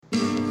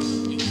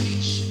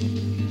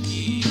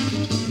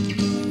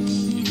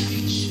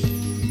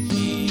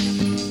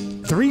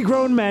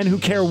grown men who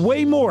care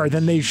way more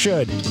than they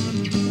should.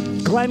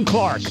 Glenn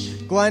Clark.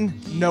 Glenn,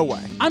 no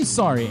way. I'm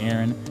sorry,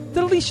 Aaron. Did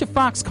Alicia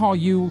Fox call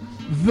you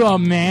the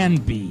Man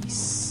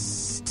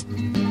Beast?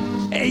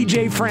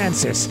 AJ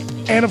Francis.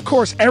 And, of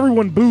course,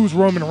 everyone boos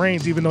Roman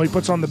Reigns, even though he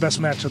puts on the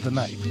best match of the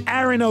night.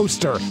 Aaron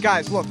Oster.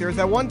 Guys, look, there's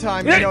that one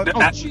time... Aaron.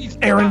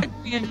 Aaron,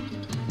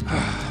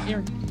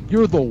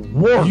 you're the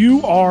worst.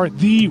 You are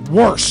the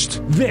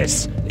worst.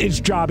 This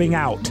is Jobbing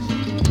Out.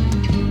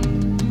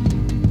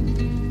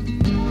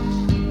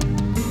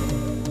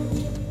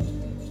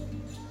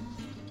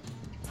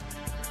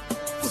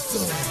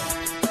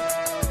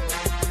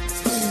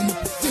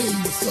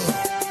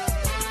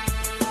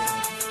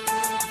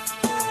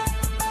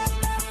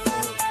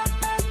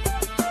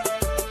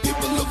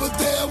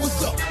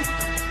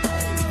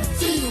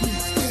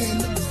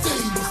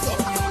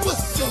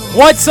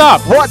 What's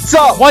up? What's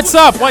up? What's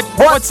up?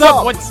 What's up?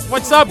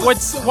 What's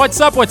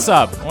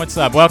up? What's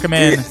up? Welcome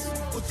in.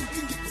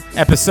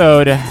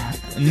 Episode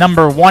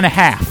number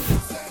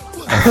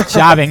 1/2 of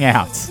Jobbing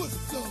Out.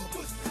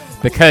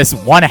 Because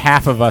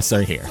 1/2 of us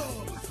are here.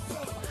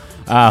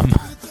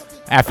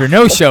 After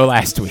no show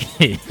last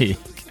week.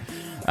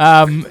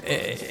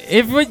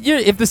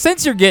 If the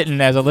sense you're getting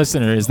as a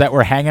listener is that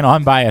we're hanging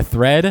on by a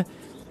thread,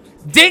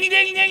 ding, ding,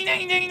 ding, ding,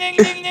 ding, ding, ding,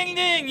 ding,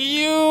 ding.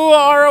 You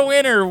are a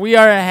winner. We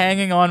are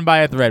hanging on by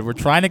a thread. We're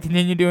trying to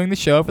continue doing the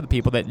show for the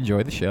people that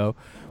enjoy the show.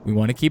 We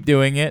want to keep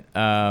doing it.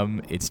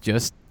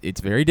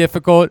 It's very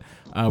difficult.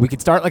 We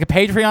could start like a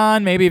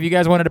Patreon. Maybe if you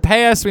guys wanted to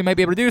pay us, we might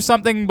be able to do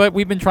something, but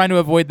we've been trying to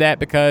avoid that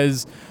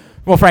because,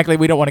 well, frankly,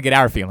 we don't want to get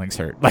our feelings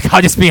hurt. Like,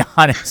 I'll just be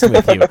honest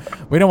with you.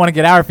 We don't want to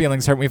get our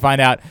feelings hurt when we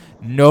find out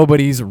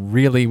nobody's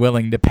really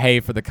willing to pay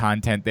for the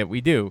content that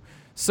we do.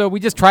 So we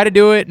just try to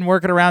do it and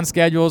work it around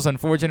schedules.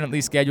 Unfortunately,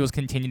 schedules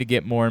continue to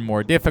get more and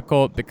more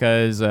difficult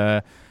because,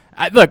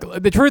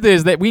 look, the truth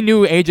is that we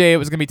knew AJ it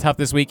was going to be tough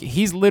this week.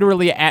 He's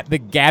literally at the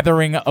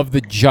gathering of the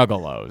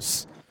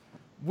Juggalos,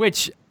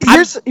 which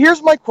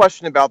here's my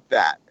question about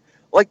that.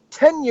 Like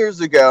 10 years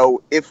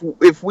ago, if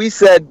we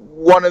said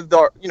one of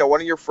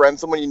your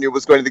friends, someone you knew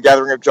was going to the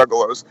gathering of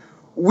Juggalos,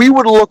 we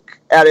would look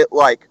at it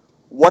like,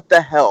 what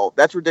the hell?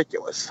 That's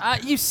ridiculous.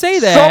 You say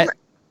that.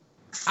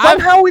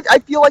 Somehow I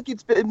feel like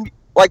it's been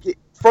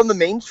from the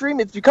mainstream,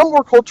 it's become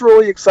more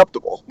culturally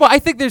acceptable. Well, I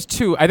think there's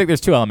two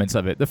elements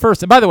of it. The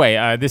first, and by the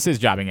way, this is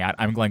Jobbing Out.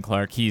 I'm Glenn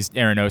Clark. He's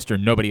Aaron Oster.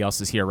 Nobody else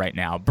is here right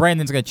now.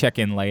 Brandon's going to check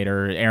in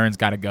later. Aaron's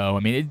got to go.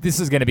 I mean, this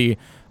is going to be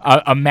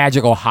a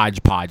magical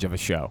hodgepodge of a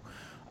show.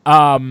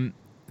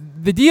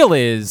 The deal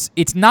is,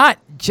 it's not.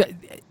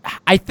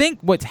 I think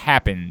what's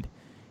happened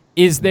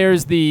is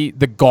there's the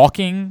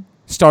gawking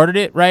started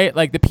it, right?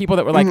 Like the people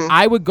that were like,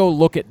 I would go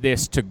look at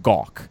this to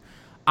gawk.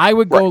 I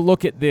would go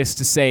look at this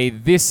to say,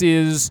 this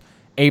is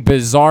a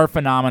bizarre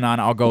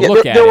phenomenon. I'll go look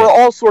at it. There were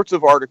all sorts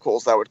of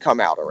articles that would come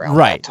out around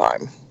that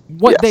time.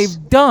 What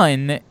they've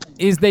done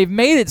is they've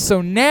made it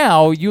so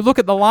now you look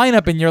at the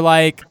lineup and you're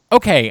like,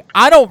 okay,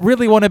 I don't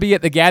really want to be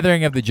at the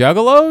gathering of the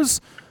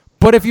Juggalos,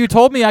 but if you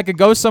told me I could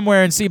go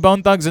somewhere and see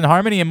Bone Thugs and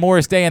Harmony and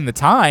Morris Day and The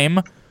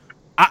Time,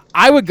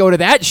 I would go to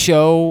that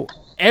show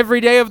every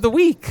day of the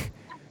week.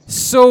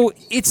 So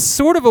it's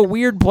sort of a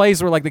weird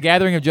place where like the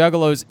Gathering of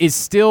Juggalos is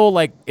still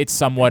like it's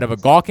somewhat of a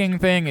gawking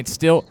thing.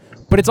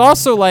 But it's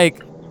also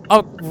like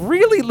a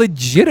really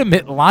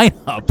legitimate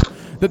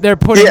lineup that they're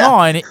putting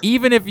on,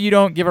 even if you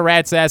don't give a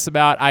rat's ass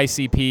about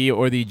ICP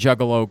or the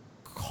Juggalo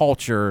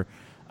culture.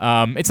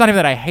 It's not even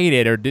that I hate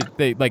it or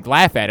they like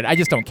laugh at it. I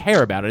just don't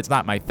care about it. It's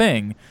not my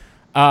thing.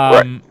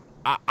 I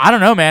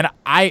don't know, man.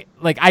 I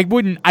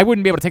wouldn't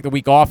be able to take the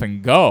week off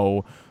and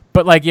go.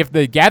 But, like, if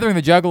the Gathering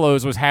of the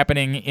Juggalos was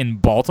happening in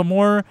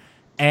Baltimore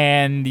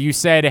and you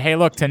said, hey,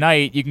 look,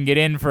 tonight you can get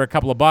in for a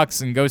couple of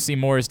bucks and go see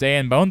Morris Day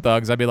and Bone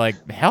Thugs, I'd be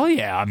like, hell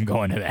yeah, I'm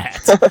going to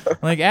that.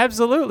 Like,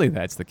 absolutely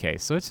that's the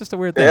case. So it's just a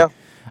weird thing.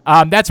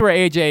 Yeah. That's where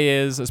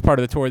AJ is as part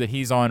of the tour that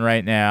he's on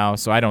right now.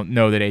 So I don't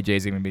know that AJ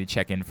is even going to be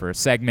check in for a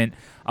segment.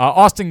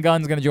 Austin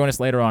Gunn's going to join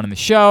us later on in the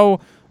show.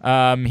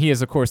 He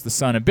is, of course, the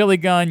son of Billy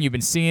Gunn. You've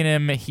been seeing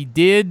him. He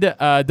did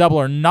Double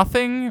or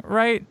Nothing,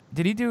 right?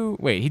 Did he do?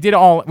 Wait, he did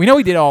all. We know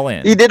he did All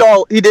In. He did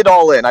All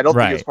In. I don't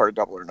think he was part of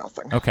Double or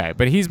Nothing. Okay,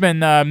 but he's been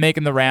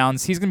making the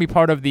rounds. He's going to be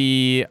part of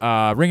the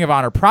Ring of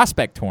Honor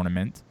Prospect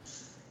Tournament,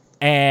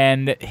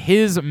 and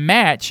his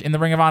match in the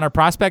Ring of Honor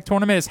Prospect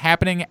Tournament is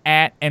happening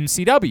at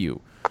MCW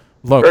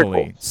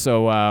locally. Cool.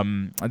 So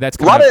that's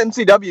a lot of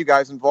MCW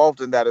guys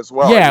involved in that as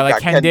well. Yeah,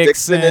 like Ken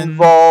Dixon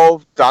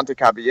involved, Dante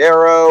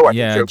Caballero,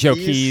 Joe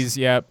Keys.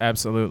 Yep,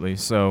 absolutely.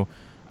 So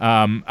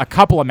a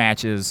couple of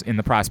matches in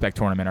the Prospect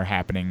Tournament are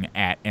happening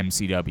at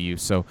MCW.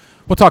 So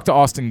we'll talk to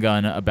Austin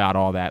Gunn about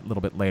all that a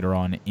little bit later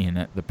on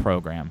in the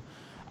program.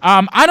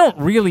 I don't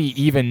really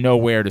even know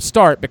where to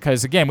start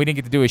because, again, we didn't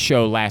get to do a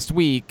show last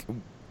week.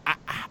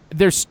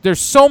 There's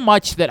so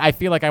much that I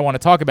feel like I want to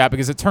talk about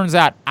because it turns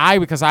out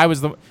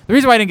the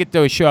reason why I didn't get to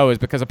do a show is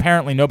because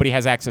apparently nobody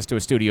has access to a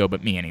studio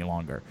but me any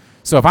longer.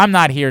 So if I'm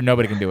not here,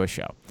 nobody can do a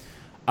show.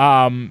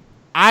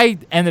 I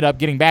ended up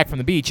getting back from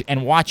the beach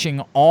and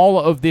watching all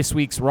of this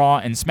week's Raw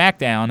and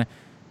SmackDown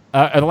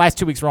the last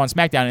 2 weeks Raw and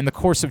SmackDown in the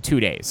course of 2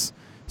 days.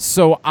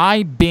 So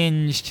I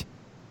binged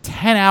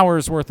 10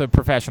 hours worth of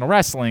professional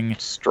wrestling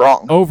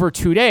Strong. over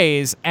 2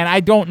 days, and I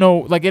don't know,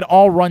 like, it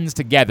all runs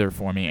together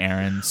for me,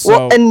 Aaron. So,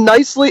 Well, and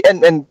nicely,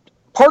 and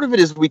part of it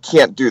is we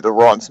can't do the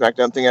Raw and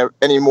SmackDown thing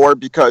anymore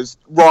because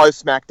Raw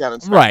is SmackDown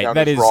and SmackDown Right,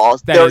 that is is- Raw.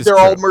 that They're is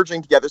all true.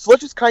 merging together. So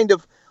let's just kind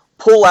of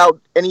pull out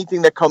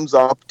anything that comes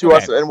up to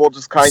us, Okay. and we'll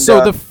just kind so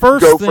of the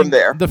first go thing, from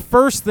there. The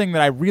first thing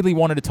that I really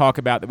wanted to talk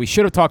about that we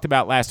should have talked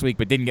about last week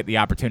but didn't get the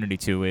opportunity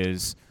to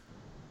is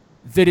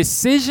the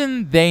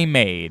decision they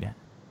made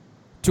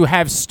to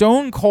have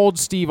Stone Cold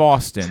Steve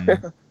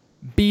Austin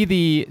be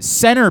the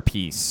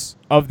centerpiece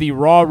of the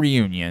Raw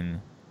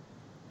reunion,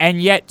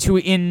 and yet to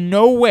in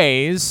no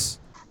ways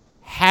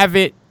have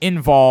it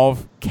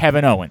involve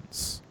Kevin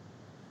Owens.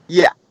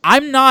 Yeah. I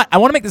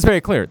want to make this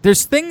very clear.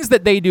 There's things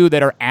that they do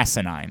that are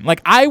asinine. Like,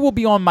 I will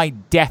be on my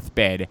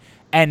deathbed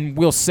and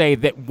will say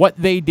that what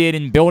they did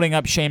in building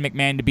up Shane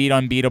McMahon to beat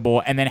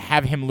Unbeatable and then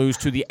have him lose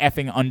to the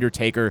effing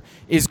Undertaker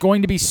is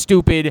going to be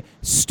stupid,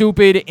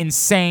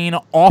 insane,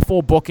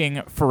 awful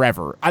booking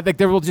forever. I think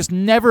there will just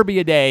never be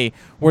a day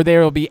where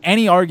there will be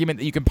any argument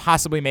that you can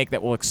possibly make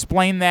that will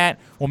explain that,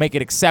 will make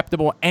it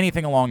acceptable,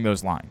 anything along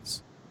those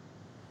lines.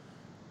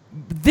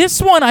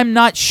 This one, I'm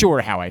not sure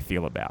how I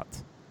feel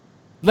about.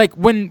 Like,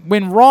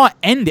 when Raw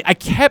ended, I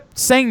kept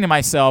saying to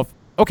myself,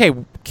 okay,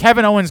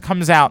 Kevin Owens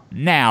comes out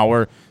now,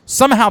 or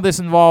somehow this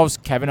involves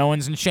Kevin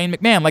Owens and Shane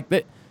McMahon. Like,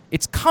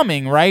 it's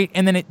coming, right?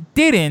 And then it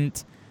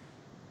didn't.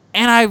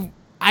 And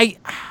I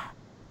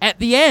at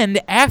the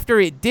end, after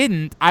it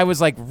didn't, I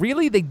was like,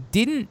 really? They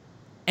didn't?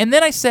 And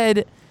then I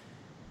said,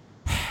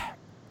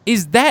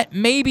 is that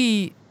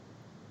maybe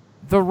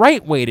the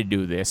right way to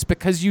do this?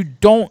 Because you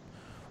don't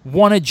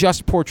want to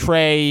just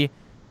portray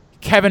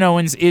Kevin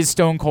Owens is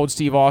Stone Cold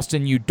Steve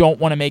Austin. You don't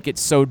want to make it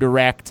so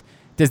direct.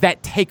 Does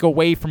that take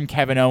away from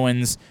Kevin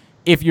Owens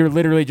if you're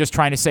literally just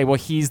trying to say, well,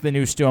 he's the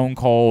new Stone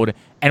Cold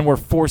and we're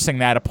forcing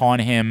that upon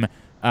him?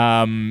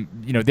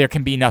 There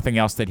can be nothing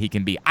else that he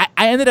can be. I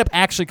ended up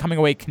actually coming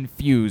away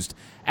confused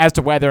as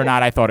to whether or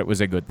not I thought it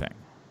was a good thing.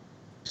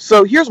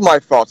 So here's my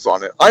thoughts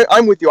on it.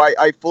 I'm with you.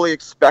 I fully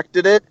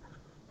expected it.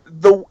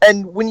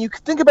 And when you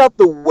think about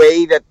the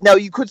way that, now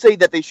you could say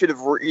that they should have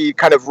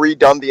kind of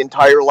redone the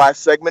entire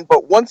last segment,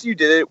 but once you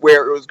did it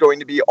where it was going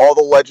to be all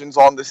the legends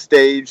on the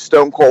stage,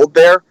 Stone Cold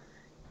there,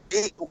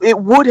 it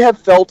would have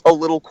felt a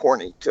little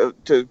corny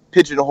to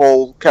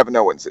pigeonhole Kevin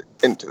Owens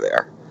into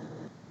there.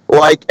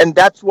 And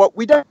that's what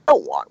we don't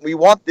want. We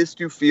want this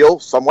to feel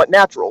somewhat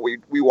natural.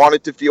 We want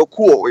it to feel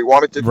cool. We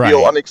want it to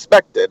feel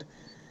unexpected.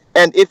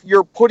 And if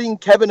you're putting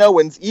Kevin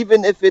Owens,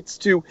 even if it's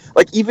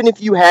even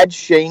if you had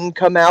Shane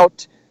come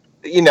out,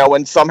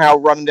 and somehow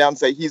run him down and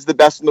say he's the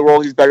best in the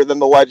world, he's better than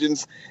the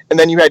legends, and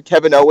then you had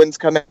Kevin Owens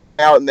come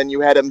out, and then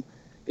you had him,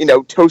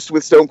 toast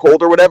with Stone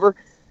Cold or whatever,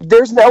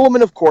 there's an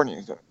element of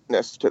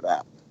corniness to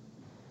that.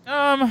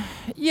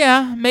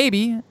 Yeah,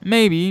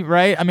 maybe,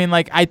 right? I mean,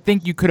 I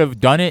think you could have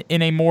done it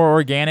in a more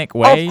organic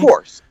way. Of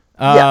course.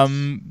 Yes.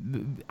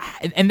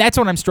 And that's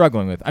what I'm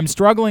struggling with. I'm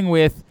struggling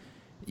with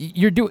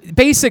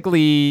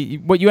basically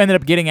what you ended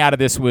up getting out of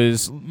this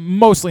was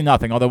mostly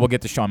nothing, although we'll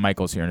get to Shawn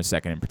Michaels here in a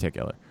second in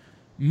particular.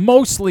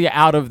 Mostly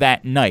out of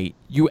that night,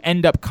 you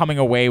end up coming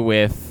away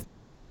with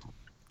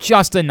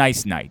just a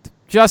nice night.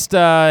 Just,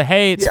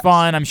 hey, it's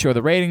fun. I'm sure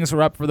the ratings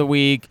were up for the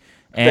week.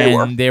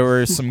 And there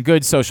were some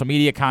good social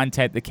media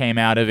content that came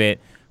out of it.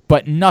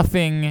 But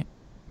nothing,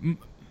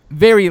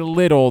 very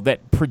little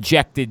that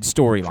projected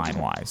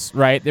storyline-wise,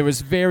 right? There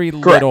was very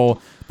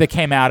little that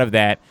came out of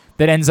that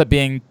ends up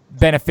being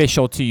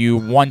beneficial to you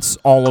once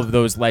all of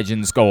those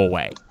legends go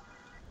away.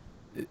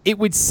 It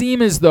would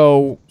seem as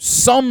though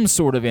some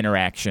sort of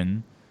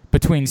interaction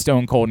between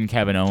Stone Cold and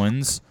Kevin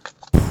Owens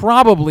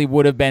probably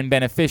would have been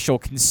beneficial,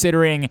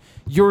 considering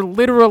you're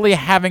literally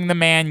having the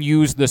man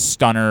use the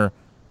stunner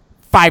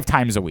 5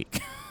 times a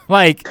week.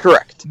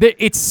 Correct.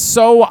 It's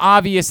so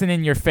obvious and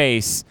in your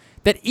face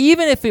that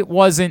even if it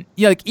wasn't,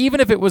 even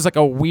if it was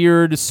a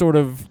weird sort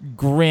of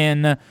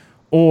grin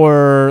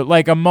or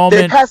a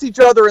moment, they pass each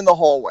other in the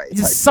hallway.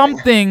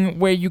 Something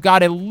where you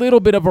got a little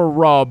bit of a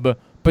rub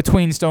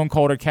between Stone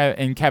Cold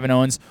and Kevin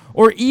Owens,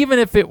 or even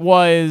if it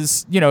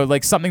was,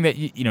 something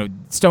that,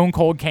 Stone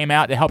Cold came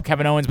out to help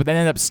Kevin Owens, but then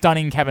ended up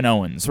stunning Kevin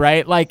Owens,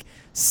 right?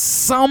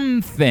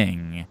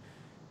 Something.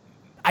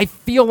 I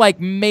feel like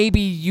maybe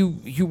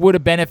you would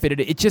have benefited.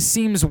 It just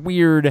seems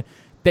weird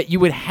that you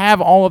would have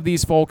all of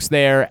these folks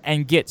there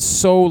and get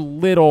so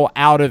little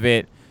out of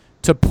it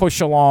to push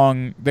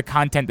along the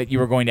content that you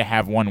were going to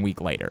have 1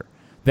 week later.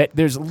 That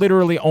there's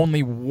literally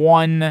only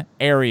one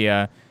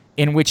area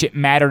in which it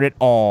mattered at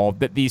all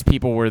that these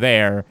people were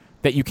there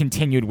that you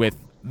continued with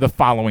the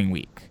following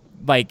week.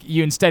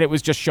 Instead it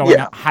was just showing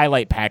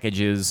highlight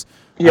packages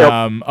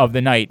of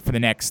the night for the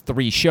next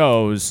 3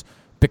 shows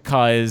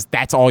because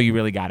that's all you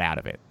really got out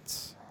of it.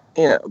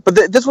 Yeah, but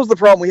this was the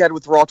problem we had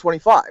with Raw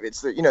 25.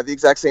 It's the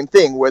exact same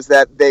thing, was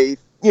that they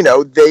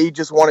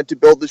just wanted to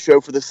build the show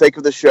for the sake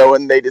of the show,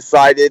 and they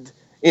decided,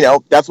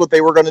 that's what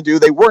they were going to do.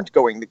 They weren't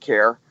going to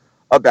care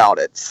about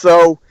it.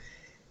 So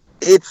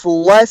it's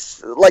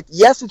less like,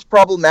 yes, it's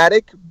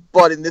problematic,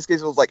 but in this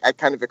case, it was like I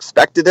kind of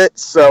expected it.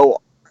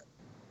 So,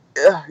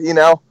 you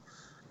know,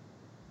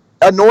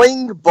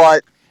 annoying,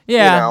 but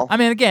Yeah, you know. I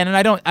mean, again,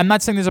 and I'm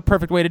not saying there's a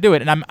perfect way to do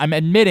it, and I'm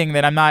admitting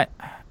that I'm not.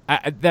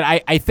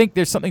 I think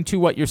there's something to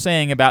what you're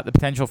saying about the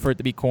potential for it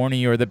to be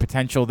corny, or the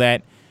potential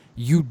that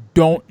you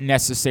don't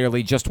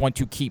necessarily just want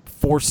to keep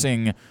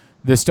forcing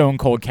the Stone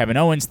Cold Kevin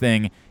Owens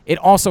thing. It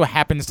also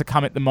happens to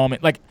come at the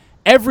moment. Like,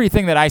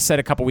 everything that I said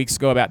a couple weeks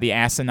ago about the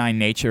asinine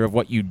nature of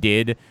what you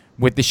did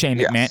with the Shane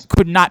McMahon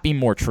could not be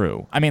more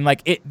true. I mean,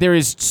 like, there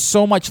is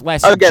so much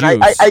less Again,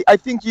 juice. I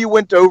think you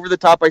went over the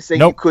top by saying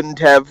Nope. you couldn't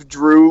have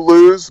Drew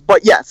lose,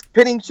 but yes,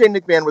 pinning Shane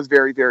McMahon was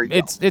very, very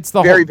dumb. It's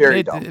the very, whole,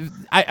 very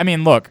dumb. I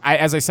mean, look,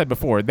 as I said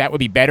before, that would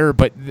be better,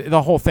 but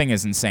the whole thing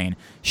is insane.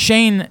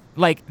 Shane,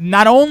 like,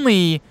 not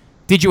only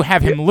did you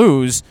have him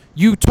lose,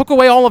 you took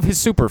away all of his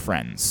super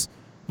friends.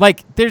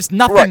 Like, there's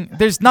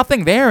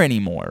nothing there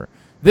anymore.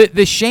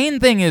 The Shane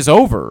thing is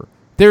over.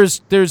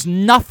 There's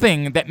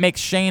nothing that makes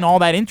Shane all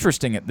that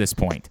interesting at this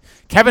point.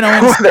 Kevin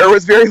Owens. There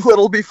was very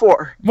little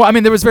before. Well, I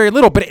mean, there was very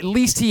little, but at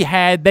least he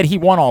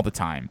won all the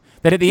time.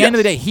 That at the end of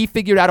the day, he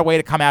figured out a way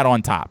to come out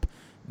on top.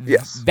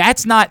 Yes.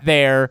 That's not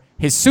there.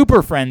 His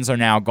super friends are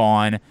now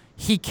gone.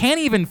 He can't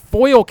even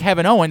foil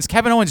Kevin Owens.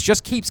 Kevin Owens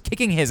just keeps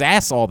kicking his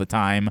ass all the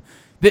time.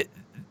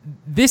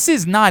 This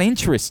is not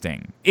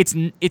interesting.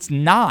 It's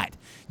not.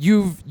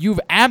 You've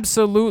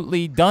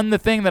absolutely done the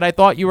thing that I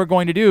thought you were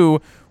going to do,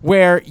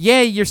 where,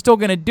 yeah, you're still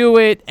going to do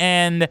it,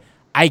 and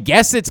I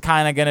guess it's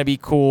kind of going to be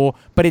cool,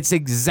 but it's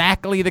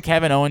exactly the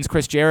Kevin Owens,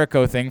 Chris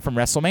Jericho thing from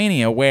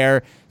WrestleMania,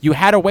 where you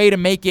had a way to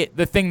make it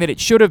the thing that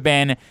it should have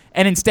been,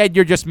 and instead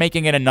you're just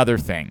making it another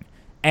thing.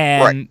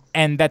 And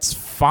that's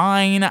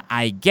fine,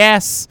 I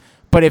guess,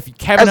 but if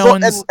Kevin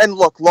Owens... And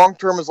look,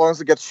 long-term, as long as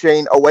it gets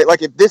Shane away,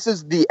 like, if this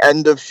is the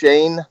end of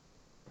Shane,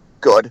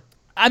 good.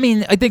 I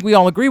mean, I think we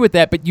all agree with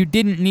that, but you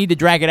didn't need to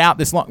drag it out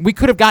this long. We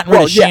could have gotten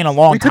rid of Shane a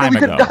long time ago. We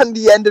could have gotten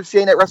the end of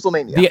Shane at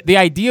WrestleMania. The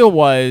idea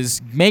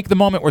was make the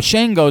moment where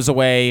Shane goes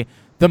away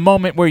the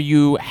moment where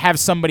you have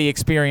somebody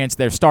experience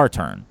their star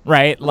turn,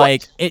 right?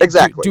 Like,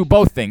 exactly. Do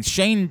both things.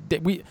 Shane,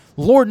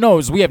 Lord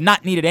knows we have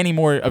not needed any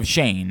more of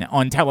Shane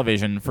on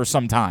television for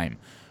some time.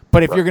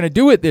 But if you're going to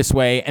do it this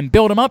way and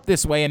build him up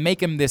this way and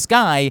make him this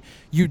guy,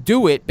 you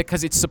do it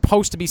because it's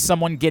supposed to be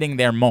someone getting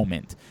their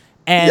moment.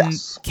 And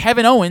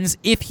Kevin Owens,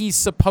 if he's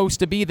supposed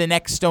to be the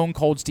next Stone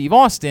Cold Steve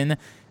Austin,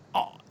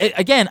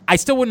 again, I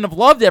still wouldn't have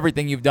loved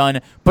everything you've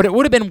done, but it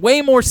would have been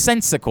way more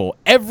sensical,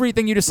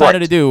 everything you decided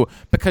to do,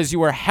 because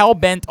you were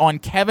hell-bent on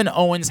Kevin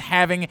Owens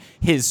having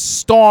his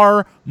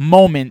star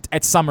moment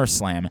at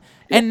SummerSlam.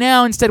 And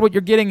now, instead, what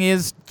you're getting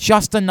is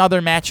just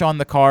another match on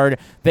the card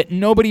that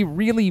nobody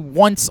really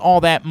wants all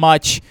that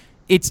much.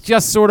 It's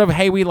just sort of,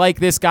 hey, we like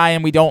this guy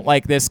and we don't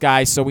like this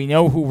guy, so we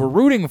know who we're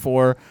rooting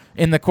for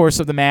in the course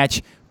of the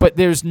match. But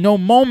there's no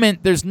moment,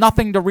 there's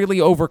nothing to really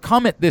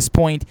overcome at this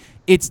point.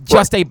 It's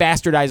just a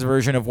bastardized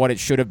version of what it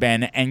should have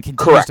been and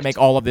continues to make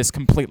all of this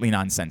completely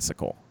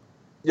nonsensical.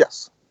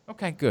 Yes.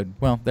 Okay, good.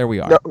 Well, there we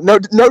are. No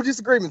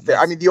disagreement there.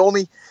 I mean,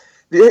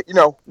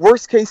 the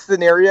worst case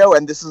scenario,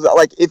 and this is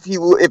like, if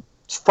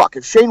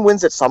Shane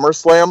wins at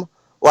SummerSlam,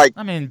 like,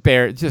 I mean,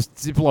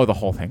 just blow the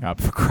whole thing up,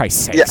 for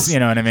Christ's sakes. Yes. You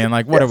know what I mean?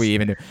 Like, what do we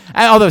even do?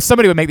 Although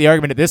somebody would make the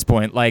argument at this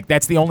point, like,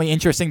 that's the only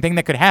interesting thing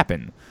that could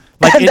happen.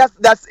 Like,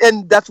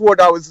 that's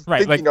what I was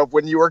thinking of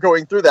when you were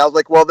going through that. I was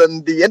like, well,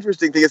 then the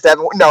interesting thing is to have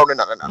no.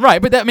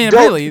 Right, but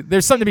really,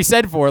 there's something to be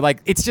said for, like,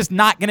 it's just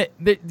not gonna.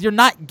 You're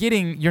not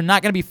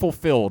gonna be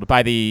fulfilled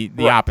by the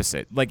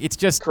opposite. Like, it's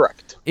just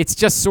correct. It's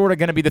just sort of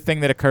gonna be the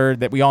thing that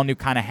occurred that we all knew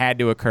kind of had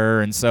to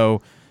occur, and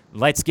so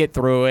let's get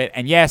through it.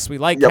 And yes, we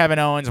like Kevin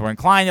Owens. We're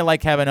inclined to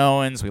like Kevin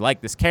Owens. We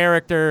like this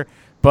character.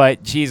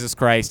 But Jesus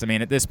Christ, I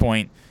mean, at this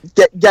point,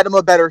 get him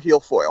a better heel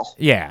foil.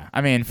 Yeah,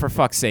 I mean, for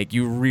fuck's sake,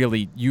 you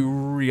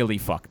really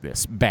fucked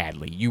this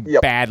badly. You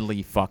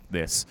badly fucked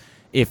this.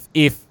 If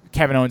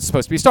Kevin Owens is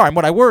supposed to be a star, and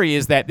what I worry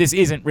is that this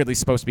isn't really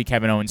supposed to be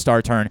Kevin Owens'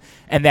 star turn,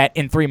 and that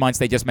in 3 months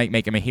they just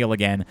make him a heel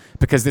again,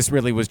 because this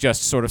really was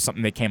just sort of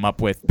something they came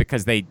up with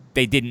because they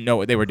didn't know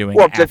what they were doing.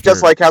 Well,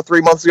 just like how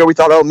 3 months ago we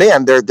thought, oh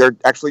man, they're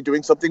actually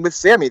doing something with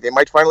Sammy. They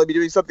might finally be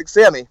doing something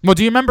Sammy. Well,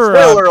 do you remember?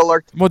 Spoiler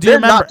alert. Well, do you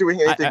remember? Not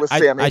doing anything with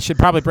Sammy. I should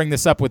probably bring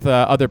this up with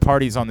other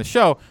parties on the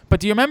show. But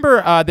do you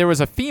remember there was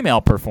a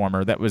female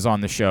performer that was on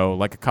the show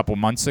like a couple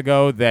months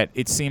ago that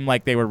it seemed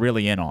like they were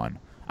really in on?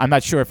 I'm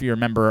not sure if you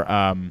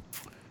remember.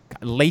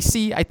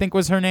 Lacey, I think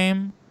was her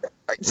name.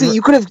 See,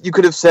 you could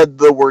have said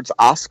the words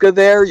Asuka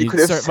there. You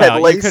could have said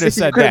Lacey. You could have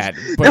said that.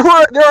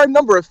 There are a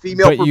number of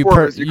female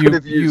performers you could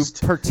have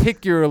used. You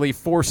particularly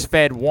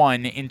force-fed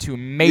one into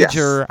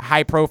major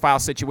high-profile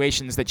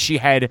situations that she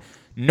had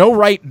no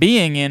right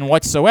being in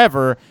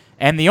whatsoever.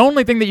 And the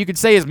only thing that you could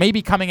say is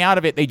maybe coming out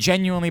of it, they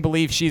genuinely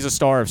believe she's a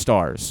star of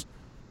stars.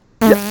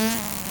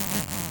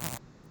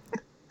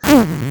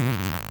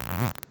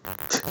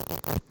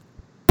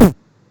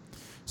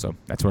 So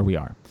that's where we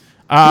are.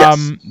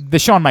 The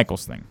Shawn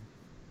Michaels thing.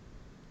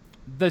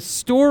 The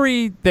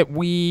story that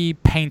we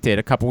painted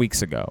a couple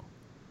weeks ago,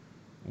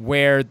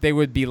 where there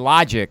would be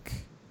logic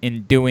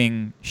in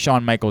doing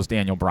Shawn Michaels,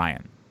 Daniel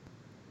Bryan,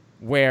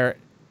 where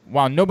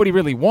while nobody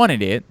really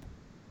wanted it,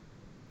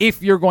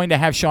 if you're going to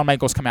have Shawn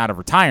Michaels come out of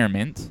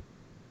retirement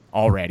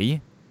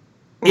already,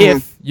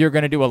 if you're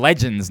going to do a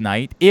Legends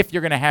night, if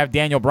you're going to have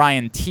Daniel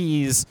Bryan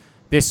tease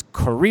this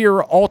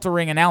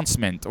career-altering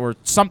announcement or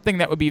something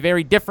that would be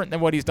very different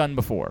than what he's done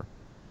before,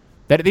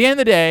 that at the end of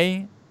the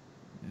day,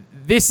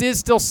 this is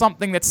still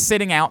something that's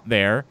sitting out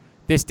there,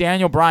 this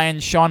Daniel Bryan,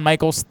 Shawn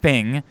Michaels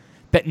thing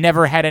that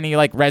never had any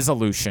like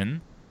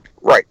resolution.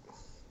 Right.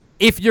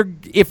 If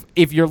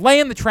you're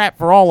laying the trap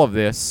for all of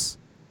this,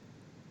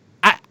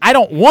 I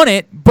don't want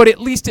it, but at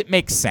least it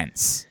makes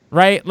sense,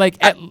 right? Like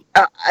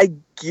I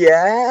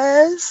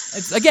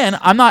guess. Again,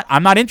 I'm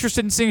not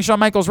interested in seeing Shawn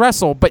Michaels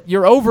wrestle, but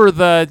you're over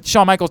the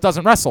Shawn Michaels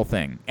doesn't wrestle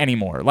thing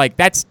anymore. Like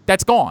that's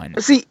gone.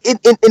 See,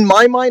 in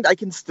my mind, I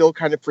can still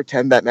kind of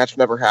pretend that match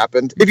never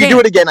happened. If you do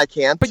it again, I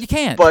can't. But you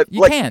can't. But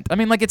you can't. I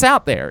mean, like it's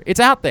out there. It's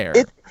out there.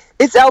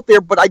 It's out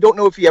there, but I don't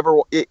know if he ever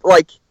it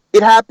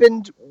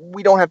happened.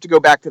 We don't have to go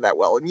back to that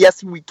well. And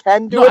yes, we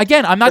can do it.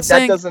 Again, I'm not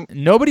saying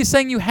nobody's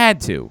saying you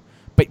had to,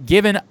 but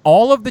given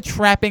all of the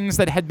trappings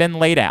that had been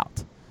laid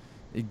out,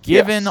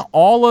 given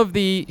all of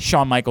the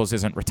Shawn Michaels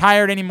isn't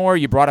retired anymore,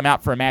 you brought him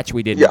out for a match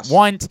we didn't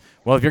want.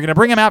 Well, if you're going to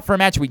bring him out for a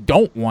match we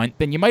don't want,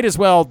 then you might as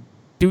well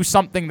do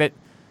something that...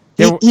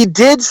 He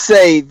did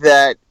say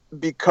that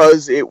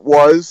because it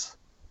was,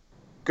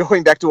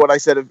 going back to what I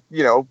said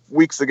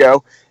weeks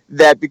ago,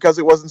 that because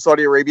it was in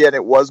Saudi Arabia and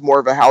it was more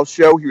of a house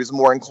show, he was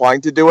more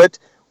inclined to do it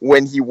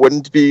when he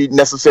wouldn't be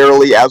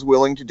necessarily as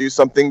willing to do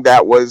something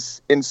that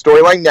was in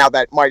storyline. Now,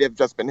 that might have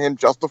just been him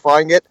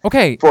justifying it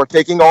for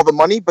taking all the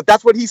money, but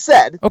that's what he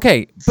said.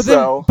 Okay,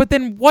 but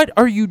then what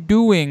are you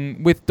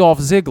doing with Dolph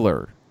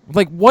Ziggler?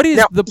 Like, what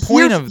is the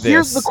point of this?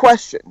 Here's the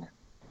question.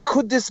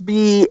 Could this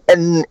be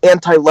an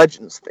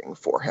anti-Legends thing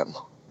for him?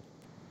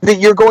 That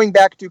you're going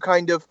back to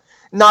kind of,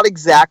 not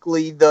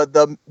exactly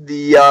the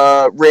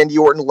Randy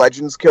Orton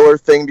Legends killer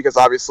thing, because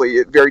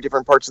obviously very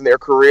different parts in their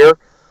career,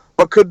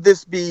 but could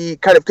this be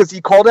kind of, because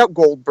he called out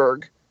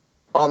Goldberg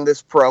on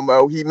this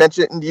promo. He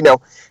mentioned,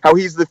 how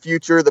he's the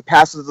future, the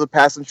past is the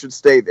past and should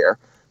stay there.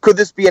 Could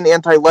this be an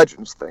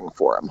anti-Legends thing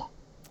for him?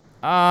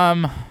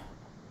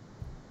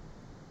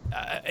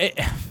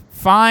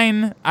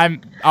 Fine.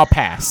 I'll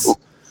pass.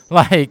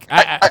 Like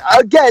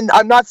again,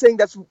 I'm not saying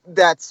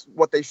that's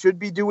what they should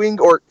be doing,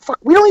 or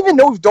we don't even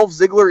know if Dolph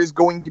Ziggler is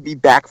going to be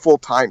back full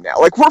time now.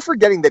 Like, we're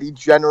forgetting that he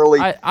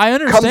generally I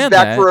comes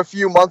back for a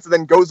few months and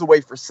then goes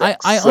away for 6.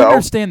 I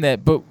understand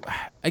that, but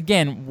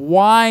again,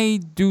 why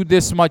do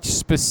this much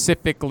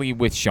specifically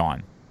with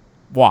Shawn?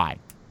 Why?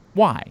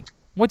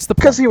 What's the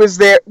point? Because he was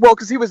there. Well,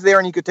 because he was there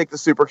and he could take the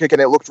super kick, and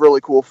it looked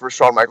really cool for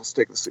Shawn Michaels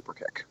to take the super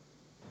kick.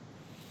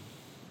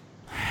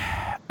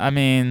 I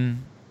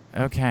mean,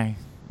 okay.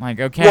 Like,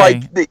 okay.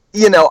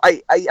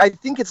 I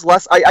think it's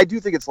less, I do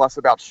think it's less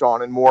about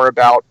Shawn and more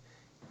about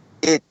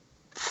it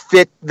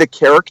fit the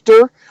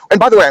character. And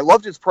by the way, I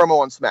loved his promo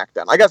on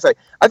SmackDown. I gotta say,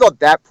 I thought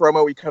that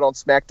promo he cut on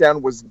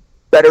SmackDown was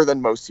better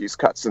than most he's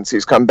cut since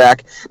he's come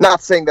back.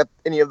 Not saying that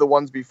any of the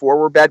ones before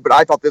were bad, but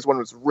I thought this one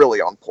was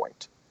really on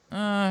point.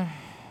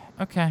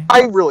 Okay.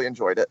 I really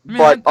enjoyed it. I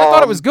mean, I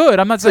thought it was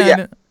good. I'm not saying...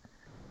 So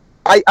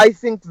yeah, I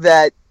think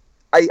that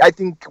I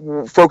think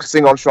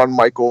focusing on Shawn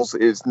Michaels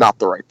is not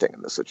the right thing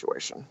in this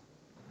situation.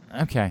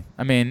 Okay.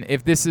 I mean,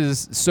 if this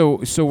is... So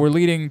we're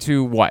leading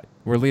to what?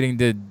 We're leading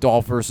to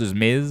Dolph versus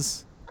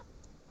Miz?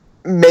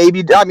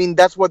 Maybe. I mean,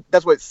 that's what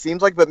it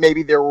seems like, but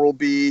maybe there will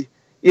be,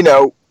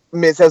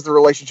 Miz has the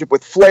relationship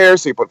with Flair,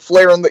 so you put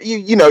Flair in the...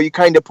 You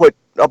kind of put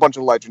a bunch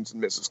of legends in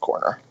Miz's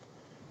corner.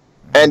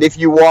 And if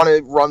you want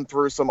to run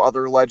through some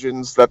other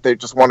legends that they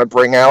just want to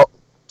bring out,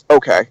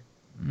 okay.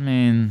 I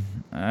mean,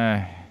 all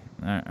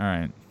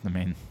right. I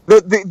mean,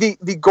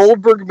 the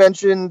Goldberg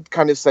mention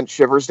kind of sent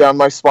shivers down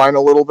my spine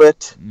a little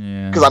bit.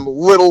 Yeah. Because I'm a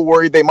little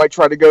worried they might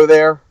try to go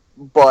there,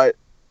 but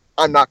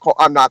I'm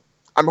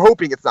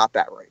hoping it's not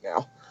that right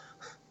now.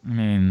 I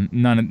mean,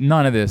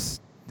 none of this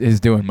is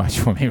doing much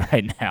for me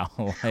right now.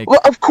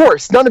 Well, of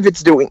course, none of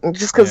it's doing,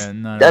 just because,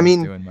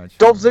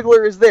 Dolph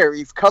Ziggler is there.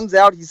 He comes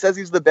out, he says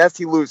he's the best,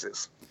 he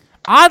loses.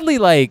 Oddly,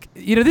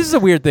 this is a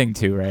weird thing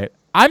too, right?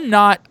 I'm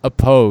not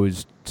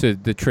opposed to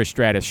the Trish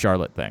Stratus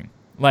Charlotte thing.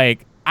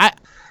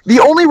 The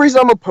only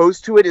reason I'm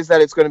opposed to it is that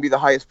it's going to be the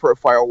highest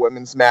profile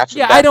women's match.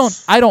 Yeah, I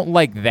don't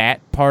like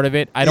that part of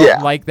it. I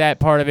don't like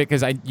that part of it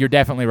because you're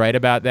definitely right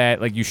about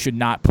that. Like, you should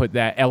not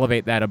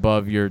elevate that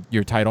above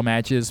your title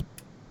matches.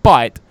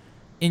 But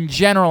in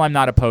general, I'm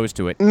not opposed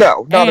to it.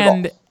 No, not at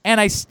all. And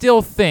I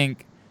still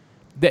think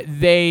that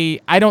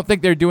I don't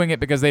think they're doing it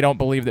because they don't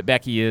believe that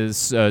Becky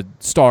is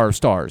star of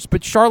stars.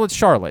 But Charlotte's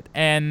Charlotte,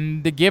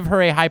 and to give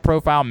her a high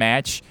profile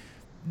match,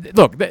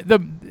 look,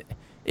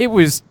 it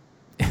was.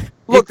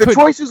 Look, the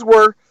choices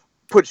were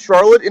put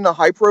Charlotte in a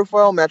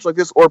high-profile match like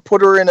this or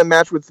put her in a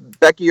match with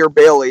Becky or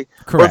Bayley,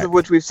 both of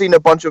which we've seen a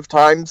bunch of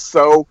times.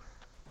 So,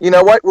 you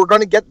know what? We're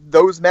going to get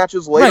those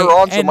matches later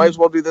on, so might as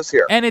well do this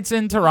here. And it's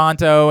in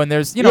Toronto, and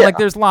there's,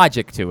 there's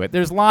logic to it.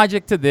 There's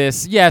logic to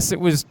this. Yes, it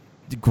was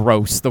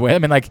gross the way. I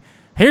mean, like,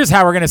 here's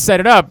how we're gonna set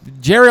it up.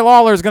 Jerry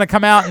Lawler is gonna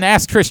come out and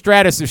ask Trish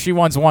Stratus if she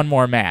wants one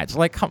more match.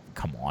 Like, come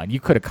on, you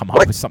could have come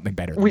up with something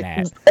better than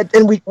that.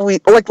 And we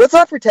like, let's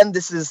not pretend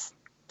this is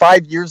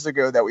 5 years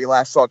ago that we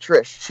last saw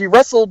Trish. She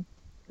wrestled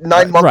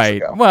 9 months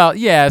ago. Well,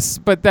 yes,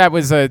 but that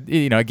was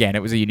again,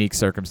 it was a unique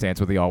circumstance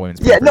with the all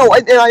women's. Yeah, no,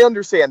 and I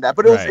understand that,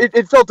 but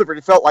it felt different.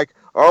 It felt like,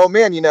 oh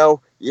man,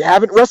 you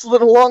haven't wrestled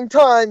in a long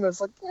time.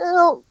 It's like,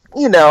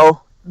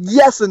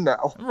 yes and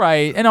no.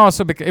 Right, and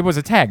also because it was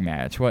a tag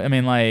match. I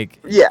mean, like,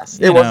 yes,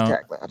 it was a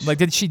tag match. Like,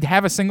 did she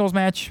have a singles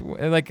match?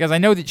 Like, because I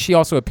know that she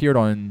also appeared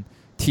on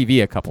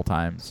TV a couple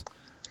times.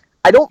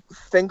 I don't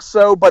think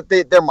so, but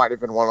there might have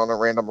been one on a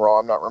random Raw.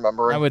 I'm not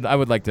remembering. I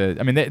would like to.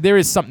 I mean, there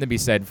is something to be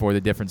said for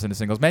the difference in a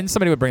singles match.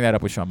 Somebody would bring that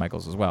up with Shawn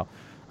Michaels as well.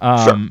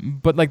 Sure.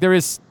 But like, there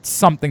is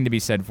something to be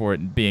said for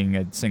it being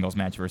a singles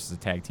match versus a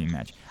tag team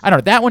match. I don't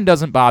know. That one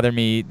doesn't bother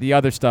me. The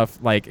other stuff,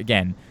 like,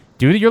 again,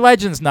 do your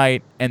Legends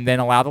night and then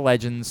allow the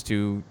Legends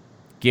to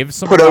give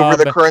some put over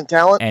the current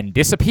talent and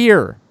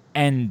disappear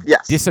and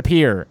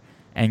disappear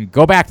and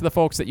go back to the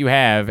folks that you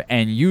have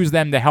and use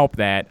them to help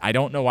that. I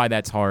don't know why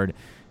that's hard.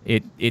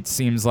 It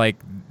seems like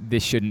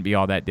this shouldn't be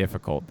all that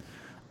difficult.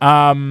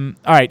 All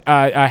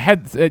right,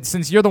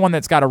 since you're the one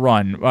that's got to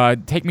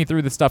run, take me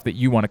through the stuff that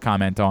you want to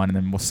comment on, and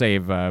then we'll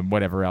save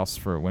whatever else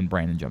for when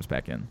Brandon jumps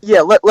back in.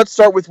 Yeah, let's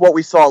start with what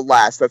we saw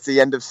last. That's the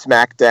end of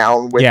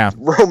SmackDown with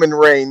Roman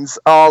Reigns.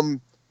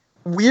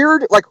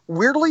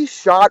 Weirdly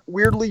shot,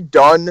 weirdly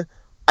done.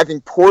 I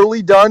think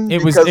poorly done.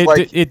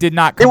 It did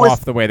not come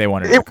off the way they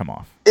wanted it to come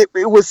off.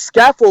 It was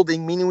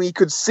scaffolding, meaning we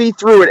could see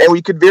through it, and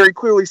we could very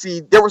clearly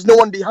see there was no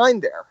one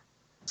behind there.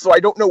 So I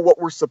don't know what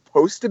we're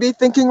supposed to be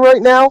thinking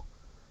right now.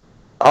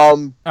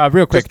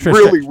 Real quick,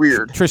 really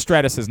weird. Trish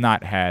Stratus has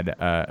not had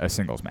a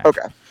singles match.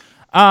 Okay.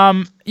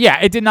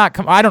 It did not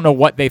come. I don't know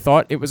what they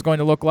thought it was going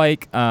to look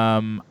like.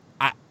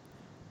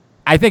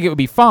 I think it would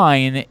be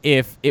fine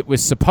if it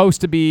was supposed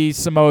to be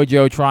Samoa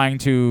Joe trying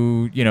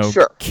to,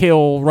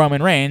 kill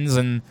Roman Reigns,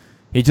 and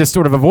he just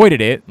sort of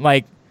avoided it.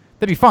 Like,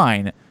 that'd be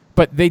fine.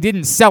 But they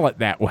didn't sell it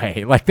that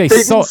way. Like they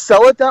didn't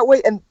sell it that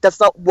way, and that's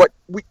not what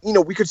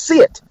we could see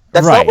it.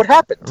 That's not what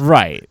happened.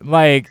 Right.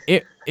 Like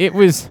it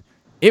was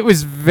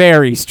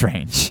very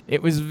strange.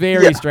 It was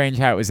very strange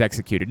how it was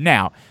executed.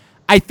 Now,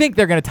 I think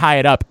they're going to tie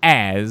it up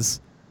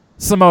as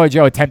Samoa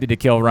Joe attempted to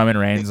kill Roman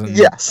Reigns,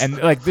 and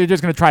like they're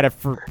just going to try to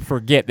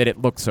forget that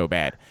it looked so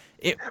bad.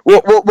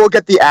 We'll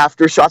get the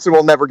after shots, and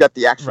we'll never get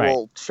the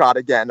actual shot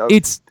again of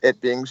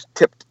it being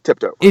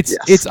tipped over.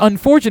 It's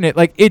unfortunate.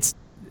 Like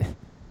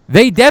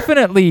they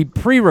definitely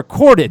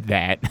pre-recorded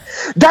that.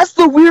 That's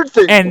the weird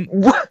thing.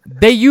 And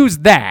they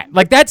used that.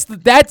 Like that's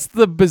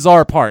the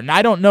bizarre part. And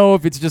I don't know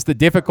if it's just the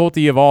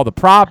difficulty of all the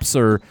props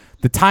or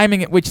the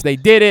timing at which they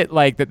did it,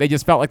 like that they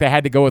just felt like they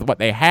had to go with what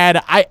they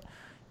had.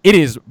 It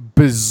is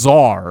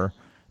bizarre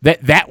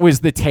that was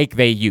the take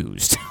they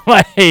used.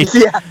 Like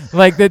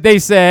that they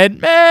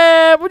said,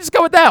 we'll just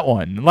go with that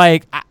one.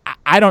 Like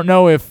I don't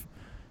know if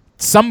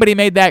somebody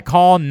made that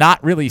call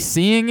not really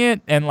seeing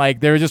it, and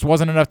like there just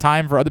wasn't enough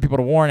time for other people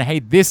to warn, hey,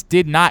 this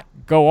did not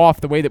go off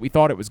the way that we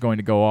thought it was going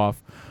to go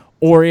off,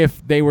 or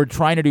if they were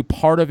trying to do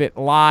part of it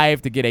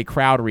live to get a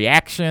crowd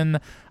reaction.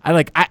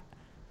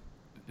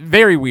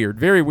 Very weird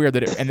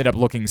that it ended up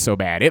looking so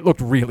bad. It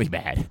looked really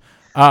bad.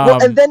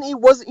 And then he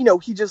was,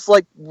 he just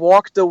like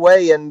walked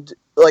away, and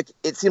like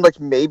it seemed like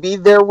maybe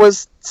there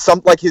was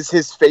some, like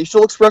his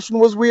facial expression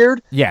was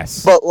weird.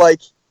 Yes, but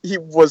like he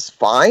was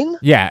fine.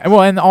 Yeah,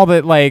 well, and all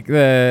the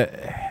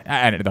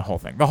the whole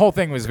thing. The whole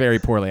thing was very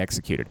poorly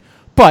executed.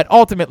 But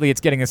ultimately,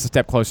 it's getting us a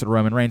step closer to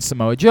Roman Reigns,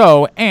 Samoa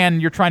Joe,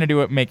 and you're trying to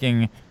do it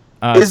making.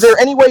 Is there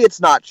any way it's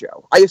not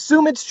Joe? I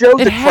assume it's Joe.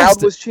 The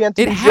crowd was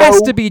chanting Joe. It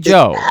has to be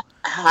Joe.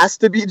 Has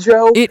to be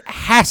Joe. It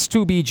has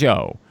to be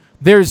Joe.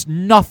 There's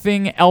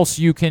nothing else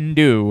you can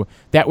do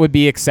that would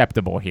be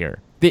acceptable here.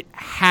 It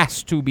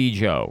has to be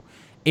Joe.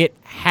 It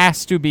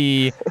has to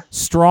be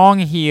strong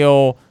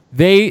heel.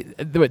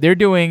 What they're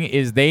doing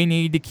is they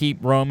need to keep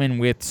Roman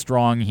with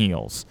strong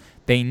heels.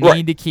 They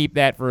need to keep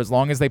that for as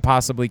long as they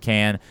possibly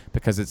can,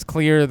 because it's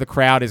clear the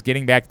crowd is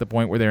getting back to the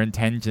point where their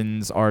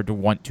intentions are to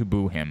want to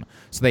boo him.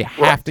 So they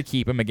have to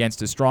keep him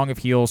against as strong of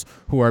heels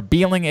who are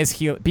being as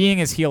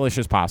heelish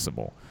as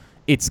possible.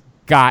 It's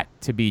got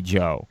to be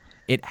Joe.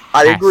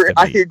 I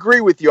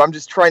agree with you. I'm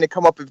just trying to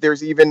come up if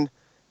there's even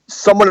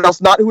someone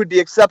else, not who would be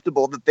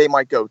acceptable, that they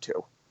might go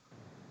to.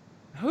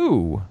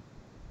 Who?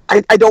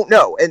 I don't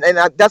know, and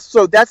that's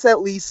at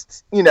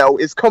least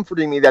is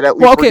comforting me that at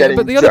least we're getting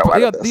but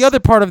the other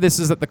part of this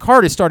is that the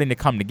card is starting to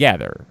come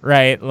together,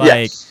 right?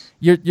 Like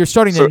you're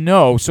starting to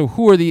know. So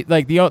who are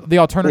the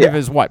alternative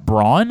is what,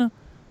 Braun?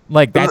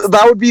 Like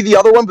that would be the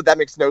other one, but that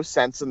makes no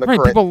sense in the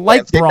current people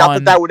like landscape. Braun.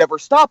 Not that would ever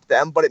stop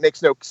them, but it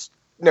makes no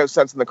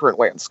sense in the current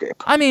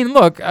landscape. I mean,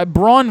 look,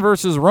 Braun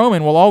versus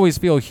Roman will always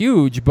feel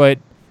huge, but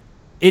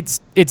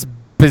it's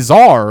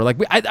bizarre. Like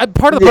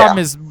part of the problem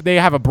is they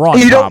have a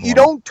Braun problem. You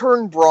don't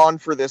turn Braun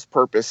for this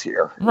purpose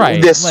here. Right.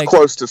 This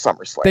close to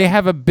SummerSlam. They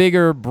have a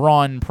bigger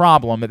Braun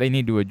problem that they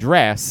need to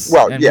address.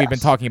 Well, and we've been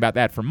talking about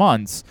that for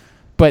months.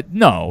 But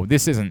no,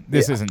 this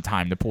isn't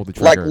time to pull the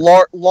trigger.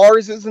 Like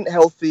Lars isn't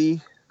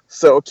healthy,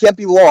 so it can't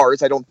be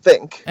Lars, I don't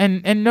think.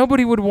 And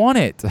nobody would want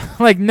it.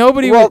 Like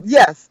nobody. Well,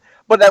 yes,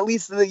 but at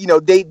least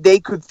they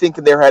could think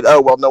in their head,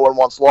 oh well, no one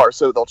wants Lars,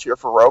 so they'll cheer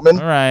for Roman.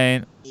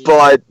 Right.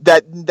 But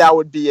that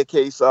would be a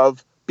case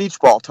of beach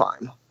ball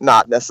time,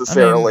 not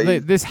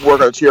necessarily we're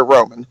going to cheer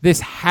Roman. This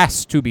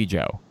has to be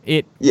Joe.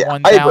 It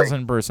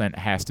 1000%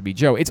 has to be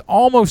Joe. It's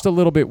almost a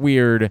little bit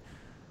weird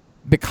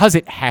because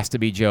it has to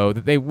be Joe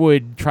that they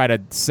would try to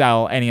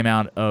sell any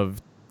amount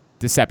of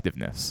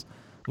deceptiveness.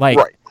 Like,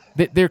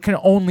 there can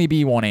only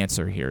be one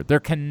answer here. There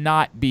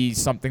cannot be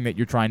something that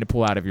you're trying to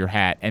pull out of your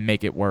hat and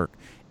make it work.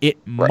 It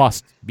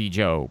must be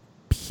Joe,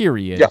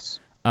 period. Yes.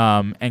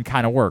 And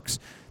kind of works.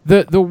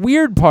 The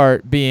weird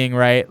part being,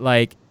 right,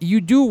 like,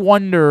 you do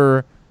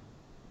wonder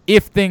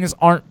if things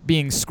aren't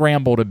being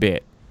scrambled a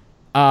bit.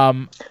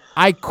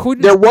 I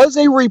couldn't... There was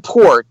a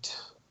report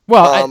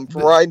from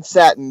Ryan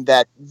Satin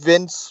that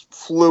Vince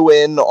flew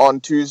in on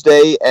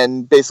Tuesday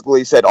and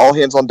basically said, all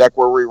hands on deck,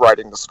 we're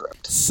rewriting the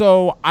script.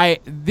 So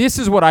this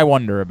is what I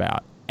wonder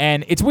about.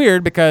 And it's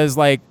weird because,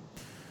 like,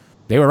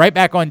 they were right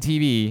back on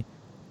TV.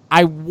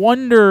 I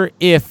wonder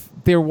if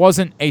there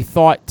wasn't a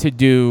thought to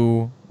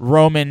do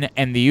Roman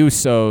and the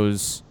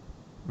Usos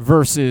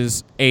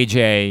versus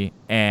AJ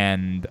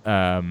and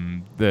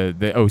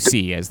the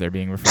OC, as they're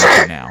being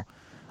referred to now.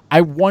 I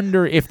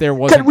wonder if there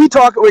wasn't... Can we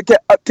talk...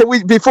 Can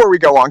we, before we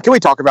go on, can we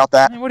talk about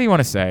that? What do you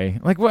want to say?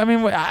 Like, I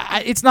mean,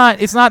 it's not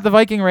the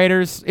Viking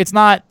Raiders. It's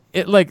not...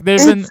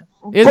 there's been...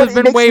 It has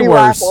been way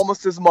worse.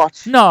 Almost as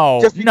much. No,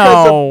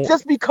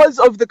 just because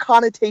of the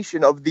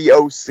connotation of the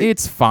OC.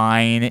 It's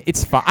fine.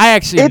 It's fine.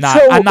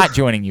 I'm not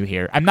joining you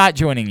here.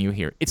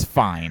 It's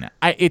fine.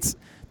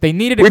 They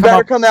needed to. We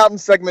better come out in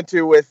segment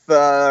 2 with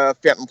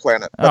Phantom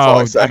Planet. That's all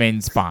I say. I mean,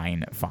 it's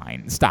fine.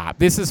 Stop.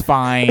 This is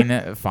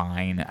fine.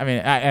 Fine. I mean,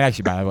 and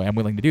actually, by the way, I'm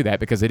willing to do that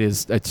because it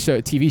is a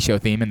TV show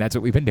theme, and that's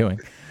what we've been doing.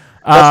 That's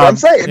what I'm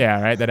saying. Yeah,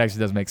 right. That actually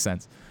does make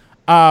sense.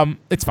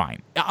 It's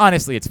fine.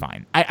 Honestly, it's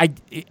fine.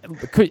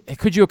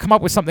 Could you come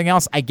up with something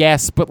else? I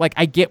guess, but like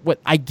I get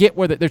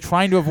where they're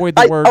trying to avoid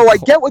the word. I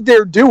get what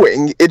they're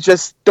doing. It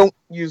just don't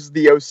use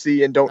the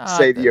OC and don't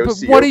say the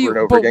OC over and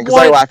over again because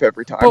I laugh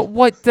every time. But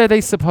what are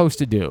they supposed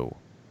to do?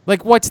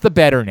 Like, what's the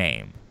better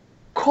name?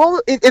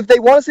 Call it, if they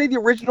want to say the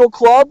original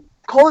club.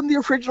 Call them the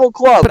original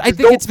club. But I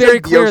think it's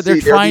very clear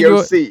they're trying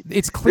to.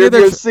 It's clear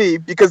they're the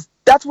OC because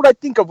that's what I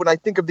think of when I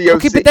think of the OC.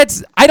 Okay,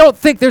 but I don't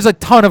think there's a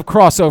ton of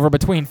crossover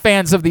between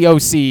fans of the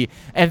OC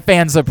and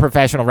fans of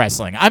professional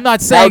wrestling. I'm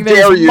not saying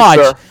there's much.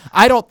 Sir.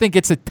 I don't think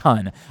it's a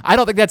ton. I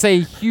don't think that's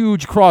a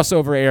huge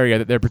crossover area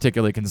that they're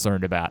particularly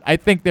concerned about. I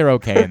think they're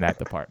okay in that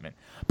department.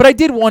 But I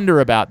did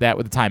wonder about that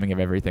with the timing of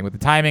everything, with the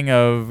timing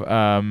of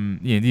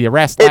the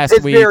arrest last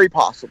week. It's very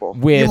possible.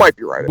 You might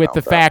be right with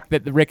the fact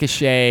that the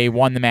Ricochet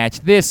won the match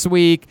this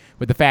week,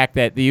 with the fact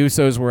that the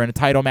Usos were in a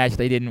title match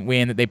they didn't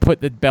win, that they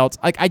put the belts.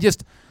 Like,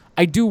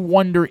 I do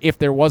wonder if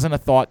there wasn't a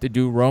thought to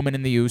do Roman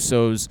and the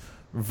Usos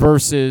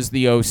versus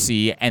the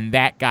OC, and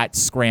that got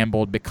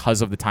scrambled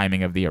because of the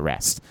timing of the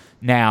arrest.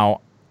 Now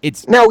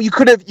you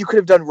could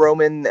have done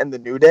Roman and the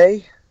New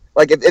Day.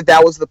 Like, if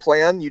that was the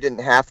plan, you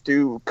didn't have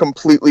to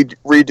completely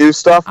redo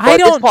stuff, but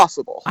it's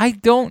possible. I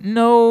don't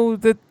know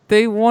that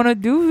they want to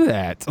do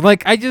that.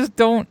 Like, I just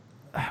don't...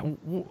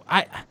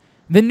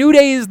 The New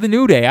Day is the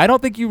New Day. I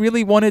don't think you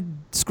really want to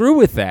screw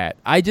with that.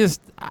 I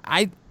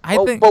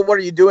think... But what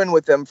are you doing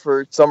with them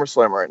for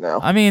SummerSlam right now?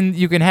 I mean,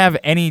 you can have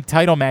any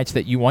title match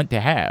that you want to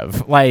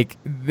have. Like,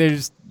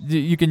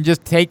 you can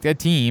just take a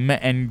team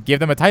and give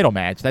them a title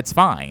match. That's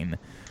fine.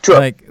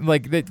 Sure.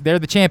 Like they're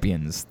the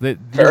champions.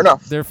 Fair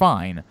enough. They're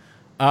fine.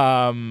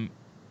 I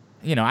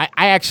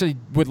actually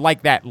would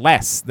like that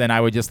less than I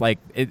would just like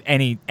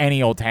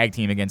any old tag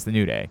team against the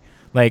New Day.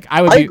 Like,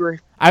 I agree.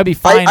 I would be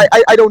fine.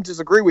 I don't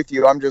disagree with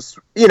you. I'm just,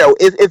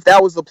 if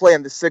that was the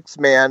plan, the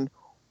 6-man,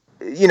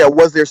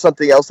 was there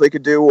something else they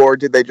could do, or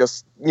did they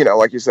just,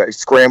 like you say,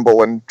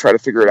 scramble and try to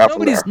figure it out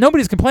from there?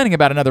 Nobody's complaining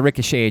about another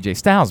Ricochet AJ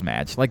Styles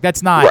match. Like,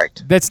 that's not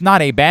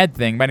a bad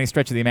thing by any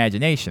stretch of the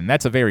imagination.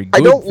 That's a very good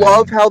thing. I don't thing.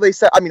 love how they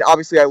said. I mean,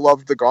 obviously, I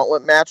loved the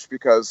Gauntlet match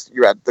because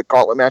you had the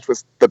Gauntlet match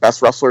with the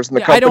best wrestlers in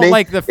the company. I don't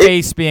like the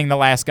face being the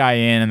last guy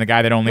in and the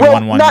guy that only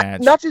won one match.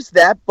 Not just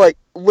that, but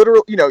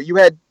literally, you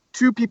had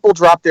 2 people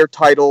drop their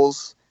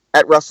titles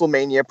at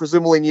WrestleMania,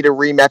 presumably need a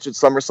rematch at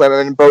SummerSlam,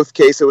 and in both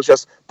cases it was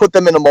just put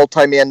them in a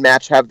multi-man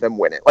match, have them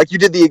win it. Like, you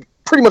did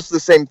pretty much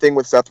the same thing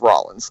with Seth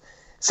Rollins.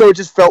 So it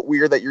just felt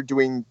weird that you're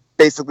doing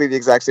basically the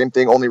exact same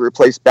thing, only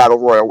replace Battle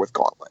Royal with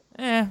Gauntlet.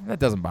 That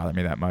doesn't bother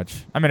me that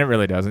much. I mean, it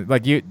really doesn't.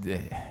 Like, the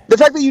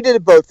fact that you did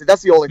it both,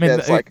 that's the only thing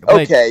that's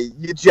okay,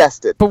 you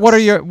jested. But what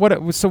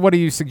do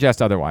you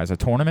suggest otherwise? A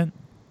tournament?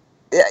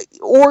 Yeah,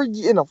 or,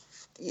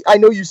 I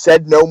know you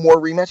said no more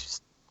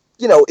rematches.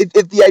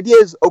 If the idea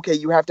is, okay,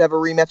 you have to have a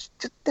rematch,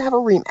 just have a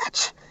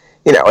rematch.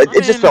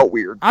 It just felt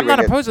weird. I'm not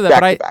opposed to that,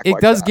 but it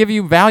does give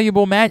you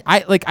valuable match.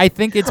 I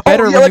think it's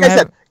better when like you I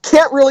said,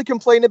 can't really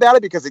complain about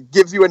it because it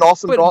gives you an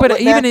awesome gauntlet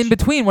But even match. in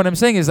between, what I'm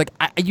saying is,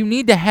 you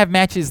need to have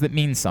matches that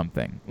mean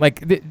something.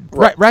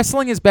 Right.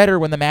 Wrestling is better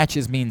when the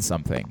matches mean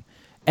something.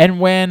 And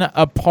when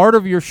a part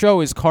of your show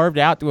is carved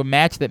out to a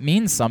match that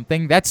means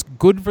something, that's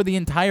good for the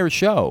entire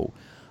show.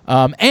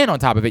 And on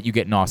top of it, you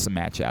get an awesome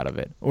match out of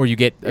it, or you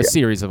get a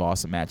series of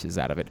awesome matches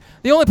out of it.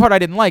 The only part I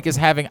didn't like is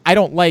I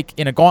don't like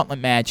in a gauntlet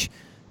match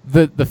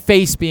the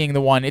face being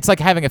the one. It's like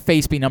having a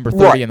face be number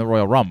 30 in the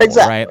Royal Rumble,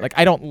 right? Like,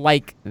 I don't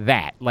like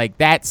that. Like,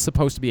 that's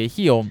supposed to be a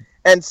heel.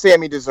 And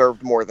Sammy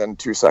deserved more than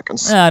 2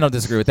 seconds. I don't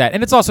disagree with that.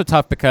 And it's also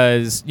tough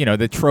because,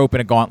 the trope in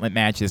a gauntlet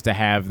match is to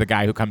have the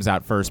guy who comes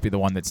out first be the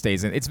one that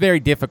stays in. It's very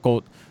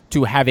difficult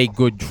to have a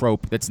good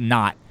trope that's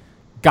not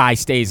guy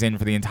stays in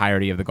for the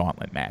entirety of the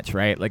gauntlet match,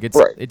 right? Like,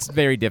 it's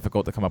very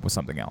difficult to come up with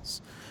something else.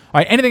 All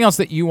right, anything else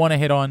that you want to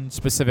hit on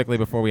specifically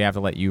before we have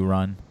to let you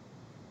run?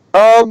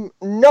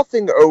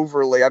 Nothing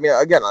overly. I mean,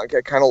 again, I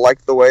kind of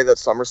like the way that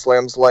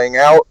SummerSlam's laying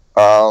out.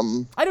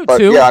 I do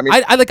too. Yeah, I mean,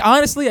 I like,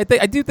 honestly, I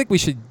do think we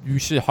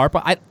should harp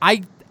on.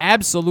 I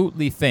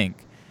absolutely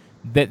think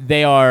that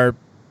they are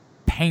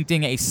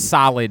painting a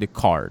solid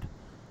card.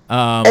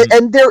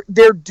 And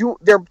they're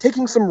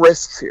taking some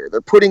risks here.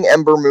 They're putting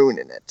Ember Moon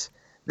in it.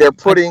 They're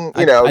putting,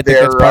 I think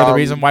that's part of the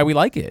reason why we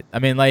like it. I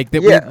mean,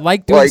 we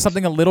like doing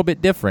something a little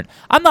bit different.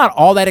 I'm not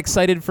all that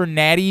excited for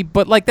Natty,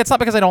 but that's not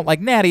because I don't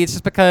like Natty. It's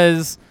just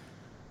because,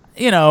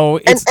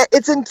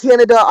 it's in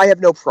Canada. I have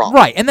no problem.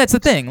 Right, and that's the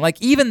thing.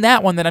 Like, even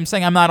that one that I'm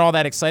saying I'm not all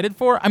that excited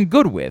for, I'm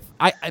good with.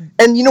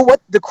 And you know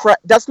what?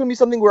 That's going to be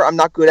something where I'm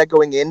not good at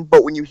going in.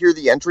 But when you hear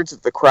the entrance,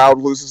 if the crowd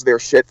loses their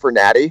shit for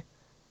Natty,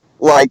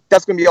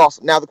 that's going to be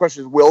awesome. Now the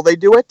question is, will they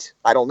do it?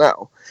 I don't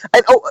know.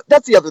 And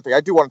that's the other thing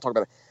I do want to talk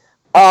about.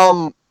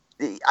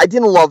 I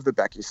didn't love the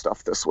Becky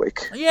stuff this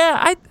week.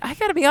 Yeah, I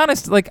gotta be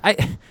honest.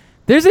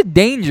 There's a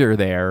danger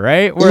there,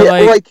 right?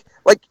 Where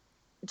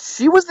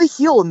she was the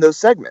heel in those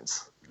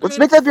segments. Let's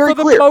make that very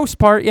clear. For the most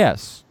part,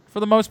 yes. For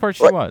the most part,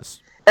 she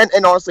was. And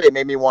honestly, it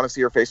made me want to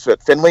see her face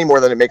Finlay more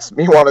than it makes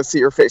me want to see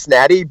her face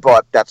Natty.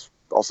 But that's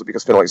also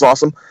because Finlay's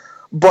awesome.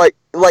 But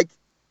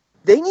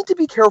they need to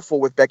be careful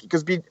with Becky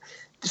because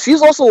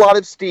she's lost a lot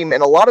of steam,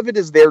 and a lot of it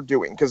is their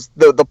doing. Because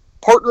the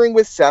partnering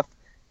with Seth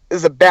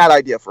is a bad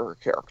idea for her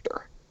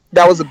character.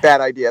 That was a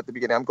bad idea at the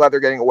beginning. I'm glad they're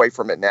getting away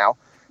from it now.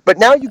 But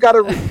now you got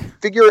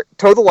to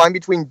toe the line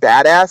between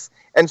badass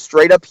and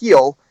straight up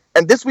heel.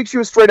 And this week she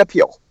was straight up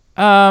heel.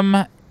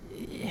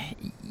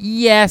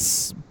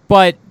 Yes,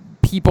 but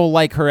people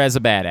like her as a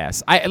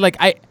badass.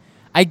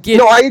 I get.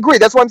 No, I agree.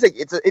 That's what I'm saying.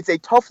 It's a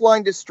tough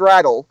line to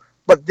straddle.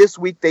 But this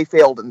week they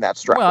failed in that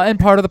strategy. Well, and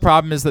part of the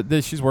problem is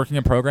that she's working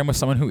a program with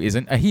someone who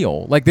isn't a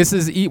heel. This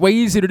is way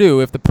easy to do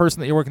if the person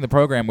that you're working the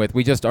program with,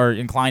 we just are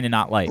inclined to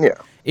not like. Yeah.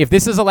 If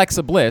this is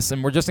Alexa Bliss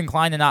and we're just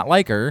inclined to not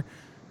like her,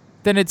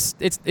 then it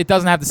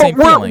doesn't have the same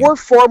feeling. We're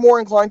far more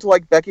inclined to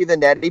like Becky than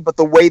Natty, but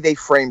the way they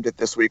framed it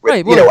this week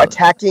with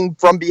attacking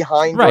from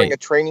behind during a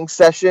training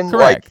session.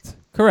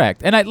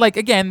 Correct. And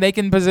again, they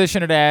can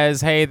position it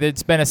as, hey,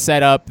 it's been a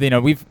setup.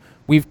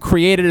 We've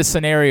created a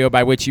scenario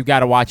by which you've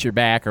got to watch your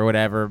back or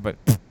whatever, but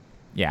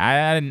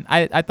yeah,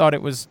 I thought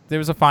there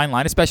was a fine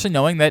line, especially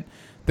knowing that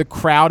the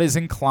crowd is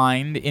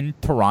inclined in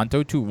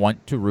Toronto to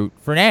want to root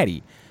for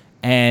Natty,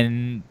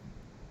 and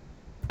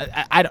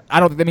I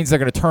don't think that means they're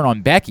going to turn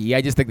on Becky.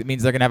 I just think that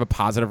means they're going to have a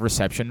positive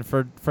reception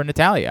for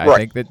Natalya. I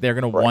think that they're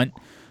going to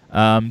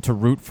want to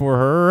root for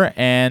her,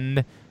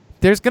 and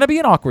there's going to be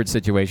an awkward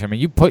situation. I mean,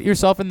 you put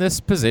yourself in this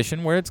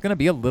position where it's going to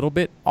be a little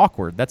bit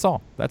awkward. That's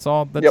all. That's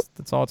all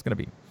it's going to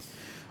be.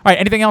 All right,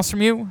 anything else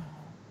from you?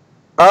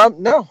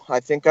 No,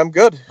 I think I'm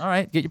good. All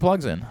right, get your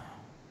plugs in.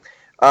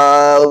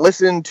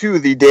 Listen to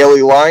the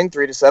Daily Line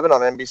 3 to 7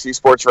 on NBC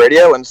Sports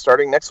Radio, and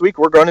starting next week,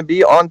 we're going to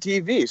be on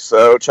TV.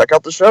 So check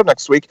out the show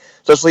next week,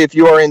 especially if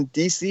you are in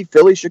DC,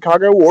 Philly,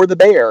 Chicago, or the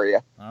Bay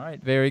Area. All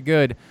right, very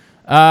good.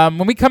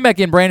 When we come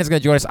back in, Brandon's going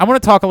to join us. I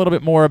want to talk a little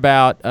bit more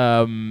about.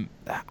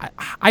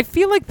 I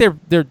feel like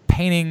they're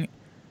painting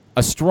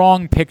a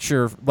strong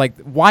picture.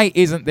 Why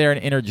isn't there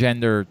an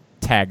intergender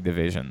tag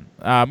division?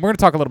 We're going to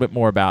talk a little bit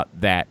more about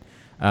that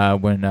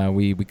when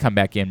we come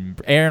back in.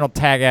 Aaron will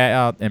tag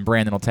out and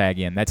Brandon will tag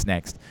in. That's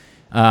next.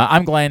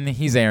 I'm Glenn.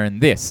 He's Aaron.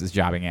 This is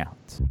Jobbing Out.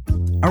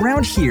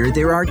 Around here,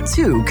 there are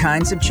two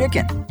kinds of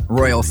chicken.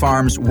 Royal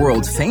Farms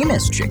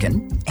world-famous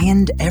chicken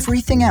and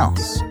everything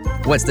else.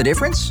 What's the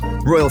difference?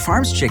 Royal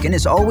Farms chicken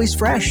is always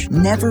fresh,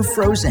 never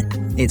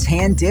frozen. It's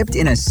hand-dipped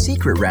in a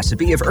secret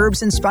recipe of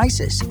herbs and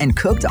spices and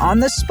cooked on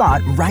the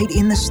spot right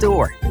in the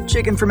store.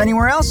 Chicken from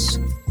anywhere else?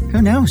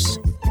 Who knows?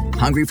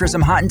 Hungry for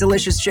some hot and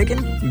delicious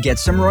chicken? Get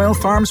some Royal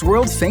Farms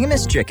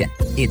world-famous chicken.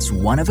 It's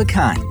one of a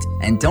kind.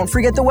 And don't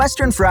forget the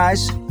Western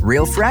fries.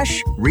 Real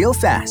fresh, real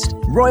fast.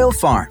 Royal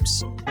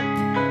Farms.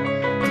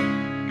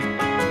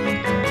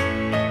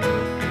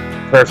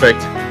 Perfect.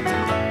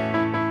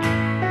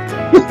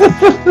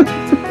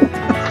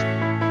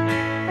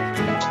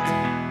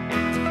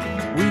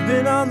 We've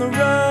been on the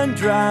run,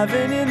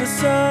 driving in the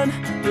sun,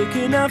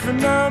 looking out for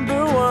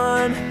number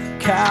one.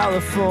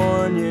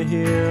 California,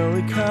 here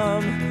we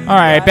come. All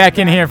right, back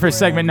in here for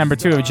segment number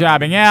 2 of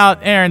Jobbing Out.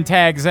 Aaron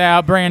tags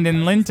out.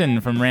 Brandon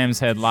Linton from Rams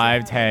Head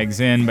Live tags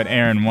in, but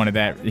Aaron wanted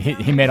that.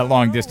 He made a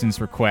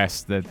long-distance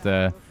request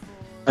that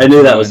I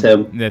knew that was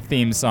him. The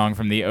theme song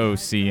from the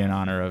OC in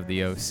honor of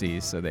the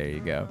OC, so there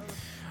you go.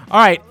 All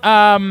right,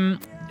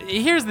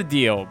 here's the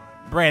deal.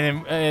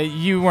 Brandon,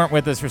 you weren't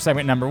with us for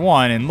segment number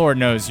 1, and Lord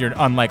knows you're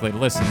unlikely to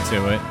listen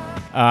to it,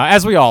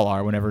 as we all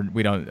are whenever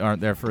we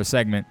aren't there for a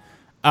segment.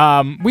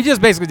 We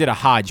just basically did a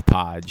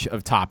hodgepodge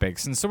of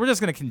topics, and so we're just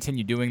going to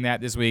continue doing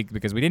that this week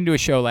because we didn't do a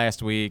show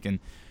last week, and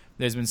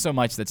there's been so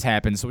much that's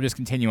happened, so we'll just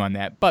continue on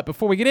that. But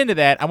before we get into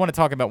that, I want to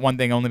talk about one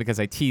thing only because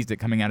I teased it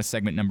coming out of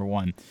segment number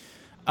 1.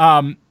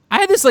 I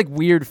had this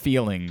weird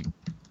feeling,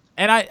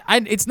 and I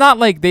it's not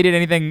like they did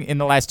anything in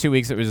the last 2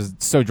 weeks that was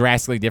so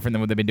drastically different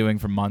than what they've been doing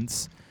for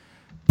months,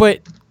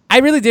 but I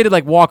really did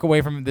walk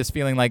away from this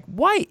feeling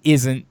why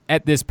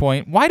at this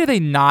point, why do they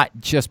not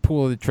just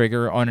pull the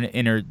trigger on an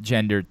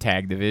intergender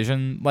tag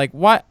division?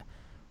 What?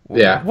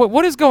 Yeah.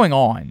 What is going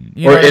on?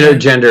 Or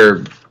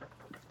intergender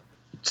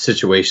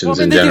situations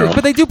in general.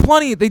 But they do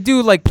plenty. They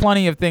do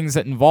plenty of things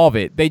that involve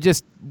it. They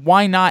just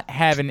why not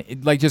have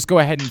just go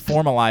ahead and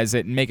formalize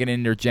it and make an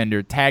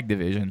intergender tag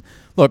division?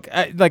 Look,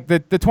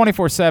 the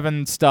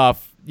 24/7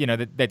 stuff,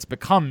 that's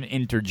become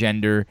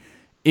intergender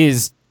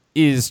is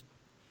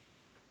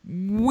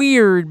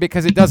weird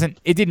because it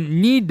didn't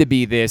need to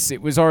be this.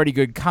 It was already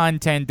good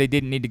content. They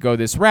didn't need to go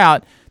this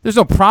route. There's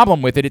no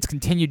problem with it. It's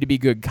continued to be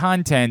good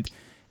content.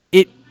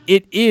 It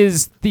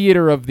is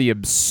theater of the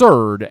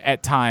absurd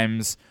at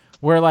times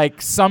where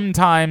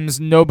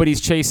sometimes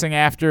nobody's chasing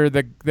after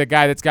the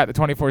guy that's got the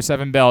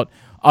 24/7 belt.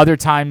 Other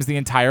times the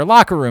entire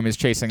locker room is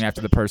chasing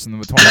after the person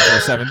with the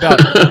 24/7 belt.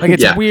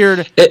 It's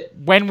weird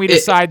when we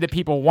decide that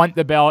people want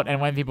the belt and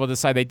when people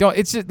decide they don't.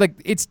 It's just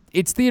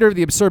it's theater of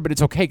the absurd, but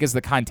it's okay because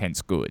the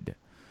content's good.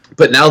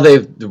 But now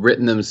they've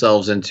written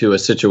themselves into a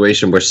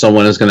situation where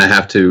someone is going to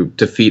have to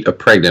defeat a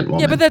pregnant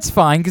woman. Yeah, but that's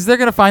fine because they're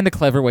going to find the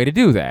clever way to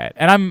do that,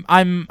 and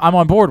I'm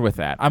on board with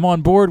that. I'm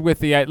on board with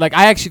the I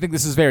actually think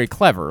this is very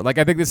clever. I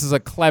think this is a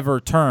clever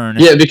turn.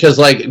 Yeah, because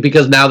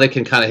now they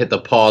can kind of hit the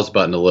pause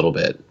button a little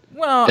bit.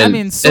 Well,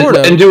 sort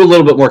of. And do a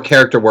little bit more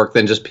character work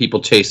than just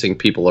people chasing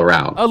people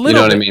around. You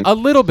know what I mean? A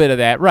little bit of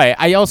that, right.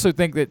 I also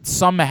think that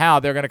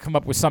somehow they're going to come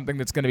up with something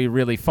that's going to be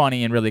really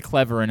funny and really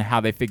clever in how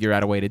they figure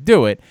out a way to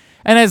do it.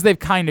 And as they've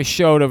kind of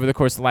showed over the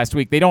course of the last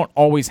week, they don't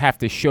always have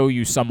to show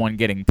you someone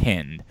getting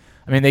pinned.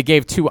 They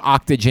gave 2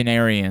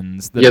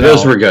 octogenarians the belt.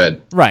 Those were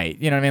good. Right.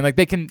 You know what I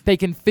mean? They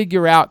can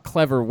figure out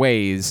clever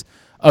ways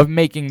of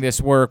making this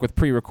work with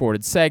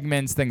pre-recorded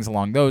segments, things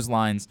along those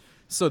lines.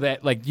 So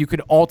that you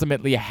could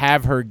ultimately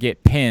have her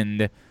get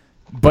pinned,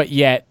 but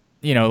yet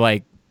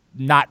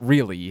not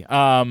really.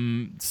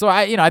 So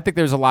I think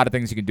there's a lot of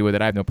things you can do with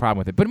it. I have no problem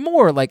with it. But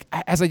more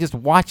as I just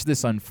watch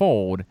this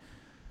unfold,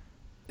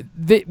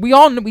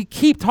 we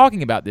keep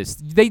talking about this.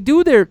 They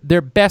do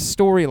their best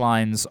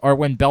storylines are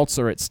when belts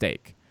are at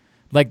stake.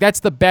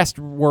 That's the best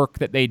work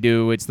that they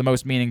do. It's the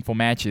most meaningful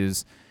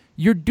matches.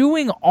 You're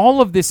doing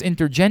all of this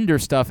intergender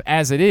stuff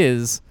as it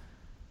is.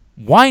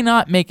 Why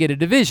not make it a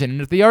division?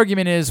 And if the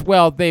argument is,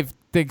 well, they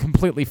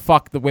completely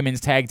fucked the women's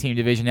tag team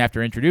division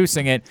after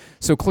introducing it,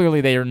 so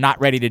clearly they are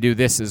not ready to do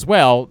this as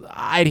well,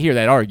 I'd hear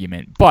that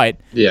argument. But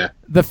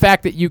the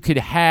fact that you could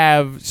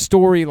have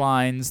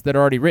storylines that are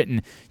already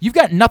written, you've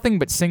got nothing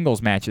but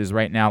singles matches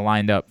right now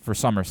lined up for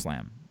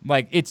SummerSlam.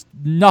 It's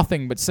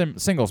nothing but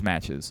singles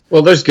matches.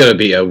 Well, there's going to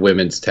be a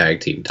women's tag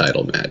team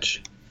title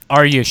match.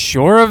 Are you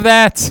sure of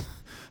that?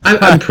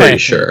 I'm pretty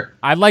sure.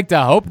 I'd like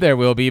to hope there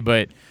will be,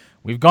 but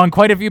we've gone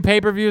quite a few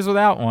pay-per-views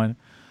without one.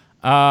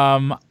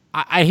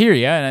 I hear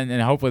you,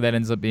 and hopefully that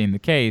ends up being the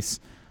case.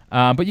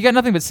 But you got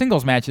nothing but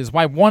singles matches.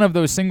 Why one of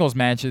those singles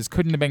matches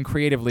couldn't have been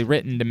creatively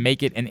written to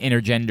make it an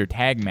intergender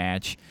tag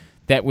match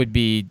that would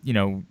be,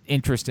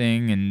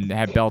 interesting and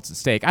have belts at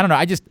stake? I don't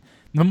know.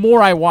 The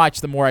more I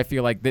watch, the more I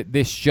feel like that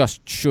this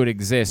just should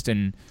exist,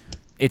 and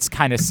it's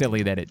kind of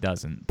silly that it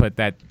doesn't. But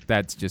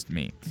that's just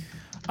me.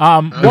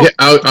 Okay,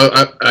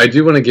 I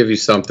do want to give you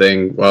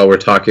something while we're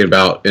talking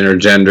about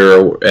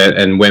intergender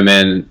and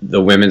women,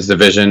 the women's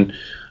division.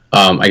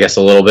 I guess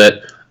a little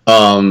bit.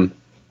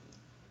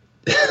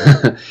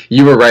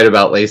 You were right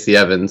about Lacey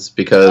Evans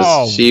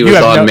because she was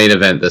on Main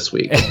Event this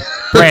week.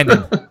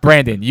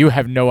 Brandon, you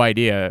have no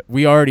idea.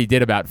 We already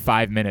did about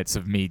 5 minutes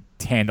of me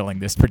handling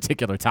this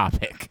particular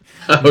topic.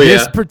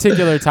 This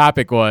particular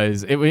topic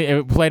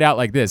it played out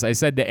like this. I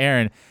said to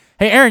Aaron,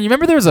 hey, Aaron, you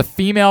remember there was a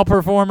female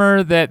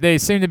performer that they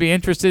seemed to be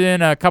interested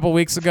in a couple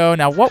weeks ago?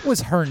 Now, what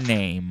was her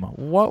name?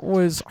 What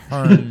was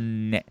her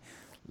name?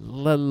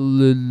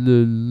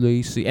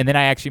 Lacey. And then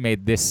I actually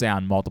made this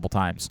sound multiple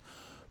times.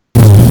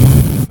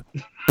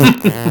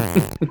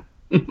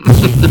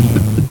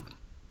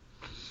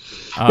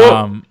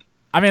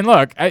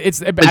 Look, it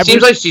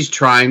seems like she's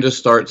trying to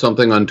start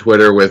something on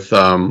Twitter with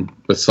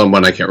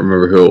someone. I can't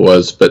remember who it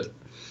was, but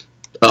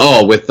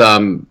with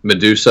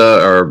Medusa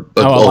or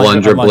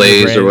Alundra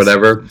Blaze or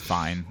whatever.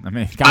 Fine.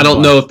 I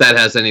don't know if that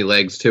has any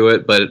legs to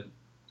it, but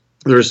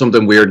there's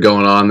something weird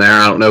going on there.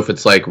 I don't know if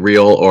it's like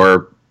real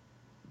or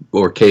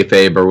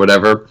kayfabe or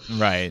whatever.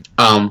 Right.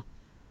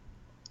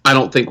 I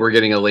don't think we're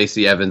getting a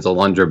Lacey Evans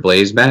Alundra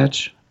Blaze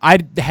match. I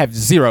have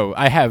zero.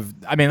 I have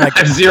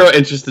zero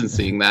interest in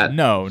seeing that.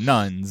 No,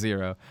 none,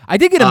 zero. I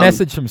did get a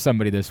message from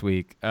somebody this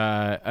week.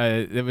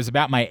 It was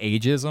about my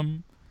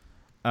ageism.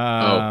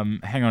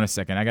 Hang on a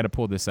second. I got to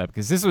pull this up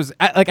because this was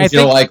I think,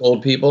 don't like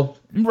old people.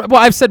 Well,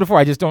 I've said before,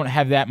 I just don't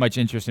have that much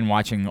interest in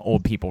watching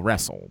old people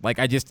wrestle. Like,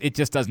 it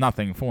just does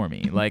nothing for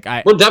me. Like,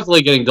 we're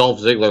definitely getting Dolph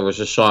Ziggler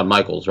versus Shawn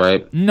Michaels,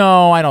 right?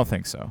 No, I don't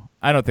think so.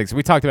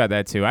 We talked about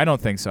that too. I don't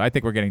think so. I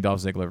think we're getting Dolph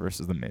Ziggler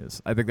versus The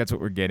Miz. I think that's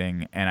what we're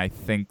getting, and I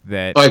think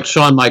that like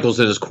Shawn Michaels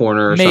in his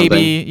corner or maybe,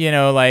 something. you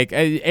know, like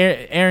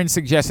Aaron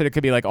suggested it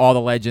could be like all the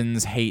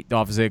legends hate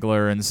Dolph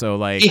Ziggler, and so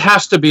like he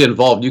has to be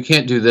involved. You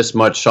can't do this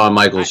much Shawn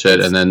Michaels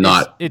shit and then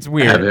not. It's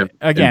weird. Have him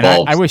Again,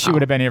 involved. I wish he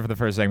would have been here for the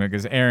first segment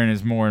because Aaron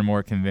is more and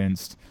more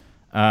convinced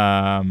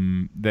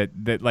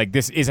that like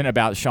this isn't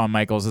about Shawn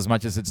Michaels as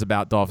much as it's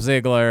about Dolph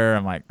Ziggler.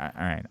 I'm like, all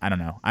right, I don't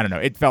know.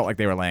 It felt like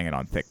they were laying it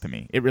on thick to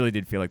me. It really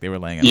did feel like they were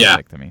laying it on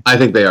thick to me. I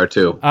think they are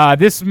too.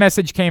 This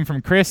message came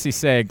from Chris. He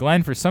said,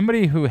 Glenn, for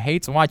somebody who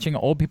hates watching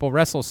old people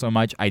wrestle so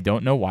much, I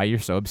don't know why you're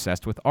so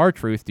obsessed with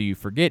R-Truth. Do you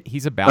forget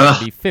he's about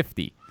to be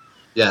 50?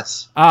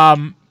 Yes.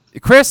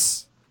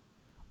 Has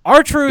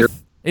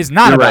R-Truth is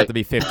not about to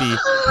be 50.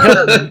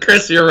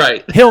 Chris, you're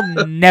right. He'll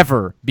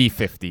never be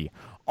 50.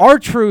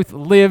 R-Truth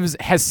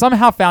has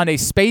somehow found a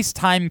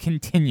space-time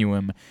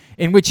continuum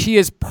in which he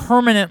is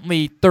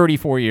permanently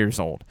 34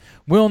 years old.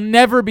 Will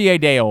never be a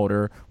day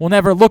older. Will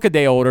never look a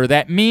day older.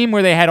 That meme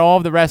where they had all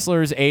of the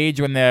wrestlers age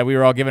when we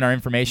were all giving our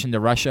information to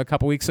Russia a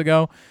couple weeks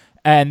ago,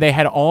 and they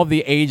had all of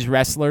the aged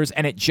wrestlers,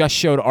 and it just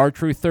showed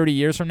R-Truth 30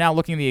 years from now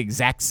looking the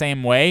exact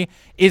same way,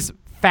 is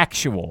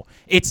factual.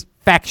 It's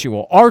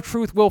factual.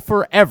 R-Truth will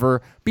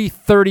forever be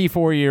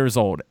 34 years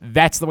old.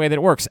 That's the way that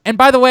it works. And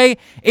by the way,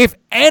 if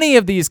any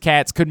of these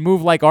cats could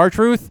move like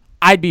R-Truth,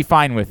 I'd be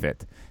fine with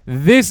it.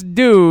 This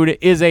dude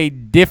is a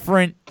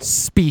different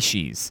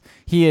species.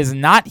 He is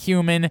not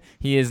human.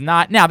 He is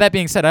not... Now, that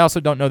being said, I also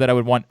don't know that I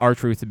would want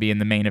R-Truth to be in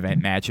the main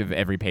event match of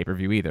every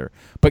pay-per-view either.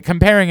 But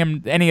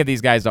comparing any of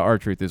these guys to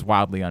R-Truth is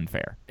wildly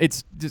unfair.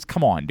 It's just,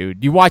 come on,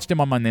 dude. You watched him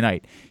on Monday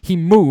night. He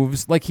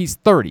moves like he's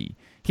 30.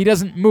 He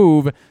doesn't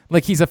move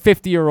like he's a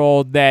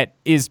 50-year-old that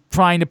is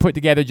trying to put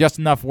together just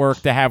enough work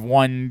to have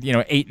one,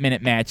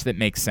 8-minute match that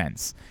makes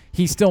sense.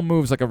 He still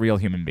moves like a real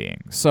human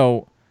being.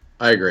 So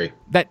I agree.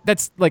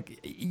 That's like,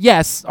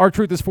 yes,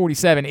 R-Truth is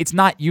 47. It's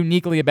not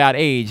uniquely about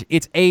age.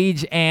 It's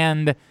age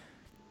and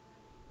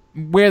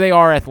where they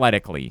are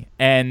athletically.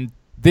 And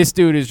this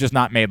dude is just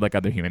not made like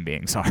other human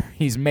beings are.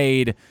 He's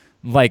made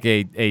like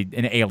an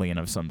alien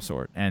of some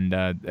sort, and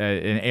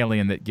an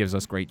alien that gives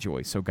us great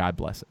joy. So God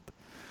bless it.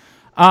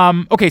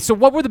 Okay, so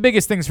what were the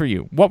biggest things for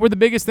you? What were the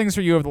biggest things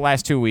for you over the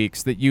last 2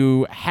 weeks that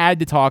you had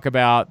to talk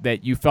about,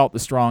 that you felt the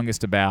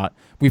strongest about?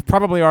 We've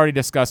probably already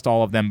discussed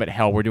all of them, but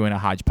hell, we're doing a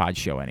hodgepodge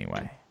show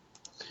anyway.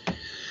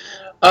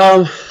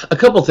 A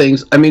couple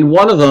things. I mean,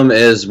 one of them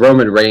is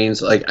Roman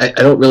Reigns. Like, I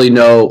don't really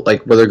know,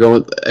 like, where they're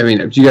going. I mean,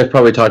 you guys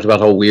probably talked about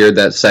how weird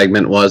that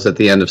segment was at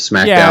the end of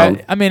SmackDown.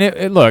 Yeah, I mean,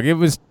 it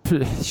was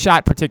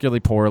shot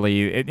particularly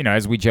poorly,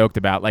 as we joked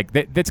about. Like,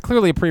 that's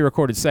clearly a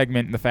pre-recorded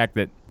segment, and the fact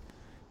that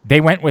they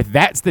went with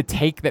that's the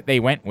take that they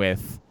went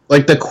with.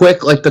 Maybe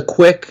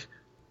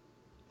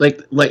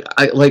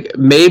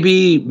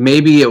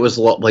it was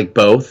like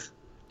both.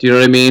 Do you know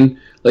what I mean?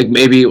 Like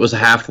maybe it was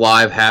half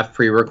live, half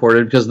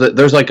pre-recorded, because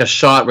there's like a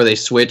shot where they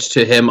switch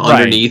to him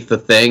underneath the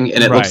thing,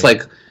 and it looks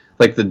like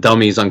the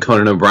dummies on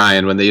Conan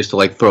O'Brien when they used to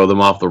like throw them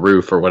off the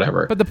roof or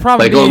whatever. But the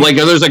problem like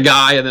there's a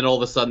guy, and then all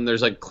of a sudden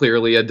there's like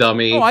clearly a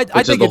dummy, I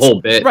which think is the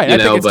whole bit. Right, I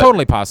think it's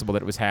totally possible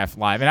that it was half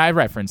live, and I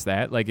referenced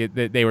that, like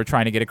that they were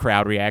trying to get a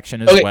crowd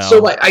reaction as well.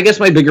 So I guess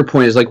my bigger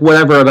point is like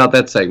whatever about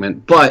that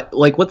segment, but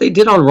like what they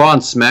did on Raw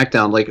and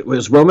SmackDown, like it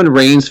was Roman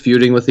Reigns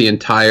feuding with the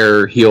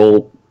entire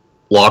heel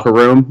locker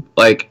room,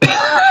 like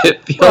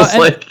it feels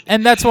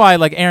and that's why,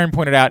 like Aaron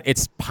pointed out,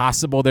 it's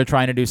possible they're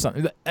trying to do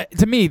something.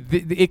 To me,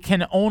 it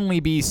can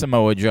only be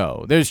Samoa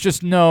Joe. There's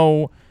just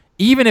no,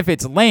 even if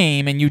it's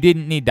lame and you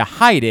didn't need to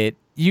hide it.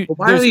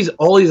 Why are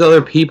all these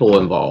other people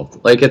involved?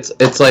 Like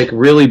it's like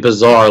really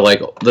bizarre. Like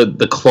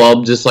the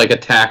club just like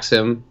attacks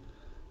him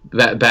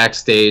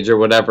backstage or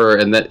whatever,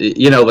 and that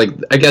like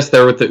I guess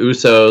they're with the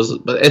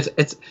Usos, but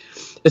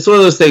it's one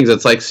of those things.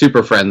 It's like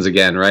Super Friends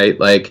again, right?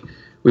 Like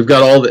we've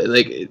got all the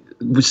like.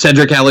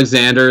 Cedric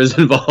Alexander is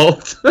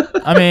involved.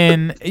 I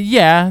mean,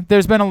 yeah,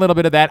 there's been a little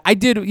bit of that. I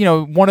did,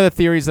 one of the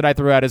theories that I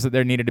threw out is that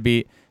there needed to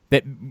be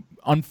that,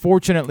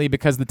 unfortunately,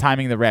 because of the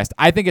timing of the rest,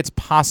 I think it's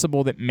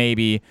possible that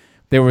maybe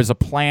there was a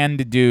plan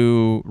to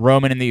do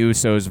Roman and the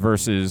Usos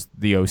versus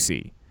the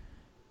OC.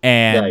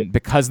 And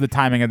because of the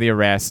timing of the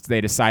arrest,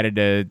 they decided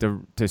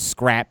to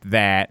scrap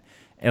that.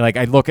 And, like,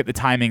 I look at the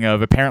timing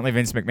of apparently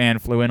Vince McMahon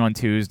flew in on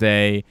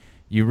Tuesday.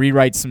 You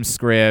rewrite some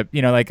script,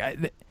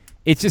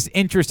 it's just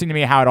interesting to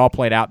me how it all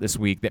played out this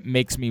week. That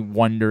makes me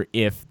wonder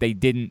if they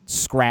didn't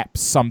scrap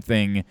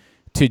something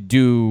to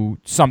do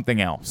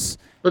something else.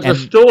 But they're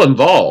still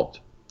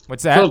involved.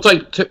 What's that? So it's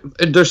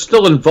like they're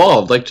still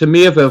involved. Like to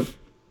me, if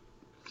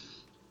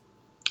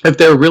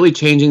they're really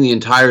changing the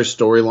entire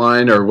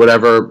storyline or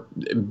whatever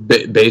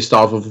based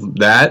off of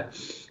that,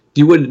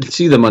 you wouldn't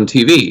see them on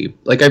TV.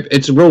 Like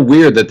it's real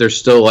weird that they're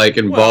still like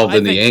involved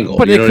in the angle.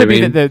 But you know it could what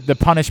I mean? be that the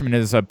punishment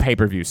is a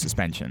pay-per-view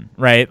suspension,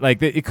 right?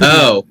 Like it could.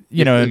 Oh, be,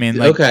 you know what I mean?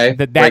 Like, okay,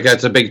 like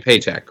that's a big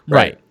paycheck,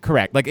 right?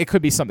 Correct. Like it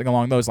could be something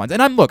along those lines.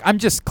 And I'm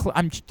just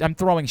I'm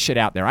throwing shit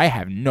out there. I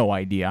have no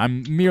idea.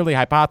 I'm merely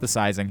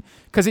hypothesizing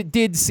because it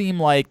did seem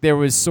like there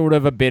was sort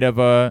of a bit of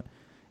a.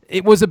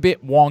 It was a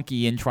bit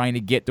wonky in trying to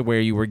get to where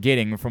you were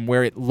getting from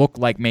where it looked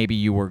like maybe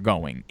you were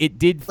going. It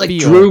did like feel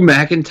Drew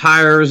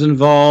McIntyre is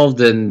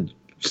involved and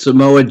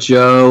Samoa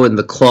Joe and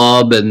the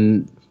club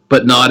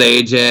but not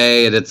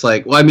AJ, and it's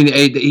like, well, I mean,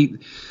 it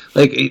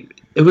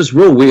was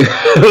real weird.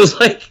 I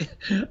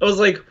was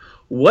like,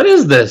 what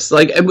is this?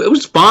 Like, it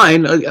was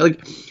fine.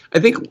 Like, I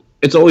think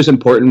it's always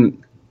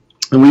important,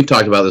 and we've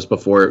talked about this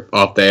before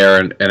off the air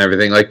and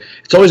everything. Like,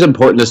 it's always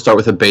important to start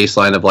with a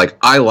baseline of like,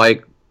 I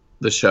like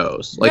the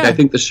shows. Like, I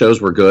think the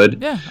shows were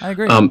good. Yeah, I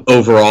agree.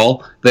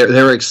 Overall,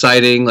 they're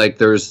exciting. Like,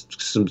 there's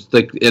some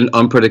like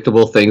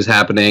unpredictable things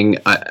happening.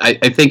 I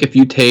think if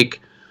you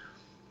take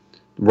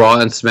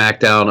Raw and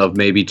SmackDown of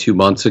maybe 2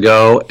 months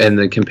ago and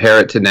then compare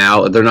it to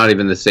now, they're not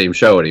even the same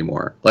show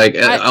anymore. Like,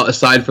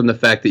 aside from the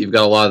fact that you've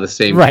got a lot of the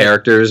same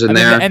characters in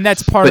there, and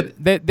that's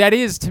that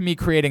is to me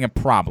creating a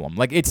problem.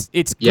 Like it's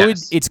good,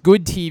 it's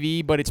good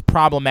TV, but it's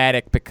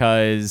problematic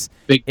because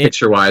big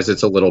picture wise,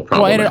 it's a little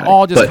problematic. Well, and it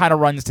all just kind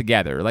of runs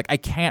together. Like I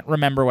can't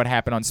remember what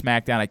happened on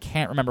SmackDown. I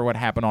can't remember what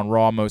happened on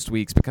Raw most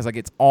weeks because like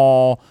it's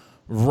all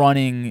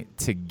running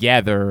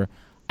together.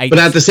 But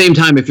at the same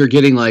time, if you're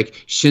getting like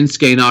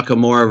Shinsuke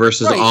Nakamura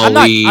versus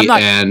Ali I'm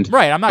and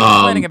I'm not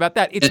complaining about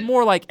that. It's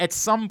more like at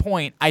some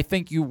point, I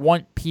think you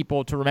want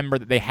people to remember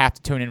that they have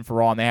to tune in for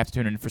Raw and they have to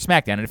tune in for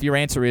SmackDown. And if your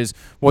answer is,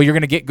 well, you're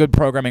going to get good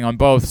programming on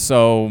both,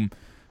 so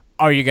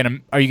are you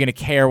gonna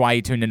care why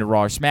you tuned into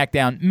Raw or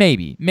SmackDown?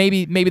 Maybe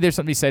there's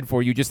something to be said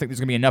for you. Just think there's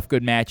going to be enough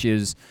good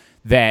matches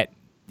that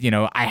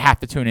I have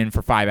to tune in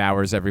for 5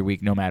 hours every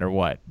week, no matter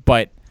what.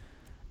 But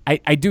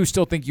I do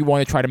still think you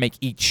want to try to make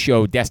each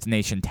show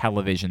destination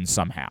television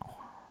somehow.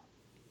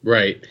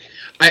 Right.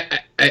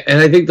 And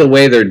I think the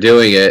way they're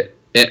doing it,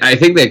 I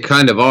think they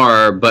kind of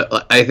are,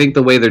 but I think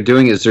the way they're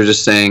doing it is they're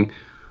just saying,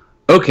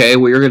 okay,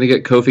 well, you're going to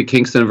get Kofi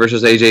Kingston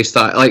versus AJ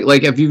Styles.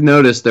 Like if you've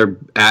noticed, they're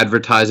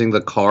advertising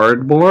the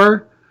card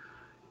more,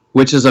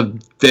 which is a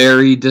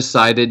very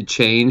decided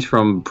change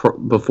from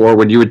before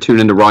when you would tune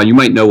into Raw. You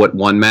might know what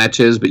one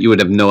match is, but you would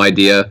have no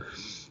idea.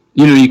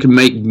 You can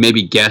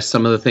maybe guess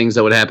some of the things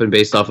that would happen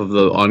based off of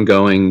the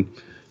ongoing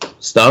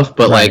stuff,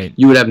 but like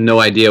you would have no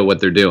idea what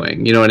they're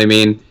doing. You know what I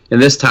mean?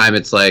 And this time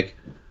it's like,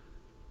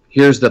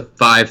 here's the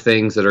 5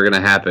 things that are going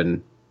to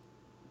happen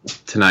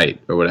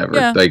tonight or whatever.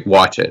 Yeah. Like,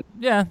 watch it.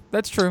 Yeah,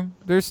 that's true.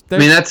 There's I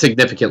mean, that's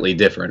significantly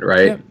different,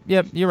 right?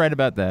 Yep, you're right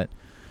about that.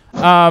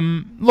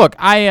 Look,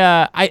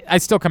 I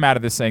still come out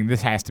of this saying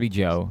this has to be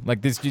Joe.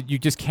 Like this, you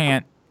just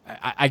can't.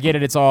 I get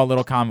it. It's all a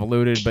little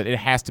convoluted, but it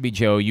has to be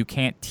Joe. You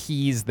can't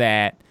tease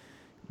that.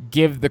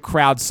 Give the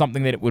crowd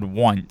something that it would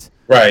want.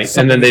 Right,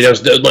 and then they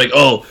just like,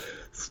 oh,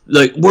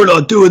 like we're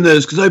not doing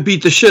this because I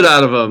beat the shit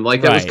out of him.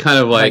 Like that was kind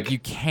of like you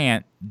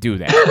can't do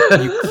that.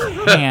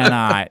 You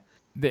cannot.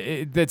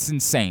 That's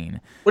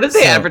insane. What did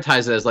they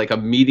advertise it as? Like a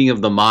meeting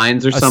of the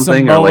minds or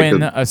something, Samoan, or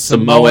like a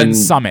Samoan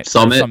summit.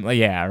 Summit?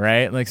 Yeah,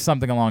 right. Like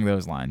something along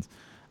those lines.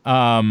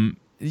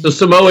 So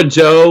Samoa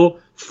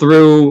Joe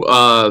threw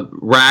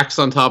racks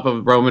on top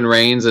of Roman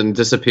Reigns and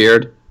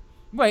disappeared.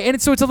 Right,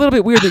 and so it's a little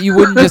bit weird that you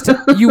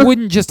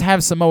wouldn't just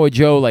have Samoa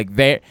Joe like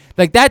there,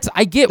 like that's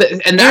I get,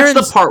 and that's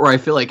the part where I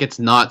feel like it's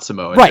not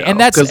Samoa Joe. Right, and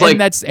that's like,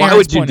 that's why Aaron's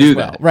would you point do as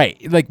well. that?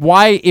 Right, like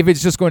why if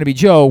it's just going to be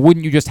Joe,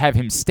 wouldn't you just have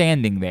him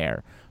standing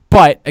there?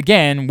 But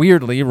again,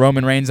 weirdly,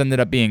 Roman Reigns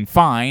ended up being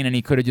fine, and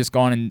he could have just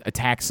gone and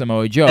attacked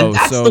Samoa Joe. And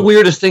that's the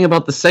weirdest thing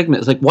about the segment.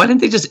 It's like, why didn't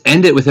they just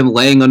end it with him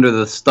laying under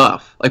the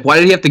stuff? Like, why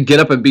did he have to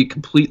get up and be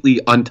completely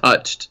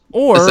untouched?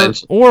 Or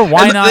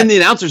why not? Then the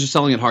announcers are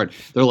selling it hard.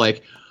 They're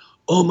like,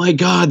 oh my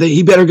God,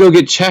 he better go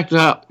get checked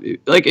out.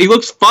 Like, he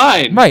looks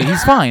fine. Right,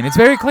 he's fine. It's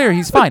very clear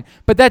he's fine.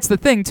 But that's the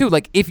thing, too.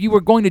 Like, if you were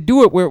going to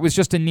do it where it was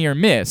just a near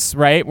miss,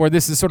 right, where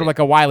this is sort of like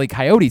a Wile E.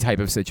 Coyote type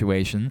of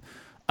situation,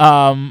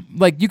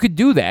 like, you could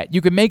do that.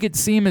 You could make it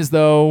seem as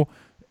though...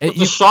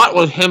 The shot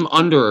was him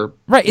under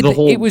the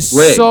whole rig.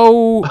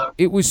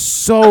 It was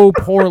so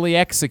poorly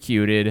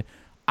executed.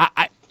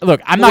 Look,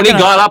 I'm not When gonna,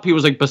 he got up, he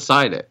was, like,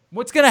 beside it.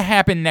 What's going to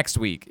happen next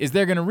week is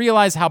they're going to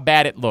realize how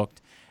bad it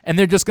looked, and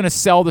they're just going to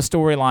sell the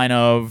storyline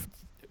of,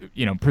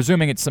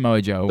 presuming it's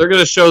Samoa Joe. They're going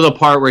to show the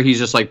part where he's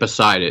just like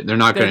beside it. They're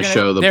not going to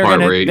show the part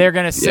where they're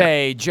going to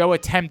say Joe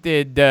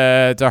attempted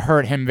to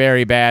hurt him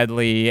very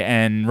badly,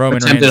 and Roman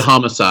attempted Reigns,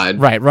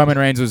 homicide. Right, Roman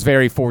Reigns was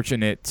very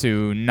fortunate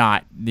to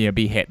not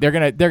be hit. They're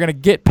gonna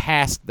get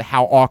past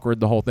how awkward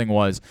the whole thing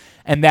was,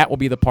 and that will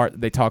be the part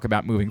that they talk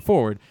about moving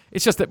forward.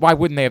 It's just that why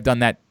wouldn't they have done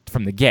that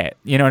from the get?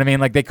 You know what I mean?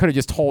 Like they could have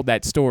just told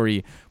that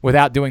story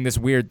without doing this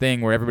weird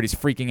thing where everybody's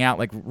freaking out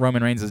like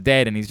Roman Reigns is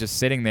dead and he's just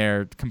sitting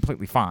there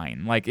completely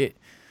fine. Like it.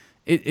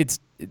 it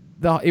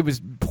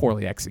was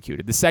poorly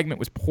executed. The segment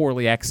was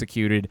poorly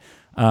executed,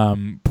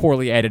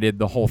 poorly edited.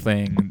 The whole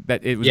thing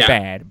that it was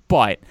bad,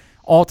 but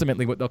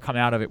ultimately what they'll come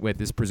out of it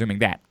with is presuming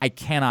that. I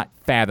cannot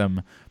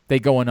fathom they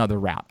go another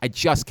route. I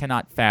just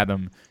cannot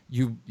fathom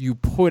you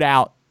put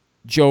out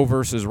Joe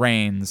versus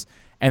Reigns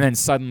and then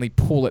suddenly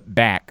pull it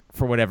back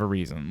for whatever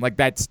reason. Like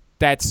that's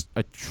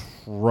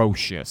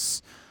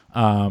atrocious.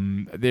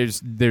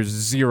 There's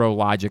zero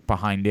logic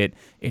behind it.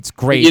 It's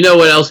great. You know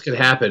what else could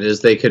happen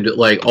is they could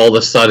like all of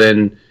a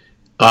sudden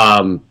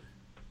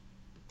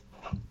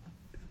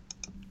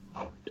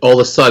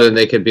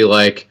they could be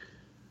like,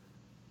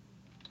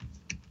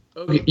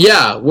 okay,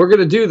 yeah, we're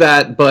gonna do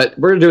that, but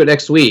we're gonna do it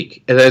next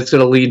week, and then it's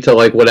gonna lead to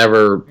like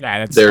whatever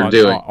they're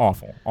doing.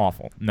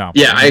 Awful. No.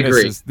 Yeah, I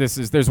agree.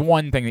 There's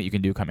one thing that you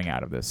can do coming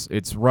out of this.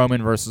 It's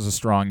Roman versus a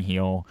strong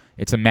heel.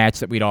 It's a match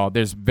that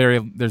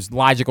there's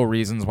logical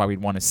reasons why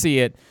we'd want to see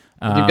it.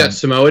 You've got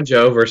Samoa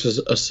Joe versus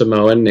a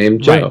Samoan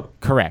named Joe. Right,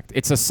 correct.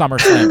 It's a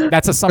SummerSlam.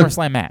 That's a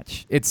SummerSlam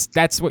match.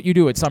 That's what you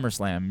do at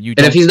SummerSlam. And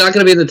if he's not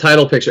going to be in the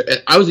title picture,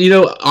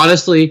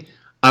 honestly,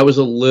 I was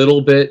a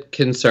little bit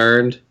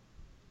concerned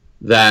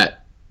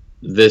that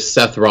this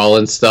Seth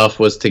Rollins stuff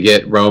was to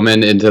get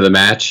Roman into the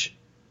match.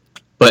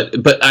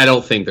 But I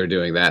don't think they're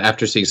doing that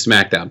after seeing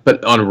SmackDown.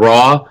 But on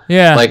Raw,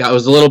 I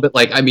was a little bit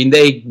like,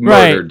 they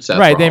murdered Seth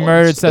Rollins. Right, they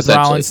murdered Seth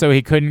Rollins so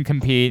he couldn't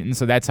compete, and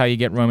so that's how you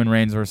get Roman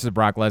Reigns versus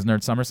Brock Lesnar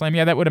at SummerSlam.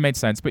 Yeah, that would have made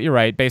sense, but you're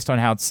right, based on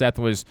how Seth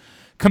was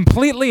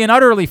completely and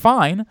utterly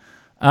fine.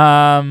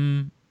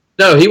 No,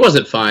 he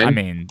wasn't fine. I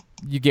mean,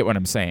 you get what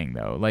I'm saying,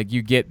 though. Like,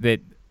 you get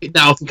that.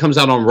 Now, if he comes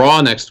out on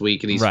Raw next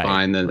week and he's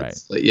fine, then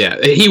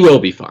he will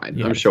be fine.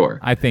 Yeah. I'm sure.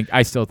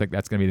 I still think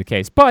that's going to be the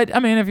case. But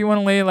I mean, if you want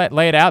to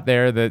lay it out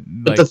there,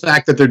 but the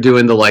fact that they're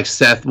doing the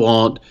Seth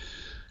won't.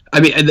 I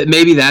mean,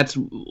 maybe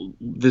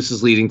this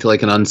is leading to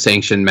like an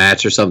unsanctioned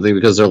match or something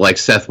because they're like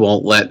Seth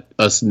won't let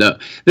us know.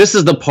 This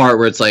is the part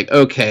where it's like,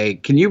 okay,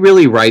 can you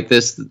really write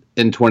this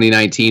in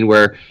 2019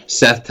 where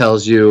Seth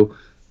tells you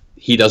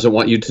he doesn't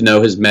want you to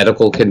know his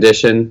medical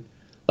condition?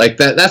 Like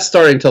that's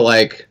starting to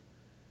like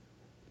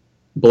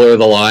blur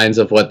the lines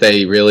of what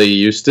they really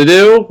used to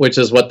do, which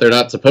is what they're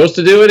not supposed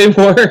to do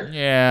anymore.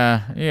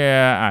 Yeah,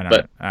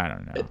 I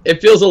don't know. It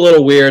feels a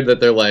little weird that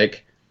they're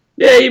like,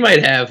 yeah, he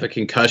might have a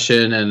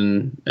concussion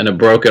and a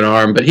broken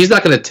arm, but he's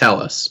not going to tell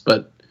us.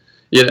 But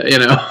you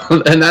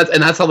know, and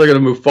that's how they're going to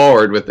move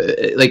forward with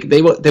it. Like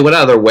they went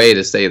out of their way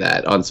to say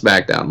that on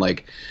SmackDown,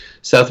 like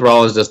Seth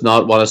Rollins does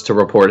not want us to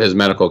report his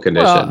medical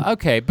condition. Well,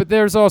 okay, but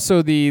there's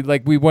also we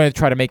want to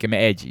try to make him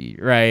edgy,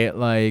 right?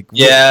 Like,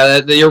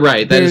 yeah, you're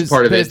right. That is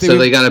part of it. So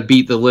they got to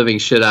beat the living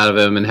shit out of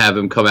him and have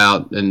him come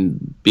out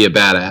and be a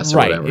badass or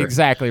whatever. Right,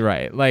 exactly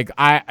right. Like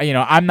I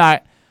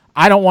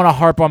don't want to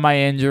harp on my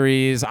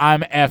injuries.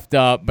 I'm effed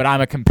up, but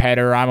I'm a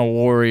competitor. I'm a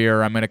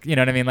warrior. I'm gonna, you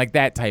know what I mean, like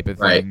that type of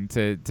thing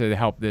to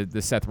help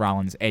the Seth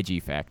Rollins edgy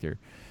factor.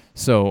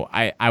 So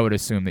I would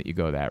assume that you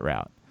go that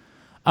route.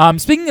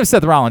 Speaking of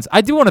Seth Rollins, I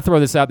do want to throw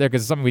this out there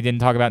because it's something we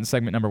didn't talk about in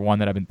segment number 1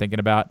 that I've been thinking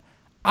about.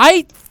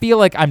 I feel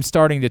like I'm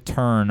starting to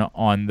turn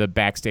on the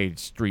Backstage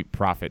Street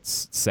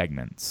Profits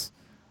segments.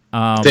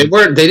 They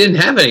didn't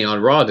have any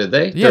on Raw, did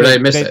they? Yeah, or did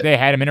I miss it? They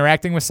had him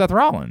interacting with Seth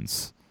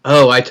Rollins.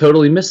 Oh, I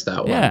totally missed that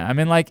one. Yeah, I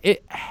mean, like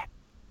it.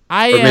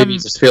 Maybe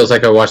it just feels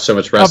like I watched so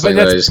much wrestling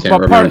that I just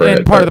can't remember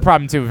it. Part of the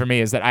problem too for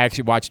me is that I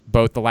actually watched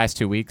both the last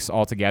 2 weeks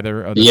all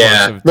together.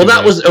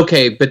 That was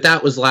okay, but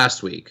that was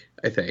last week,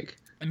 I think.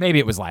 Maybe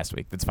it was last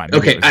week. That's fine.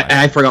 Maybe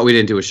I forgot we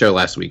didn't do a show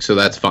last week, so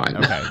that's fine.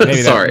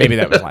 Okay, sorry. Maybe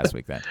that was last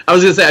week then. I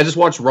was gonna say I just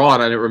watched Raw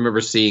and I didn't remember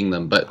seeing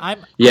them, but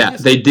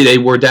they did. They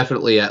were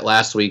definitely at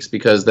last week's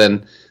because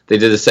then they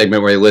did a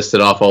segment where they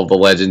listed off all the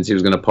legends he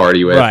was going to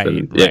party with.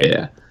 Right.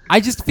 Yeah. I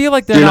just feel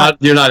like you're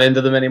not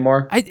into them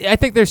anymore. I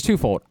think there's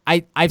twofold.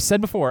 I've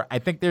said before, I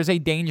think there's a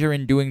danger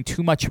in doing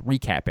too much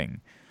recapping.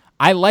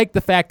 I like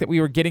the fact that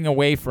we were getting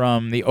away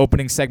from the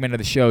opening segment of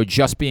the show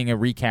just being a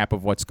recap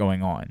of what's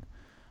going on.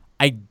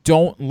 I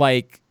don't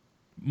like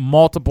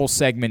multiple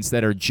segments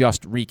that are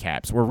just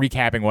recaps. We're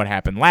recapping what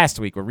happened last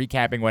week. We're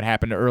recapping what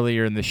happened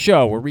earlier in the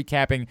show. We're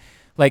recapping,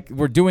 like,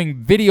 we're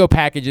doing video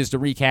packages to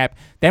recap.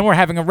 Then we're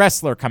having a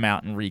wrestler come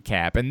out and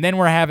recap. And then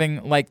we're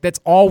having, like, that's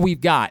all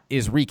we've got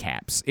is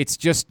recaps. It's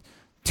just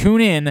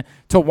tune in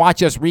to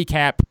watch us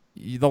recap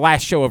the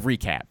last show of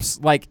recaps.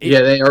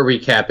 They are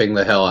recapping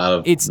the hell out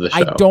of the show.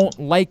 I don't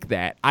like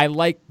that. I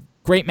like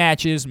great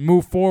matches,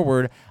 move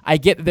forward. I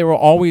get that there will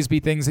always be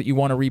things that you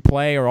want to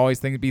replay or always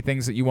be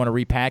things that you want to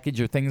repackage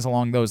or things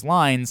along those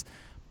lines,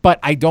 but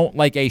I don't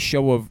like a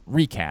show of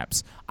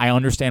recaps. I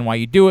understand why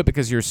you do it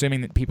because you're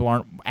assuming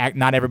that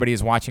not everybody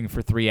is watching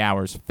for 3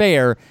 hours.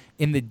 Fair.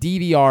 In the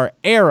DVR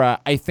era,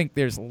 I think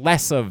there's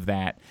less of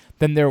that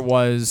than there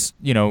was,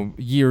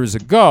 years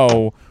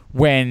ago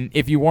when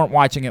if you weren't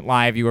watching it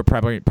live, you were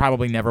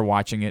probably never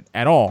watching it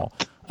at all.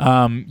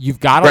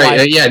 You've got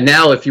to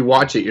now if you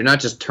watch it, you're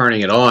not just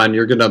turning it on,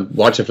 you're gonna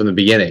watch it from the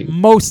beginning.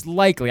 Most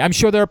likely. I'm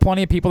sure there are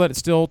plenty of people that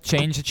still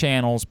change the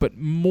channels, but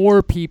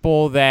more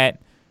people that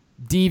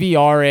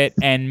DVR it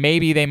and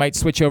maybe they might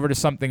switch over to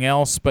something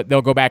else, but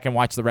they'll go back and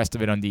watch the rest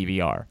of it on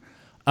DVR.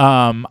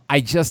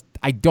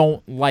 I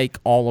don't like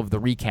all of the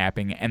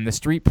recapping, and the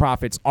Street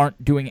Profits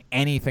aren't doing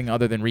anything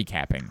other than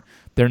recapping.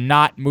 They're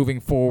not moving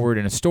forward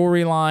in a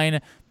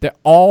storyline.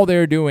 All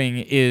they're doing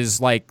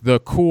is like the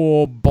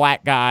cool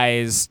black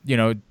guys,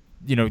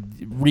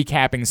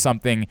 recapping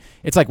something.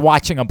 It's like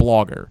watching a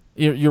blogger.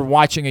 You're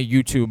watching a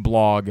YouTube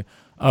blog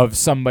of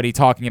somebody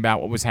talking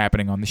about what was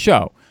happening on the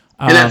show.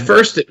 And at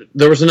first,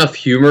 there was enough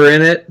humor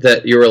in it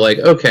that you were like,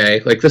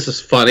 okay, like this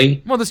is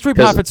funny. Well, the Street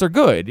Profits are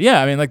good.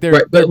 Yeah, I mean, like they're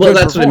right, they're good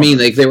that's what I mean.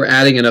 Like they were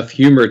adding enough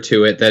humor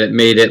to it that it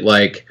made it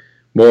like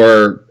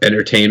more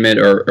entertainment,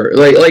 or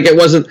like it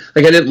wasn't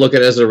like I didn't look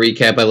at it as a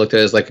recap. I looked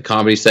at it as like a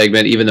comedy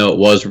segment, even though it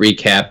was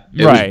recap.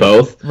 It was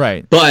both.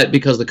 Right. But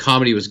because the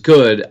comedy was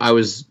good, I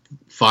was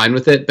fine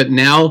with it. But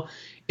now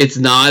it's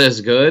not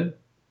as good.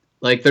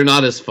 Like they're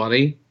not as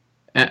funny.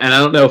 And I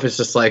don't know if it's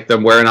just like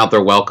them wearing out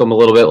their welcome a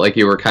little bit, like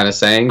you were kind of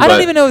saying. I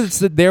don't even know it's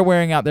that they're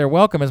wearing out their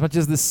welcome as much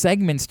as the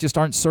segments just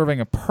aren't serving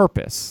a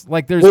purpose.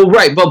 Like there's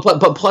right, but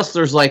plus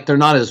there's like they're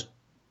not as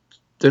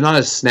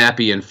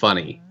snappy and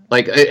funny.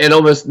 Like it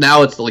almost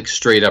now it's like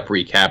straight up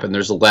recap and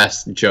there's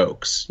less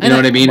jokes. You know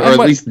what I mean? Or at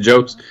least the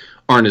jokes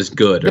aren't as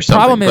good or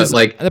something.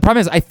 The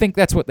problem is I think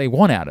that's what they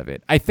want out of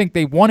it. I think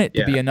they want it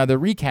to be another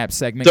recap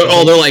segment.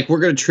 They're like, we're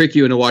going to trick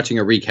you into watching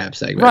a recap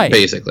segment,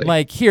 basically.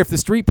 Like here, if the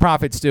Street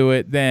Profits do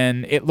it,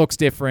 then it looks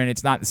different.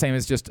 It's not the same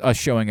as just us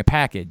showing a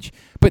package.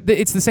 But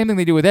it's the same thing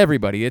they do with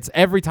everybody. It's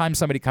every time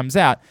somebody comes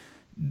out,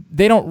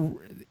 they don't.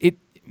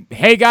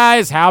 Hey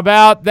guys, how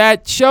about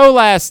that show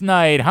last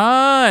night,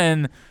 huh?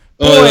 And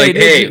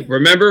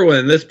remember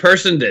when this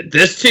person did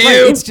this to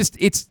you? It's just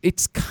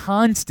it's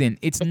constant.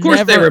 It's of course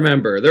never, they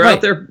remember. They're out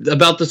there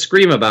about to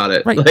scream about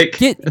it. Right. Like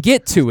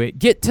get to it.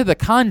 Get to the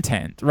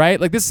content. Right.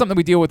 Like this is something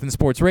we deal with in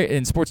sports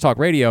talk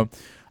radio,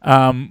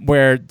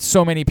 where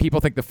so many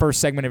people think the first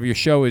segment of your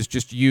show is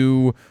just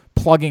you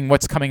plugging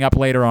what's coming up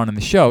later on in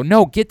the show.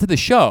 No, get to the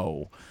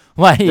show.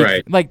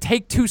 Like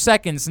take 2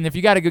 seconds, and if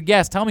you got a good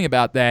guess, tell me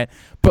about that.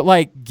 But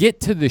like, get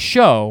to the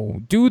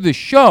show. Do the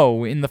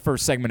show in the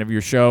first segment of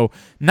your show,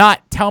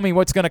 not tell me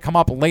what's going to come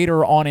up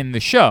later on in the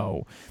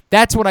show.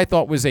 That's what I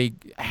thought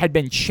had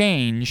been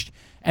changed,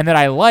 and that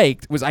I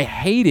liked was I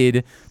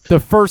hated the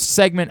first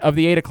segment of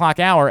the 8 o'clock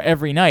hour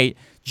every night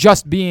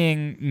just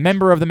being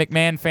member of the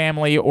McMahon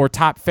family or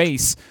top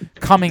face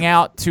coming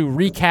out to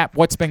recap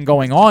what's been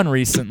going on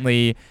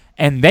recently,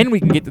 and then we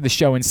can get to the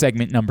show in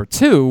segment number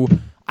 2.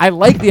 I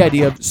like the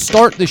idea of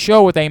start the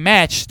show with a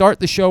match,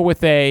 start the show with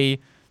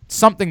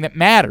something that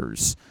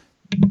matters.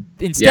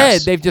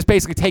 Instead, they've just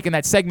basically taken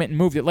that segment and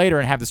moved it later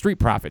and have the Street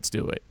Profits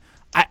do it.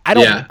 I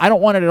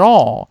don't want it at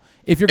all.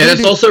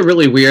 It's also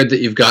really weird that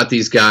you've got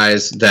these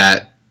guys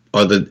that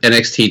are the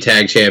NXT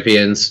Tag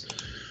Champions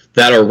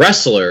that are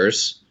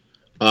wrestlers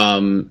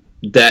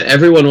that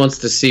everyone wants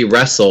to see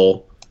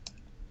wrestle.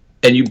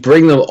 And you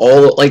bring them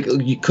all, like,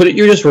 couldn't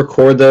you just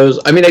record those?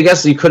 I mean, I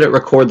guess you couldn't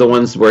record the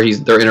ones where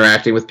they're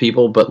interacting with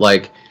people, but,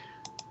 like,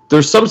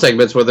 there's some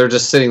segments where they're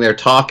just sitting there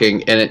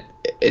talking, and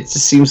it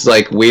just seems,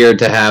 like, weird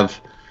to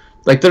have,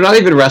 like, they're not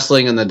even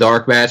wrestling in the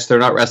dark match, they're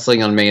not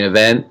wrestling on main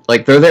event,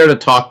 like, they're there to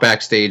talk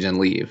backstage and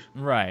leave.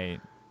 Right.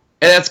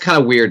 And that's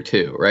kind of weird,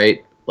 too,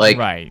 right? Like,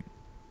 right.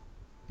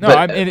 No,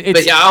 but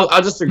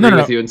I'll just agree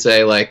with you and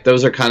say, like,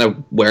 those are kind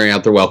of wearing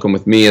out their welcome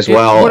with me as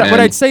well. What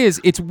I'd say is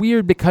it's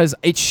weird because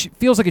it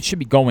feels like it should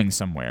be going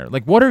somewhere.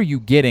 Like, what are you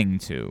getting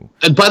to?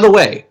 And by the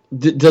way,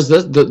 does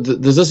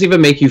this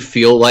even make you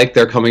feel like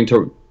they're coming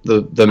to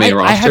the main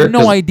roster? I have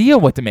no idea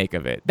what to make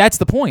of it. That's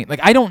the point. Like,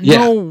 I don't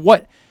know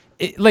what...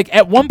 like,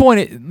 at one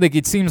point,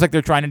 it seems like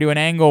they're trying to do an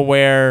angle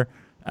where...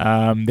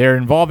 they're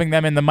involving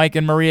them in the Mike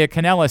and Maria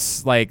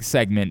Kanellis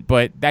segment,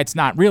 but that's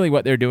not really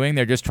what they're doing.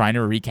 They're just trying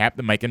to recap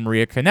the Mike and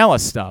Maria Kanellis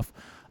stuff.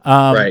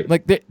 Right.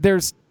 Like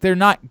they're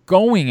not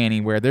going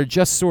anywhere. They're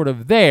just sort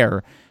of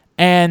there.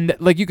 And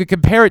like you could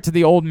compare it to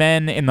the old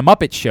men in the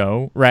Muppet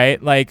Show,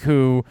 right? Like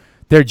who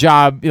their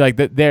job, like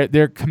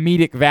their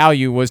comedic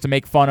value was to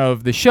make fun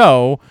of the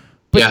show.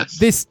 But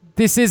this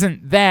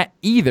isn't that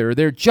either.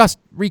 They're just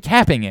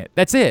recapping it.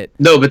 That's it.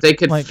 No, but they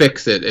could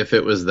fix it if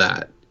it was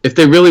that. If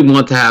they really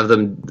want to have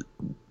them,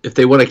 if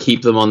they want to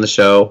keep them on the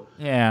show,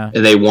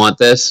 and they want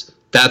this,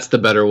 that's the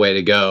better way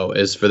to go,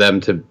 is for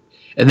them to,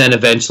 and then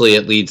eventually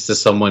it leads to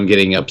someone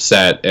getting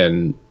upset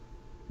and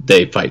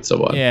they fight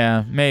someone.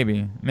 Yeah,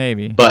 maybe.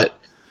 But,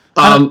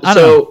 I don't know.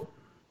 So,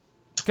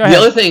 the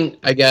other thing,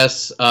 I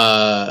guess,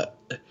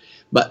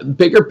 but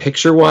bigger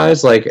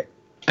picture-wise, like,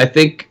 I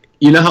think,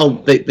 you know how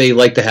they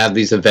like to have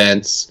these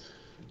events,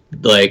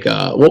 like,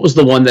 what was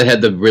the one that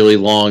had the really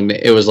long,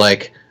 it was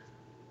like,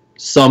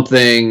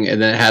 something, and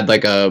then it had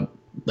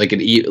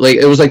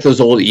it was like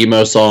those old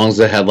emo songs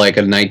that had like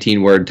a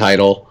 19-word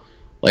title.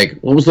 Like,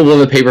 what was the one on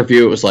the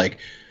pay-per-view? It was like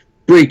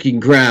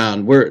Breaking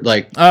Ground. We're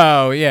like,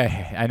 oh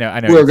yeah, I know.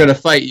 We're gonna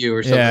fight you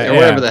or something, or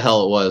whatever the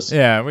hell it was.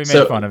 Yeah, we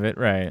made fun of it,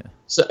 right?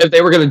 So if they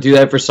were gonna do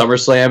that for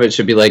SummerSlam, it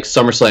should be like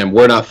SummerSlam.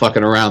 We're not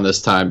fucking around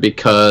this time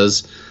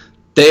because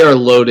they are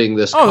loading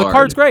this. Oh, the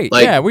card's great.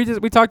 Like, yeah, we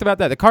talked about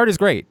that. The card is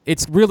great.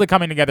 It's really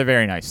coming together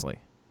very nicely.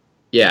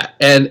 Yeah,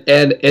 and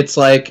it's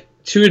like.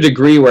 to a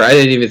degree where I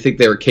didn't even think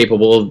they were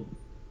capable of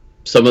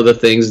some of the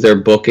things they're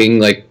booking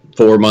like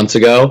 4 months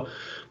ago.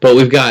 But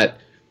we've got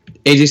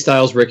AJ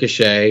Styles,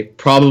 Ricochet,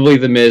 probably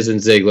The Miz and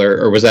Ziggler,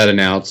 or was that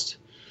announced?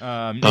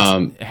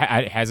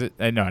 Has it?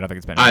 No, I don't think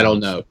it's been announced. I don't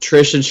know.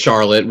 Trish and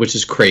Charlotte, which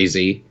is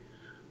crazy.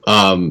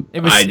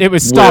 It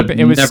was stomping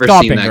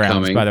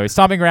grounds, by the way.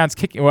 Stomping grounds,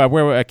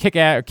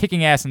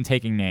 kicking ass and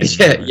taking names.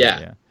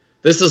 Yeah.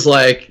 This is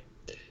like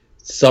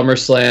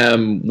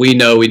SummerSlam. We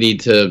know we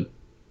need to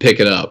pick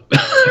it up.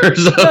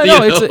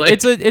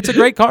 It's a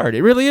great card.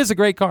 It really is a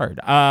great card.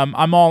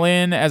 I'm all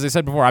in. As I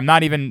said before, I'm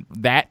not even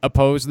that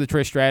opposed to the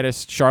Trish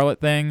Stratus Charlotte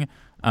thing.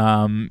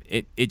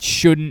 It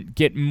shouldn't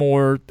get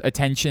more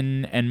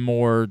attention and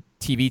more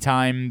TV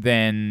time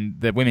than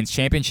the women's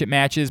championship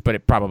matches, but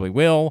it probably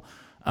will.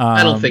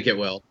 I don't think it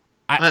will.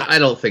 I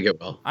don't think it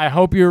will. I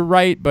hope you're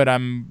right, but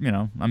I'm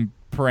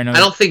perennial.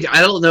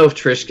 I don't know if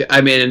Trish.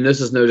 I mean, and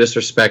this is no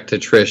disrespect to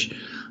Trish.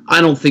 I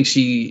don't think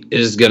she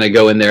is going to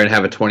go in there and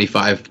have a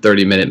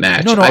 25-30 minute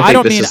match. No, I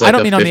don't mean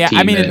on the.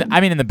 I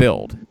mean in the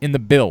build. In the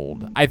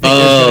build, I think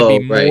there's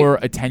going to be more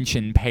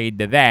attention paid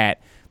to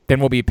that than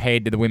will be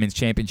paid to the women's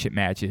championship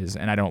matches,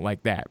 and I don't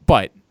like that.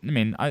 But I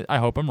mean, I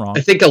hope I'm wrong.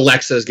 I think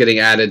Alexa is getting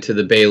added to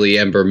the Bayley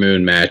Ember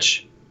Moon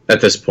match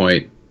at this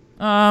point.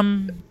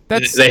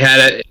 They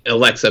had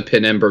Alexa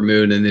pin Ember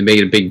Moon, and they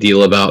made a big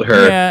deal about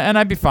her. Yeah, and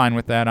I'd be fine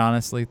with that,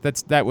 honestly.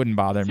 That wouldn't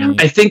bother me.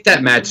 I think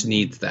that match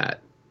needs that,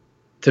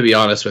 to be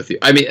honest with you.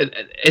 I mean,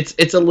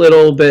 it's a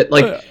little bit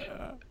like...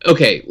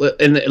 Okay,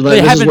 and this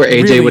is where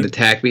AJ would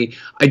attack me.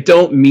 I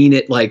don't mean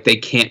it like they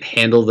can't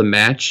handle the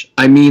match.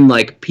 I mean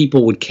like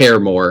people would care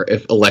more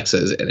if Alexa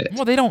is in it.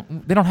 Well, they don't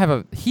have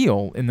a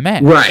heel in the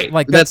match, right?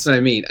 Like that's what I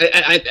mean.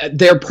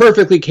 They're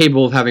perfectly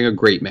capable of having a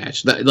great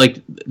match.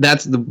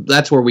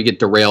 That's where we get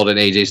derailed and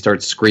AJ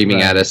starts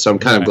screaming at us. So I'm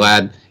kind of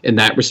glad in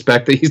that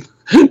respect that he's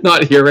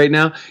not here right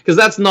now, because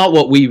that's not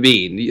what we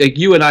mean. Like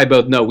you and I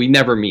both know, we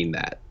never mean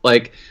that.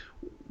 Like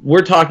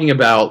we're talking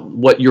about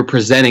what you're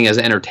presenting as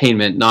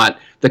entertainment, not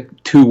the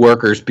two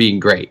workers being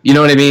great. You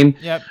know what I mean?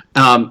 Yep.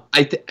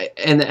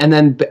 And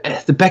then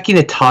the Becky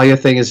Natalya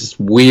thing is just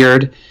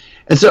weird.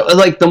 And so,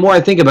 like, the more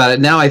I think about it,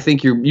 now I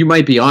think you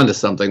might be onto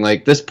something.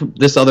 Like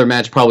this other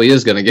match probably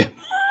is going to get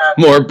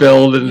more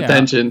build and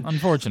attention.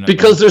 Unfortunately,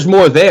 because there's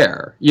more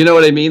there. You know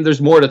what I mean?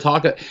 There's more to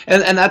talk.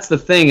 And that's the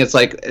thing. It's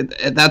like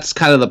that's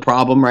kind of the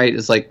problem, right?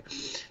 It's like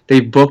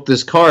they booked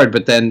this card,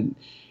 but then.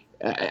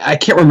 I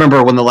can't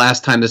remember when the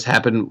last time this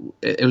happened.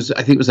 I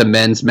think it was a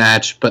men's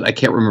match, but I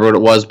can't remember what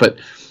it was. But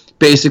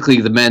basically,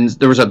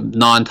 there was a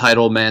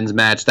non-title men's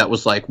match that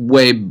was like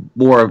way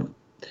more.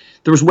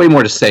 There was way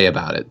more to say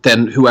about it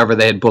than whoever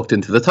they had booked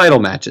into the title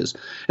matches.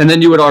 And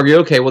then you would argue,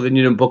 okay, well then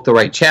you didn't book the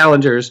right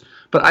challengers.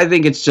 But I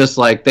think it's just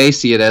like they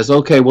see it as,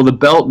 okay, well the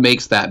belt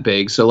makes that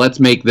big, so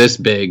let's make this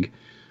big.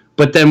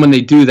 But then when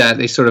they do that,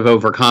 they sort of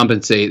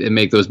overcompensate and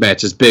make those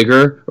matches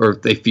bigger, or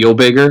they feel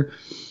bigger.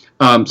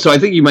 So I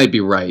think you might be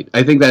right.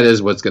 I think that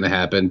is what's going to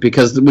happen,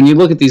 because when you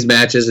look at these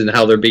matches and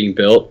how they're being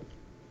built,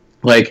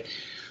 like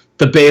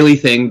the Bayley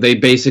thing, they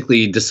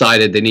basically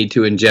decided they need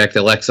to inject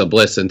Alexa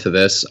Bliss into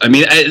this. I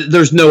mean,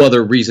 there's no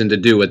other reason to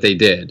do what they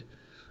did,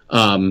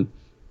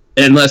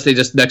 unless they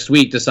just next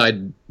week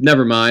decide,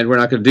 never mind, we're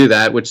not going to do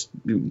that, which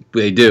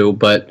they do.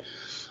 But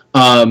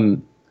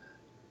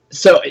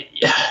so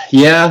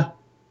yeah.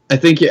 I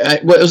think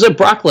was it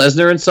Brock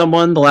Lesnar and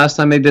someone the last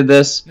time they did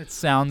this? It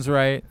sounds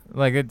right.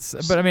 Like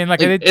but I mean,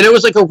 and it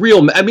was like a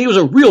real. I mean, it was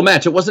a real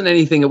match. It wasn't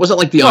anything. It wasn't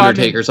like the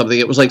Undertaker or something.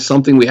 It was like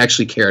something we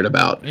actually cared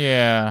about.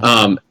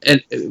 Yeah.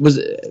 And it was.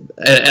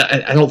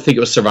 I don't think it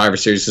was Survivor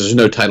Series. There's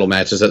no title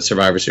matches at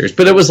Survivor Series,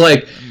 but it was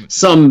like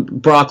some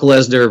Brock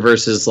Lesnar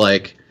versus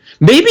like.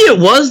 Maybe it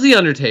was The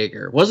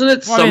Undertaker. Wasn't it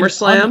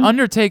SummerSlam?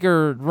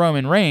 Undertaker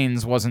Roman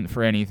Reigns wasn't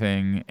for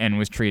anything and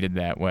was treated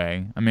that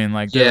way. I mean,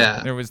 like,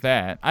 there was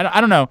that. I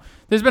don't know.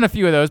 There's been a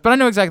few of those, but I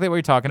know exactly what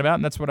you're talking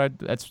about, and that's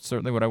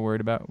certainly what I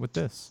worried about with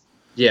this.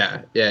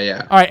 Yeah.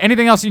 All right,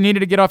 anything else you needed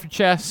to get off your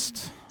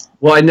chest?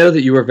 Well, I know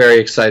that you were very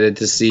excited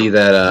to see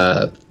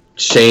that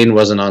Shane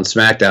wasn't on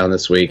SmackDown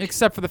this week.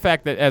 Except for the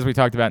fact that, as we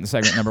talked about in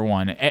segment number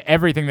 1,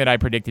 everything that I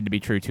predicted to be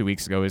true 2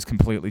 weeks ago is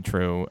completely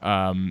true.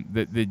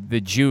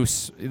 The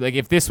juice, like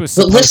if this was...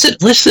 But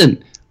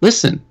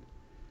listen.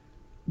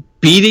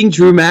 Beating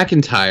Drew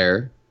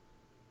McIntyre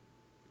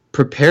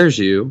prepares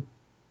you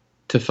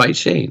to fight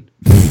Shane.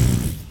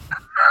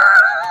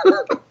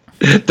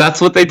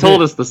 That's what they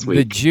told us this week.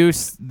 The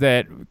juice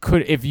that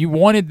could... If you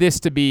wanted this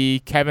to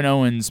be Kevin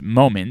Owens'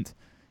 moment...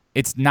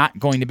 It's not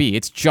going to be.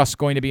 It's just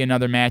going to be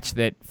another match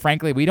that,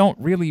 frankly, we don't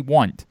really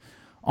want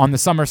on the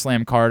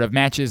SummerSlam card of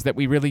matches that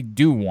we really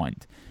do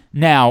want.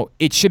 Now,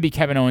 it should be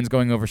Kevin Owens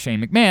going over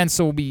Shane McMahon,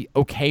 so we'll be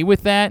okay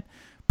with that.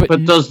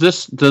 But does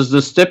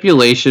the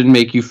stipulation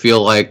make you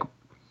feel like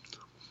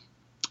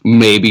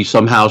maybe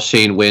somehow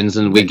Shane wins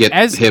and we get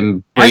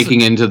him breaking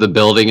into the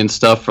building and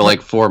stuff for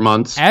like 4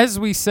 months? As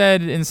we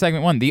said in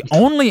segment 1, the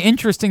only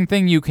interesting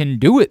thing you can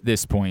do at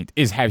this point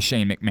is have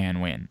Shane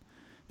McMahon win.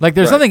 Like,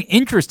 there's something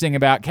interesting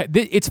about...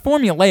 It's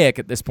formulaic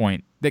at this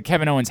point that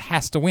Kevin Owens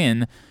has to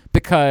win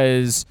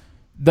because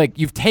like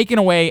you've taken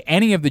away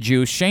any of the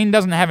juice. Shane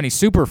doesn't have any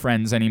super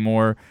friends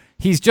anymore.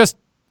 He's just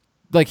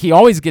like he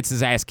always gets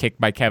his ass kicked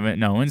by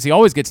Kevin Owens. He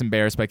always gets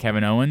embarrassed by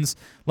Kevin Owens.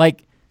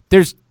 Like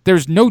there's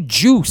no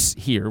juice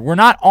here. We're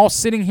not all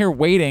sitting here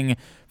waiting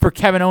for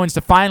Kevin Owens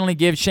to finally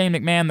give Shane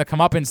McMahon the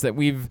comeuppance that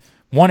we've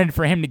wanted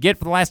for him to get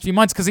for the last few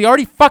months because he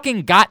already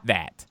fucking got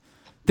that.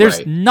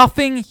 There's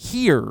nothing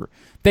here.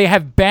 They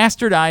have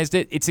bastardized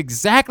it. It's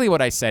exactly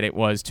what I said it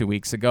was 2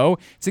 weeks ago.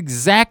 It's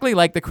exactly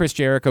like the Chris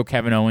Jericho,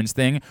 Kevin Owens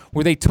thing,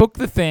 where they took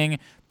the thing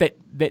that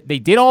they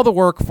did all the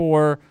work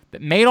for,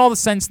 that made all the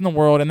sense in the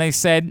world, and they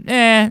said,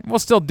 we'll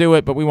still do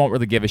it, but we won't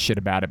really give a shit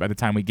about it by the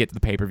time we get to the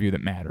pay-per-view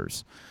that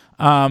matters.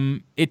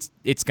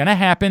 It's going to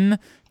happen.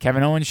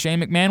 Kevin Owens,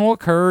 Shane McMahon will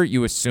occur.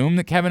 You assume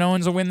that Kevin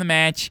Owens will win the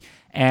match,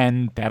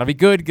 and that'll be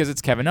good because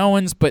it's Kevin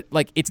Owens, but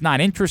like it's not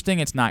interesting,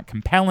 it's not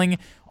compelling.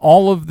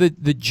 All of the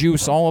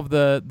juice, all of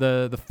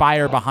the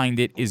fire behind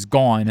it is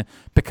gone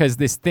because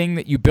this thing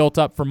that you built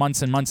up for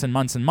months and months and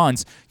months and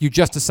months, you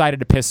just decided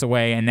to piss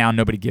away, and now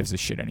nobody gives a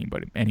shit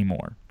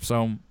anymore.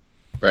 So,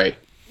 right.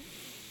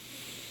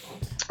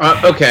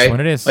 Okay. That's what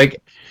it is.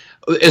 Like,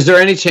 is there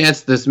any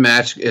chance this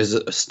match is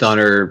a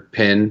stunner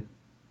pin,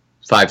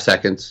 5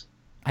 seconds?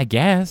 I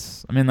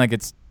guess. I mean, like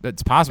it's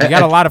possible. You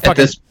got a lot of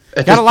fucking.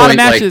 You got a lot of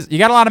matches. You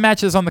got a lot of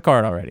matches on the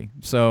card already.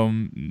 So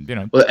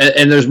Well,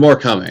 and there's more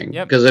coming.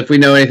 Yep. Because if we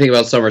know anything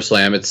about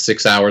SummerSlam, it's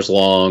 6 hours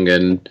long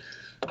and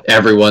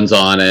everyone's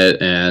on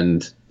it.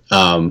 And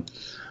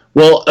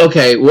well,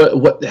 okay.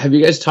 What have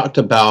you guys talked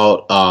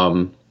about?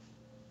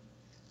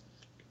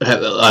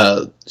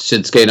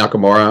 Shinsuke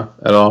Nakamura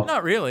at all?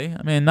 Not really.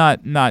 I mean,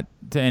 not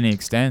to any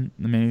extent.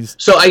 I mean,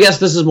 So I guess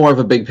this is more of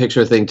a big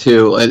picture thing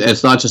too, and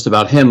it's not just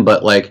about him,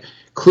 but like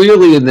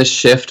clearly in this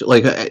shift,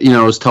 like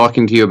I was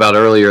talking to you about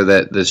earlier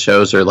that the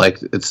shows are like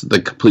it's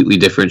the completely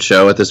different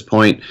show at this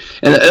point,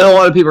 and a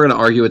lot of people are going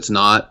to argue it's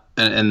not,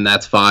 and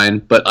that's fine.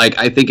 But like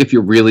I think if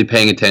you're really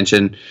paying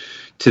attention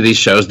to these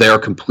shows, they are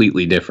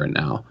completely different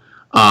now.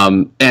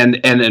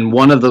 And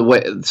one of the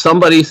way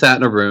somebody sat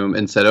in a room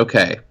and said,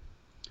 okay,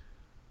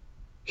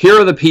 here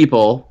are the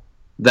people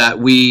that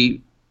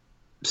we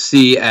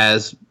see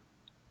as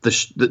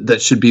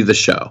that should be the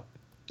show,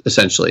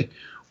 essentially.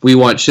 We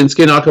want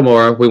Shinsuke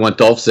Nakamura, we want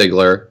Dolph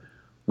Ziggler,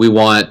 we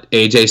want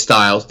AJ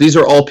Styles. These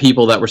are all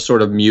people that were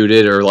sort of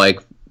muted or like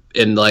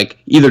in like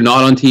either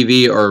not on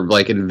TV or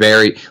like in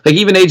very like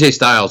even AJ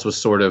Styles was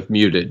sort of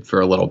muted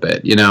for a little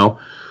bit, you know?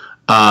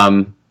 I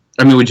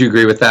mean, would you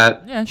agree with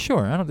that? Yeah,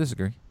 sure. I don't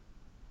disagree.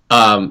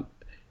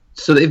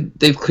 So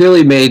they've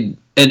clearly made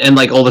and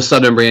like all of a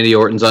sudden Randy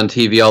Orton's on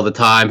TV all the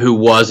time, who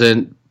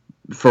wasn't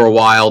for a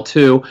while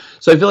too.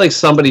 So I feel like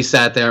somebody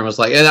sat there and was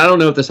like, and I don't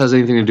know if this has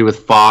anything to do with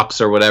Fox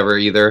or whatever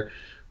either.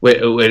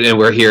 And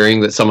we're hearing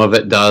that some of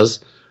it does.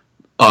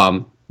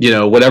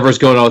 Whatever's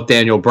going on with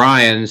Daniel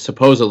Bryan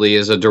supposedly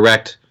is a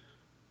direct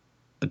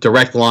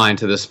line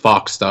to this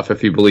Fox stuff,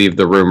 if you believe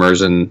the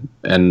rumors and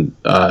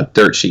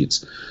dirt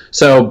sheets.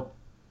 So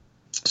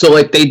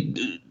like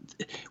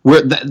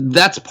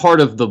that's part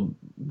of the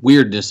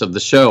weirdness of the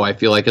show. I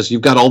feel like, because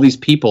you've got all these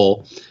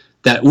people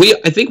that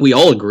I think we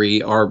all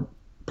agree are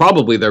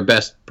probably their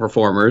best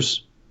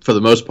performers for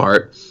the most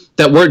part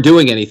that weren't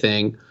doing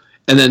anything,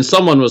 and then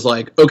someone was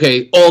like,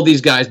 okay, all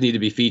these guys need to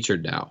be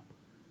featured now,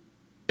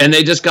 and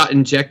they just got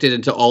injected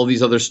into all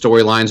these other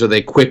storylines, or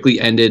they quickly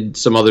ended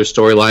some other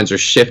storylines or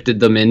shifted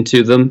them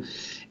into them,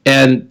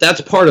 and that's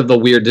part of the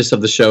weirdness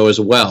of the show as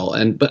well.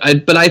 And but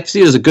I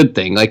see it as a good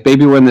thing. Like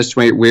maybe we're in this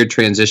weird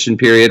transition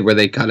period where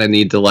they kind of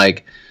need to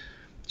like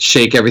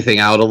shake everything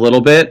out a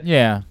little bit.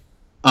 Yeah.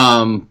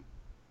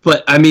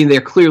 But, I mean,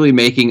 they're clearly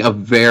making a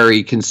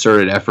very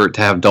concerted effort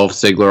to have Dolph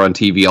Ziggler on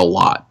TV a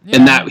lot. Yeah.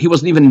 And that he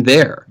wasn't even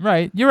there.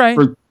 Right. You're right.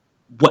 For,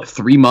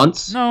 3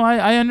 months? No,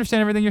 I understand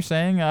everything you're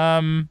saying.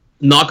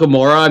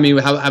 Nakamura, I mean,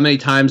 how many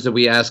times did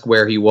we ask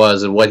where he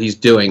was and what he's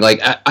doing?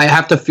 Like, I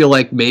have to feel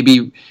like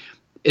maybe...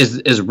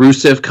 Is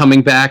Rusev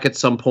coming back at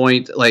some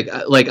point? Like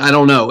I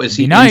don't know. Is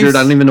he injured?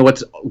 I don't even know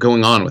what's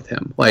going on with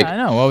him. Like I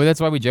know. Well,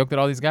 that's why we joked that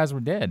all these guys were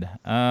dead.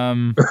 Right,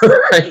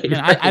 I mean,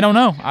 I don't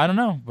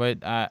know. But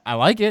I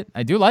like it.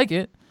 I do like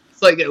it.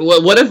 It's like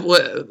what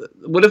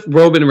if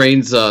Roman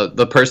Reigns,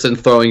 the person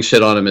throwing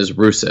shit on him, is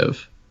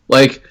Rusev?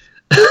 Like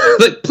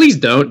please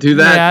don't do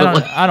that.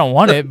 Yeah, I don't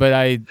want it, but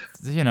it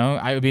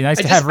would be nice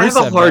to have Rusev.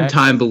 I have a hard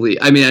time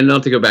I mean, I don't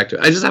have to go back to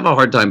it. I just have a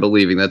hard time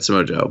believing that's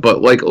Samoa Joe.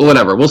 But like,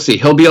 whatever. We'll see.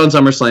 He'll be on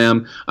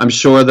SummerSlam. I'm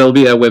sure there'll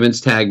be a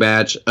women's tag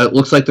match. It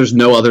looks like there's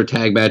no other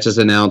tag matches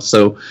announced,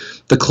 so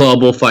the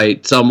club will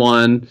fight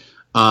someone.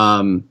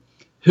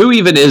 Who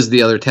even is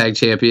the other tag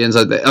champions?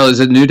 Is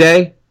it New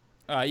Day?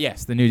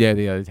 Yes, the New Day are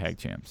the other tag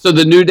champs. So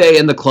the New Day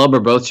and the club are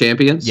both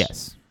champions?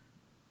 Yes.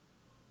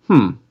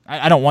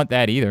 I don't want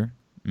that either.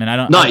 I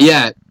mean, Not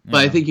yet, but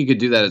I think you could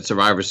do that at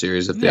Survivor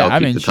Series if they all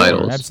keep the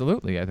titles. Sure,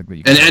 absolutely, I think that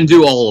you can. And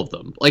do all of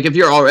them. Like if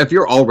you're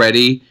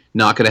already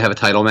not going to have a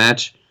title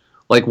match,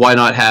 like why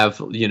not have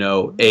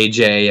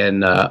AJ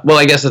and well,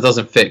 I guess it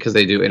doesn't fit because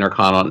they do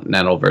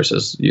Intercontinental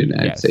versus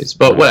United States,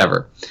 but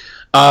whatever.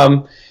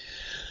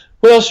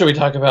 What else should we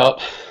talk about?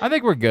 I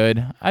think we're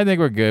good. We're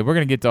going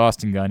to get to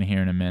Austin Gunn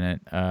here in a minute.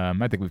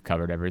 I think we've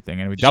covered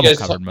everything, and we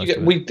covered most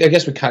of it. I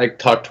guess we kind of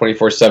talked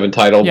 24/7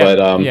 title, yeah,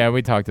 but yeah,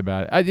 we talked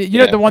about it.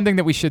 Know, the one thing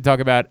that we should talk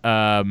about,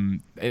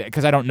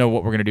 because I don't know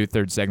what we're going to do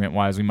third segment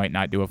wise, we might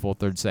not do a full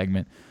third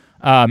segment.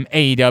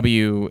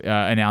 AEW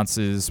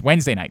announces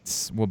Wednesday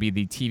nights will be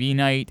the TV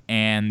night,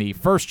 and the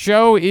first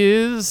show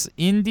is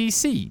in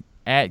DC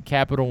at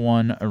Capital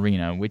One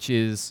Arena, which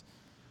is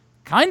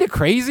kind of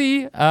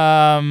crazy.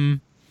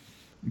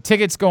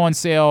 Tickets go on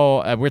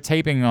sale. We're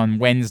taping on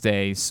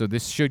Wednesday, so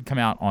this should come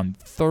out on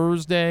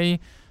Thursday.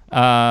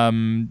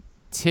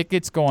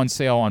 Tickets go on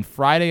sale on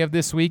Friday of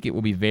this week. It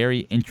will be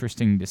very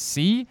interesting to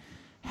see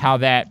how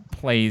that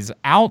plays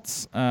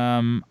out.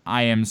 I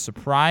am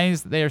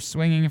surprised they're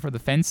swinging for the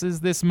fences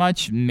this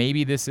much.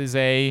 Maybe this is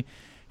this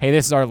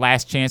is our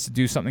last chance to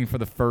do something for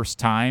the first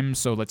time,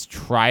 so let's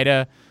try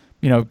to,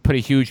 put a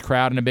huge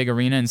crowd in a big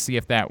arena and see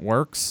if that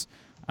works.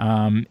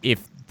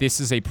 If this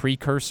is a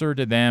precursor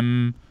to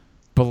them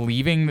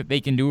believing that they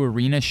can do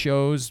arena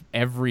shows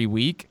every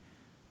week,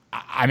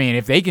 I mean,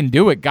 if they can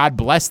do it, God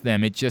bless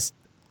them.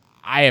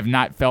 I have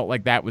not felt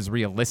like that was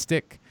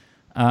realistic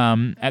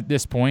at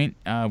this point.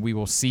 We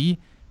will see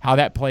how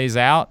that plays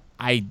out.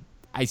 I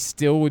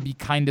still would be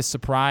kind of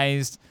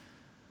surprised.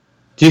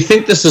 Do you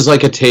think this is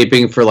like a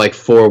taping for like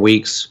 4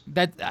 weeks?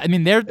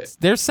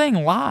 They're saying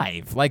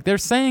live. Like they're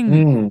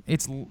saying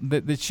it's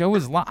the show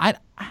is live.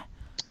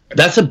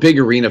 That's a big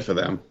arena for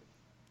them.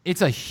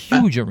 It's a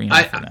huge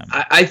arena for them.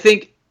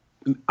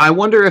 I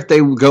wonder if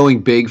they were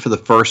going big for the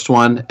first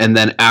one, and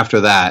then after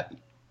that,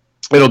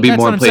 it'll be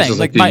more in places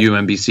like the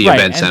UMBC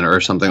Event Center or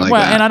something like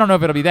that. And I don't know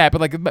if it'll be that,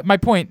 but my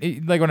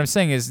point, like what I'm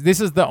saying is,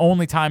 this is the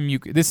only time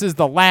this is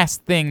the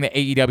last thing that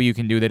AEW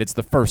can do that it's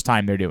the first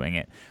time they're doing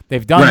it.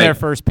 They've done their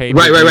first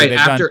pay-per-view. Right.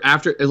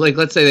 After, like,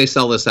 let's say they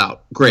sell this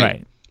out. Great.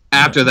 Right.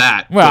 After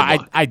that,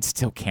 I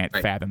still can't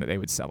fathom that they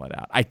would sell it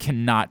out. I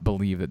cannot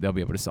believe that they'll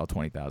be able to sell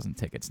 20,000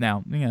 tickets.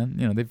 Now,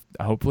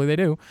 hopefully they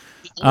do.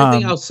 The only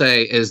thing I'll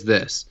say is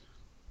this: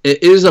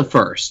 it is a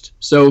first.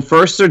 So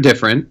firsts are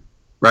different,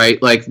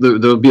 right? Like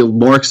there'll be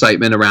more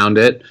excitement around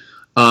it.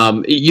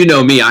 You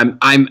know me, I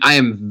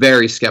am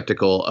very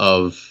skeptical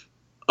of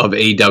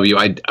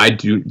AEW. I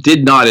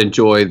did not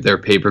enjoy their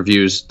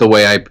pay-per-views the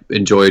way I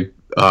enjoyed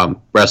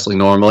wrestling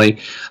normally.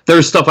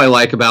 There's stuff I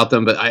like about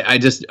them, but I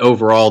just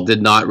overall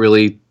did not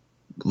really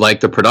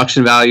like the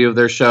production value of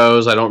their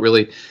shows.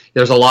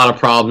 There's a lot of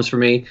problems for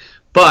me,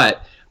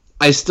 but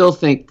I still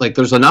think like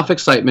there's enough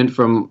excitement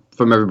from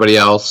everybody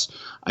else.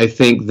 I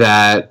think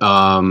that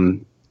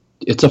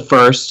it's a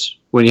first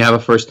when you have a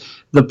first.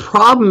 The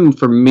problem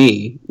for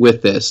me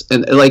with this,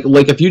 and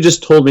like if you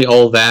just told me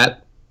all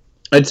that,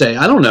 I'd say,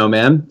 I don't know,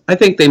 man. I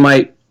think they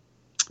might,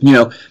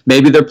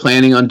 maybe they're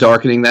planning on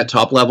darkening that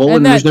top level,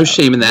 and there's no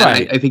shame in that.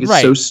 Right, I think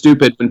it's so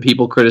stupid when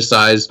people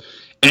criticize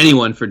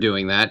anyone for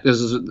doing that.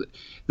 There's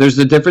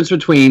the difference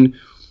between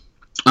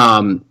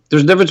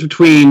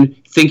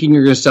thinking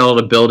you're going to sell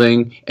at a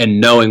building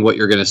and knowing what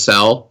you're going to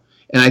sell.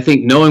 And I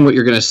think knowing what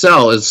you're going to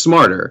sell is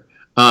smarter.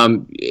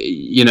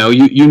 You know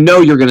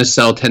you're going to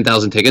sell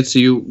 10,000 tickets, so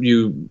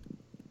you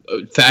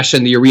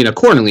fashion the arena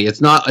accordingly.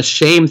 It's not a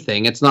shame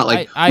thing. It's not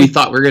like we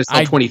thought we were going to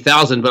sell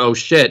 20,000, but oh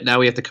shit, now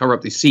we have to cover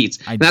up these seats.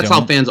 That's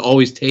how fans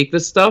always take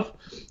this stuff,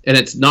 and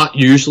it's not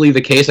usually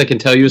the case. I can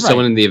tell you, as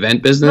someone in the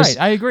event business,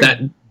 I agree.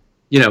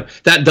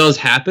 That does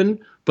happen,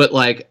 but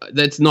like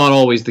that's not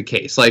always the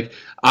case. Like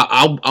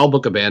I'll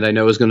book a band I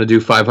know is going to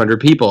do 500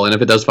 people, and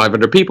if it does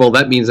 500 people,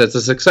 that means that's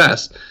a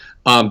success.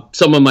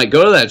 Someone might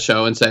go to that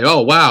show and say,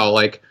 "Oh wow,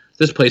 like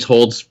this place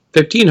holds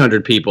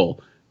 1,500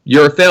 people.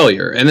 You're a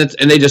failure," and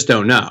they just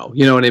don't know.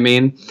 You know what I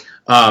mean?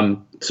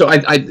 So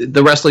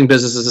the wrestling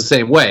business is the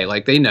same way.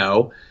 Like they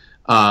know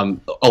a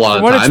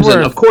lot of times,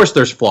 and of course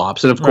there's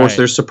flops, and of course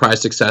there's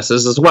surprise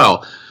successes as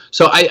well.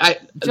 So I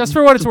just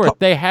for what it's worth,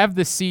 they have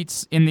the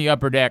seats in the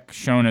upper deck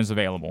shown as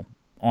available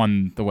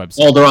on the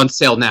website. Oh, they're on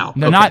sale now.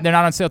 They're not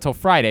on sale till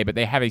Friday, but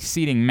they have a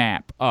seating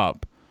map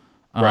up.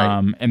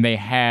 And they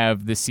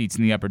have the seats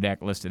in the upper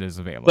deck listed as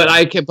available. But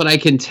I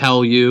can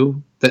tell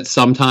you that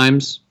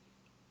sometimes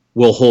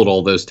we'll hold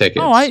all those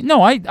tickets. Oh,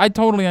 I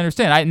totally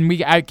understand.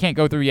 I can't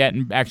go through yet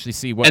and actually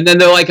see what. And then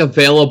they're like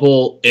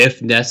available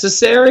if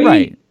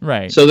necessary.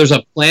 Right. So there's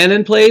a plan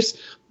in place,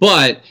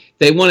 but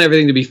they want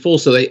everything to be full.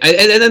 So and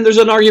then there's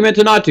an argument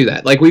to not do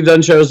that. Like we've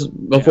done shows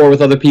before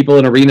with other people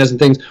in arenas and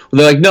things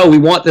where they're like, no, we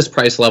want this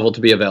price level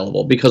to be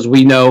available because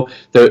we know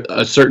that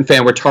a certain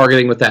fan we're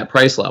targeting with that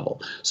price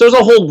level. So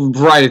there's a whole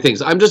variety of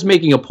things. I'm just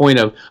making a point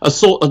of a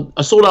sold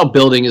out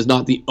building is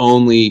not the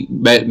only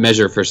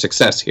measure for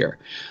success here.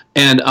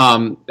 And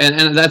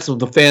that's what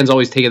the fans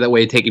always take it that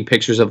way, taking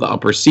pictures of the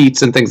upper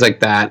seats and things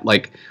like that.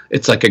 Like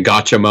it's like a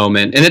gotcha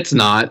moment, and it's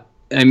not.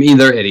 I mean,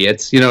 they're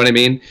idiots. You know what I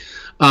mean?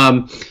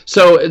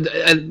 So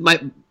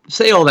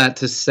say all that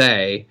to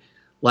say,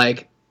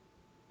 like,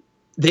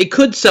 they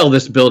could sell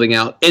this building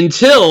out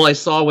until I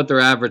saw what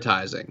they're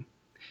advertising.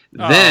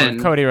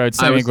 Then Cody Rhodes,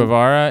 Sammy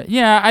Guevara.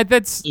 Yeah, I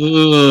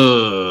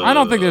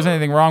don't think there's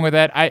anything wrong with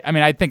that. I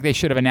mean, I think they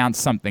should have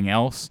announced something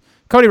else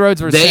Cody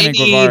Rhodes versus They Sammy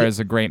Guevara need is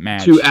a great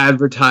match. to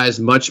advertise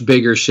much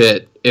bigger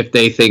shit if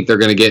they think they're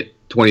going to get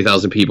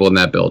 20,000 people in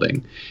that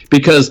building.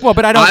 Because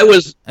but I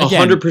was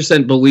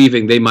 100%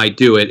 believing they might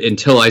do it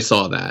until I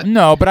saw that.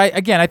 No, but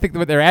I think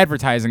what they're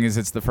advertising is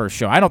it's the first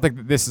show. I don't think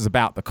that this is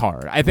about the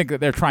card. I think that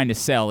they're trying to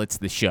sell it's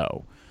the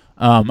show.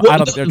 I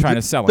don't think they're trying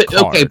to sell a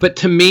card. Okay, but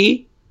to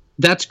me,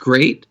 that's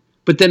great.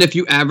 But then if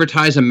you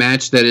advertise a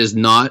match that is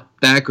not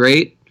that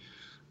great,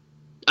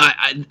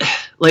 I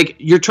like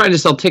you're trying to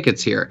sell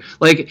tickets here.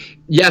 Like,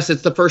 yes,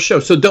 it's the first show.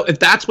 So if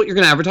that's what you're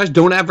going to advertise,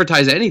 don't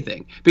advertise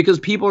anything because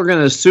people are going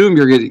to assume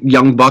you're getting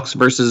Young Bucks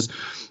versus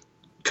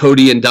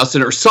Cody and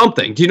Dustin or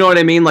something. Do you know what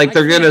I mean? Like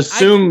they're going to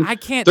assume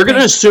they're going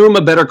to assume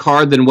a better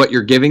card than what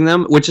you're giving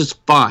them, which is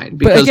fine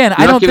because again,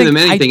 you're not giving them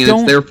anything and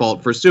it's their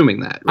fault for assuming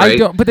that, right?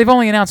 But they've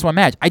only announced one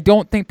match. I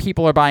don't think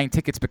people are buying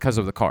tickets because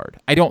of the card.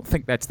 I don't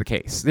think that's the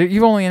case.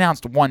 You've only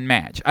announced one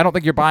match. I don't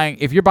think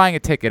if you're buying a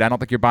ticket, I don't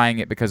think you're buying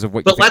it because of what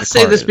you think. But let's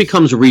say this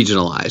becomes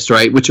regionalized,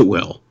 right? Which it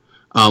will.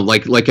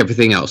 Like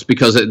everything else,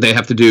 because they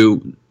have to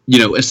do,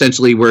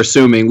 essentially we're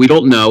assuming we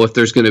don't know if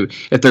they're going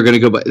to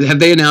go. But have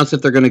they announced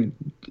if they're going to?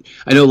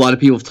 I know a lot of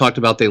people have talked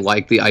about they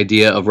like the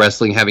idea of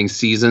wrestling having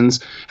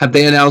seasons. Have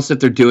they announced if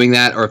they're doing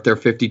that or if they're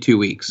 52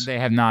 weeks? They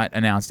have not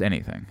announced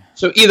anything.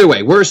 So either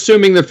way, we're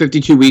assuming they're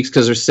 52 weeks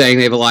because they're saying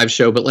they have a live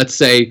show. But let's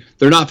say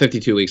they're not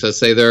 52 weeks. Let's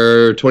say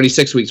they're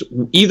 26 weeks.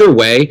 Either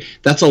way,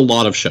 that's a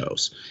lot of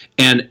shows,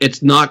 and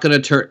it's not going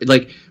to turn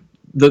like.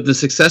 The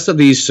success of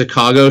these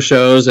Chicago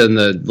shows and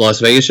the Las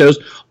Vegas shows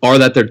are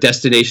that they're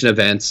destination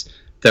events.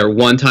 They're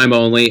one time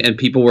only, and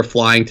people were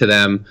flying to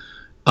them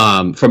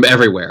from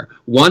everywhere.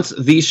 Once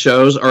these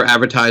shows are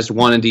advertised,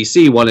 one in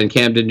D.C., one in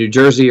Camden, New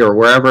Jersey, or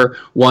wherever,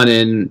 one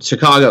in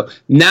Chicago,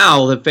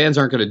 now the fans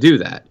aren't going to do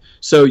that.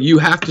 So you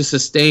have to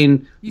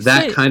sustain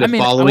kind of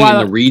following in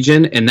the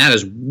region, and that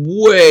is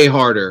way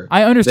harder.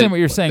 I understand what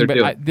you're saying,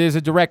 but there's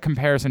a direct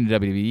comparison to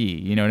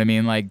WWE. You know what I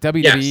mean? Like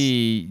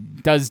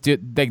WWE does do.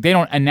 They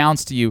don't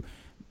announce to you.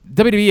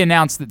 WWE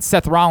announced that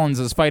Seth Rollins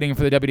is fighting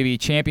for the WWE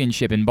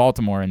Championship in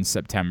Baltimore in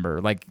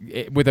September,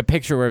 with a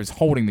picture where he's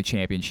holding the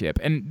championship,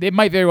 and it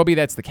might very well be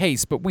that's the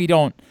case, but we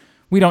don't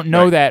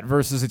know that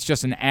versus it's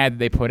just an ad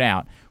they put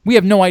out. We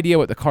have no idea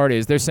what the card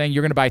is. They're saying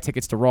you're going to buy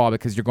tickets to Raw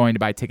because you're going to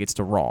buy tickets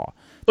to Raw.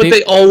 But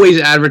they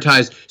always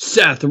advertise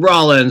Seth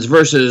Rollins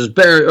versus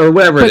Barry or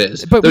whatever it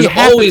is. But there's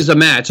always a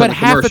match on the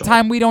commercial. But half the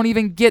time we don't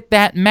even get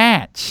that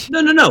match.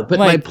 No. But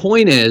my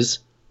point is,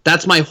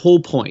 that's my whole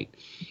point.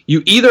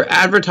 You either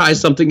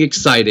advertise something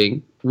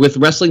exciting with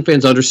wrestling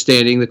fans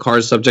understanding the card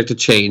is subject to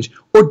change,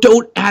 or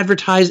don't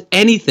advertise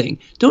anything.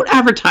 Don't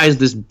advertise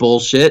this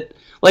bullshit.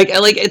 Like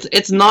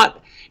it's not.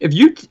 If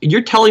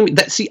you're telling me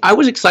that, see, I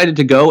was excited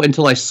to go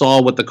until I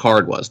saw what the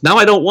card was. Now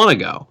I don't want to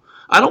go.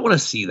 I don't want to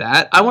see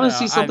that. I want to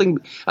see something.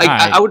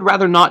 I would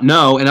rather not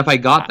know. And if I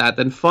got that,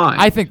 then fine.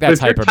 I think that's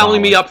hyperbolic. If you're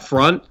telling me up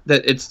front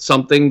that it's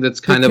something that's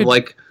kind of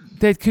like.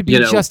 That could be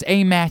just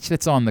a match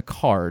that's on the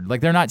card.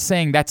 Like they're not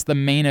saying that's the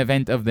main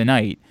event of the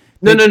night.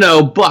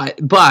 No.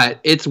 But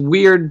it's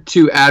weird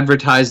to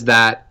advertise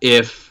that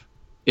if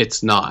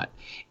it's not.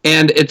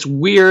 And it's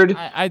weird.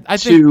 I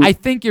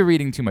think you're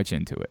reading too much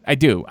into it. I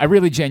do. I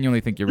really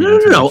genuinely think you're reading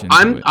too much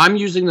into it. I'm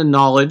using the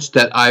knowledge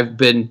that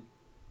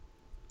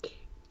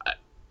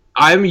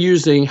I'm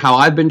using how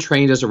I've been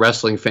trained as a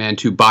wrestling fan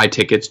to buy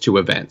tickets to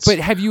events. But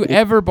have you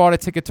ever bought a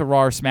ticket to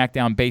Raw or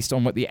SmackDown based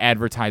on what the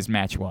advertised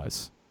match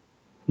was?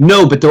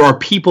 No, but there are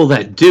people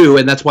that do,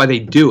 and that's why they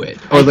do it,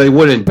 or they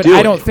wouldn't do it.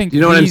 I don't think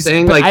you know what I'm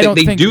saying. Like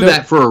they do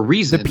that for a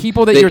reason. The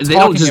people that you're talking about,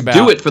 they don't just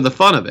do it for the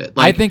fun of it.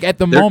 I think at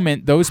the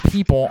moment those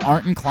people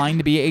aren't inclined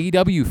to be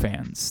AEW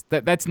fans.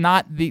 That's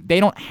not they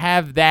don't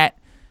have that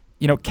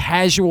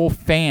casual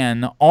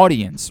fan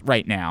audience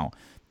right now.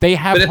 They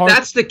have. But if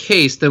that's the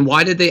case, then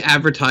why did they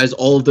advertise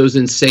all of those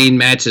insane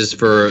matches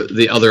for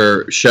the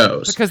other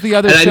shows? Because the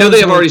other shows I know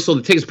they have already sold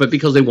the tickets, but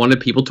because they wanted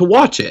people to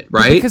watch it,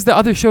 right? Because the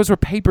other shows were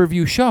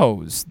pay-per-view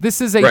shows. This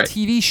is a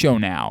TV show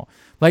now.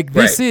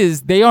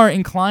 They are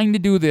inclined to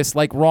do this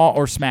like Raw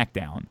or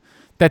SmackDown.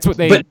 That's what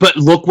they. But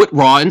look what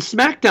Raw and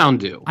SmackDown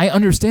do. I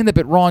understand that,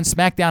 but Raw and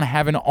SmackDown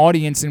have an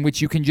audience in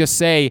which you can just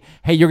say,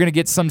 "Hey, you're going to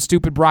get some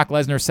stupid Brock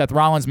Lesnar Seth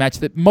Rollins match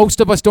that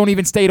most of us don't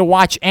even stay to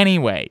watch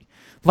anyway."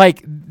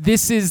 Like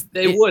this is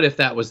they would if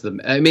that was the.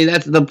 I mean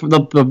that's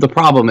the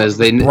problem is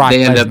they end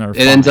up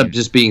it ends up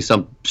just being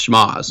some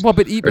schmoz. Well,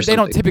 but they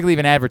don't typically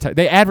even advertise.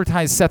 They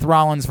advertise Seth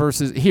Rollins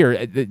versus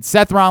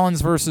Seth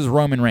Rollins versus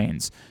Roman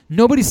Reigns.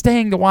 Nobody's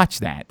staying to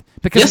watch that.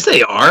 Because yes,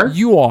 they are.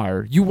 You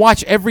are. You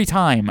watch every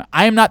time.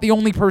 I am not the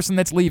only person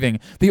that's leaving.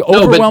 The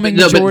overwhelming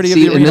majority of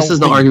the arena. And this is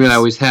the argument I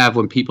always have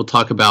when people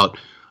talk about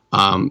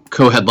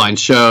co-headline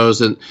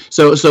shows, and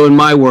so in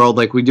my world,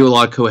 like we do a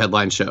lot of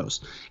co-headline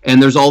shows,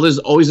 and there's always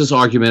this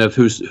argument of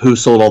who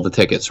sold all the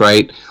tickets,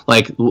 right?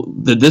 Like,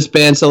 did this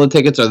band sell the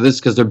tickets or this?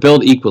 Because they're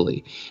billed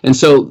equally, and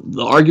so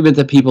the argument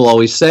that people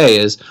always say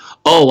is,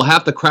 oh, well,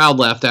 half the crowd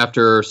left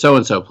after so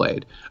and so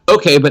played.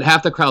 Okay, but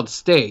half the crowd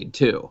stayed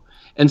too,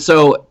 and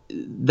so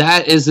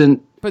that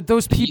isn't. But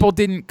those people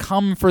didn't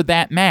come for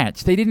that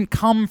match. They didn't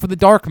come for the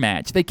dark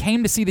match. They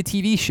came to see the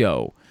TV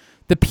show.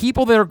 The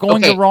people that are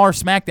going Okay. to Raw or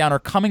SmackDown are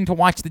coming to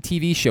watch the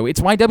TV show. It's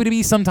why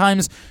WWE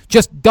sometimes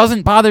just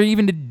doesn't bother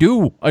even to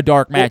do a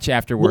dark match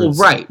afterwards.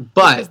 Well, right,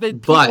 Because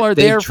but people are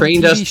there they've for the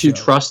trained us TV to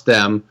show. trust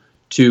them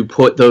to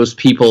put those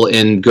people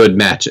in good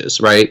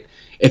matches, right?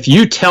 If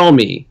you tell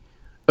me,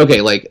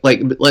 okay,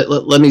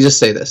 let me just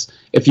say this: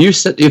 if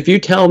you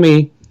tell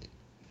me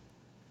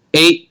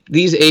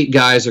these 8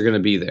 guys are going to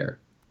be there,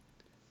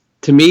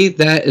 to me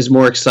that is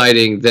more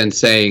exciting than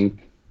saying,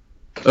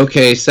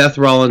 okay, Seth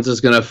Rollins is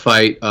going to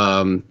fight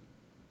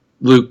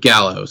Luke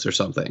Gallows or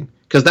something.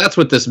 Because that's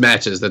what this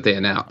match is that they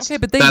announced. Okay,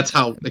 but that's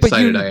how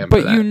excited I am for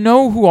But that. you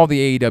know who all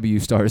the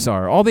AEW stars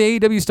are. All the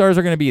AEW stars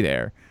are going to be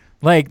there.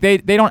 Like they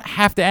don't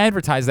have to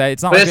advertise that.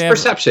 It's not But like it's they have-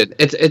 perception.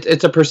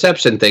 It's a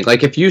perception thing.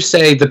 Like if you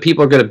say the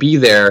people are going to be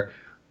there,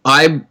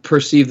 I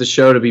perceive the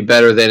show to be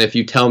better than if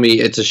you tell me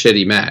it's a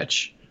shitty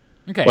match.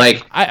 Okay.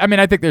 Like- I mean,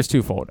 I think there's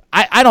twofold.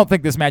 I don't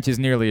think this match is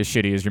nearly as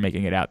shitty as you're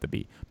making it out to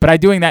be. But I'm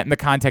doing that in the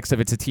context of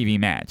it's a TV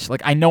match.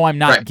 Like I know I'm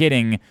not Right.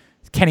 getting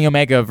Kenny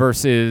Omega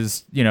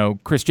versus,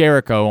 Chris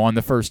Jericho on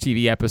the first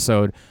TV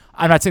episode.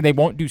 I'm not saying they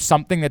won't do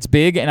something that's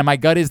big, and my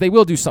gut is they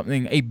will do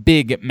something, a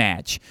big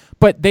match.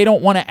 But they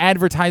don't want to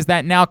advertise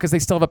that now because they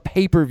still have a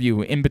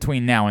pay-per-view in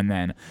between now and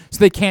then. So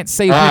they can't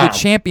say who the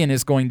champion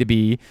is going to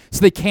be,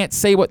 so they can't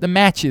say what the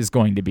match is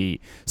going to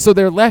be. So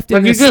they're left in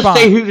But you this just spot.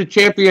 say who the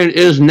champion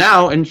is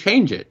now and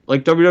change it,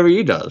 like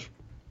WWE does.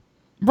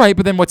 Right,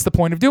 but then what's the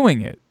point of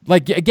doing it?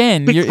 Like,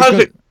 again,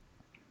 Because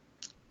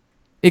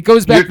it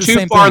goes back you're to the too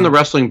same far thing. in the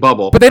wrestling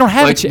bubble. But they don't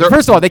have Like, a champion.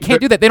 First of all, they can't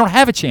do that. They don't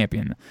have a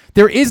champion.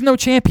 There is no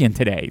champion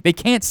today. They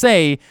can't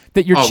say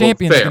that your well,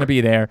 champion is fair. going to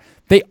be there.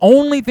 The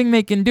only thing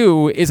they can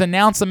do is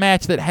announce a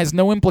match that has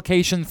no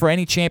implication for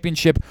any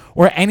championship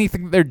or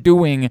anything that they're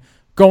doing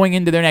going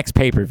into their next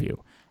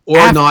pay-per-view.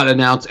 Or not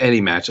announce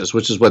any matches,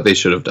 which is what they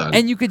should have done.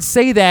 And you could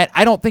say that.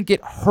 I don't think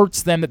it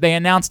hurts them that they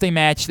announced a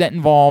match that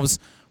involves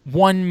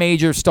one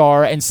major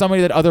star and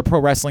somebody that other pro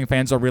wrestling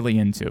fans are really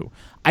into.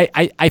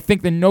 I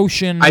think the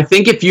notion... I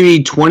think if you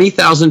need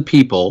 20,000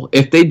 people,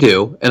 if they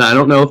do, and I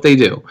don't know if they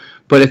do,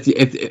 but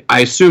if I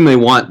assume they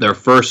want their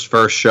first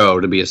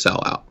show to be a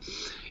sellout.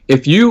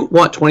 If you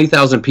want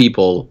 20,000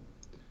 people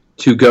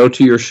to go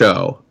to your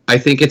show, I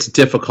think it's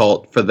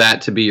difficult for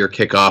that to be your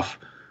kickoff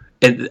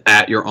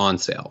at your on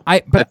sale.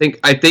 I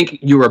think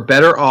you are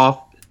better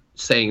off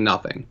saying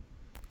nothing.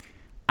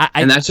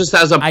 And that's just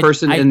as a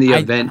person in the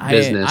event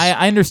business.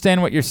 I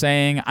understand what you're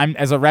saying. I'm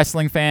as a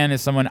wrestling fan,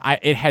 as someone,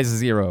 it has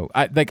zero.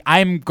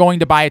 I'm going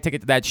to buy a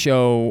ticket to that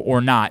show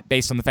or not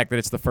based on the fact that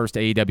it's the first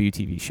AEW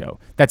TV show.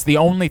 That's the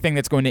only thing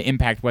that's going to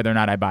impact whether or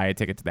not I buy a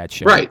ticket to that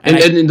show. Right,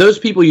 and those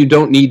people you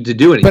don't need to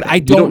do anything. But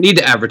you don't need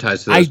to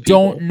advertise to those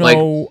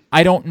people.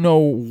 I don't know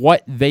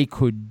what they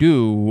could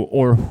do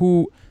or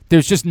who.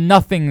 There's just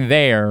nothing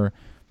there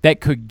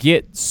that could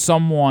get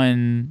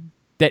someone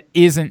that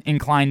isn't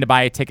inclined to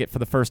buy a ticket for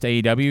the first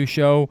AEW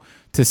show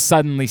to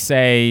suddenly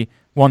say,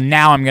 well,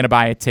 now I'm going to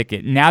buy a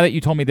ticket. Now that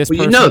you told me this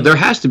person... there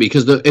has to be,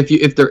 because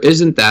if there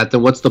isn't that,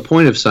 then what's the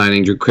point of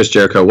signing Chris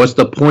Jericho? What's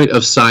the point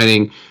of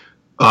signing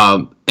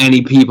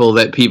any people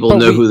that people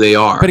know who they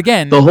are? But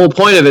again... The whole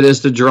point of it is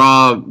to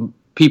draw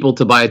people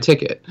to buy a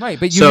ticket. Right,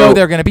 but you know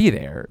they're going to be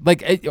there.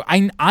 Like,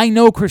 I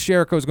know Chris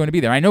Jericho is going to be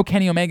there. I know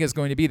Kenny Omega is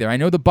going to be there. I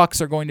know the Bucks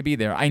are going to be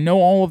there. I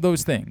know all of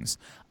those things.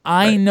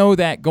 I know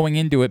that going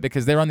into it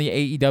because they're on the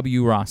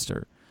AEW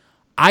roster.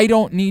 I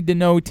don't need to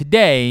know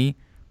today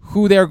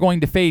who they're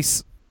going to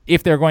face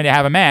if they're going to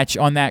have a match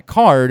on that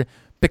card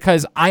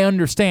because I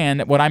understand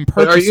that what I'm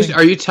purchasing...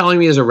 Are you telling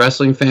me as a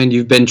wrestling fan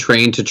you've been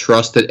trained to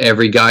trust that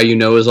every guy you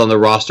know is on the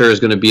roster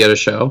is going to be at a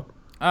show?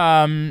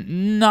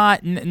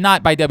 Not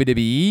by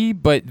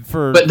WWE, but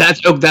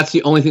that's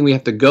the only thing we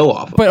have to go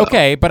off of. But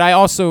okay, but I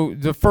also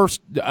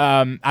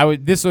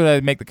this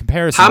would make the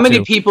comparison. How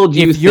many people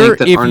do you think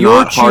that are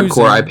not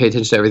hardcore I pay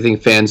attention to everything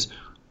fans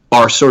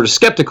are sort of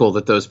skeptical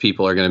that those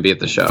people are going to be at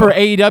the show? For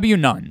AEW,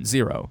 none,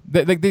 zero.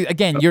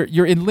 Again,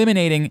 you're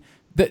eliminating.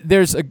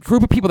 There's a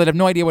group of people that have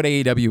no idea what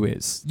AEW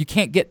is. You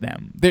can't get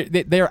them.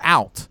 They're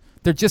out.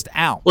 They're just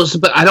out. Well,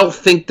 but I don't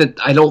think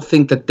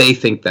that they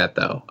think that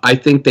though. I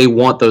think they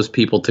want those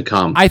people to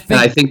come. I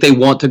think they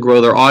want to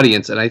grow their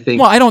audience, and I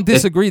think. Well, I don't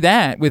disagree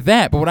with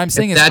that. But what I'm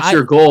saying is, that's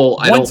your goal.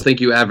 I don't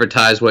think you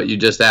advertise what you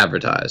just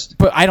advertised.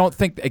 But I don't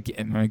think.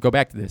 Again, let me go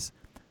back to this.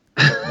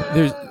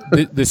 There's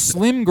the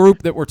slim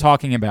group that we're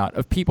talking about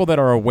of people that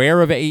are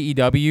aware of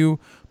AEW,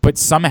 but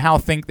somehow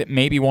think that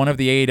maybe one of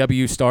the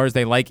AEW stars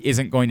they like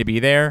isn't going to be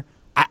there.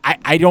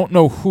 I don't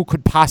know who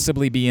could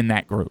possibly be in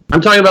that group. I'm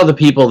talking about the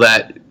people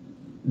that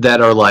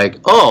are like,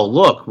 oh,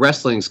 look,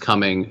 wrestling's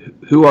coming.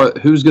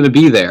 Who's going to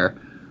be there?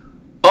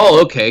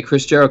 Oh, okay,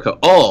 Chris Jericho.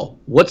 Oh,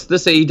 what's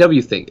this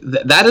AEW thing?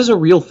 That is a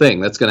real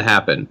thing that's going to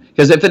happen.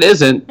 Because if it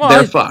isn't,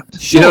 they're fucked.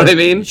 Sure, you know what I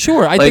mean?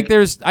 Sure.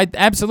 I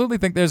absolutely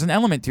think there's an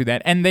element to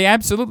that. And they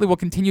absolutely will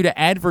continue to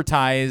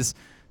advertise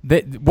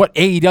what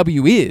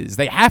AEW is.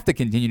 They have to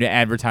continue to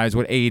advertise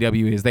what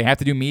AEW is. They have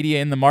to do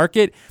media in the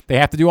market. They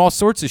have to do all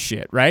sorts of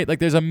shit, right? Like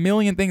there's a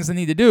million things they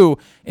need to do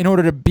in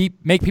order to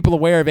make people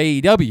aware of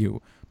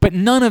AEW. But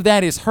none of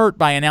that is hurt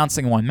by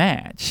announcing one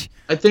match.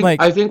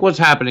 I think what's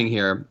happening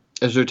here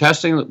is they're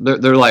testing.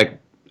 They're like,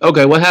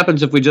 okay, what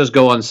happens if we just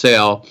go on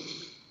sale?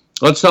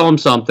 Let's sell them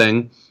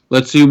something.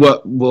 Let's see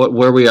where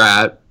we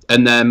are at,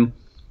 and then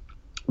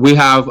we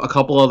have a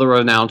couple other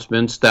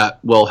announcements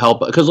that will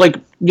help. Because,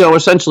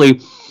 essentially,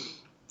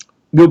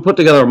 you would put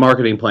together a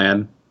marketing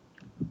plan,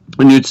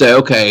 and you'd say,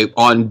 okay,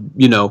 on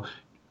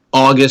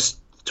August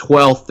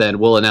 12th, then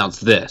we'll announce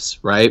this,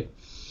 right?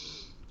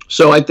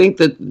 So I think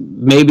that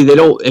maybe they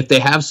don't. If they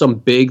have some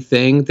big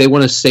thing, they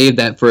want to save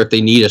that for if they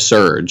need a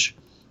surge.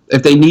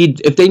 If they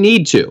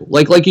need to,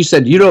 like you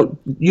said, you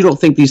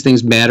don't think these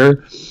things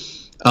matter.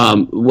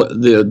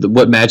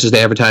 What matches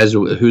they advertise,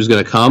 who's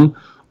going to come,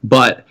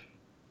 but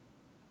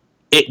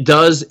it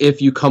does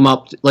if you come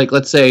up.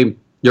 Let's say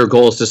your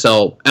goal is to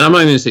sell, and I'm not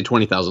even going to say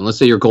 20,000. Let's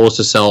say your goal is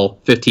to sell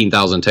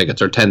 15,000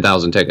 tickets or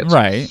 10,000 tickets,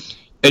 right?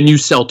 And you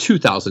sell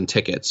 2,000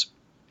 tickets.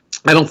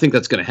 I don't think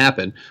that's going to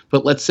happen,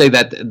 but let's say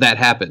that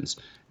happens.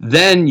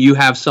 Then you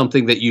have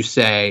something that you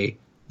say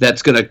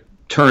that's going to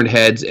turn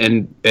heads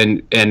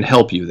and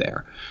help you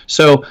there.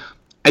 So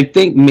I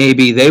think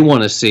maybe they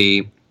want to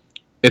see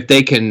if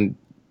they can,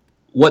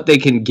 what they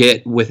can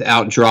get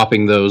without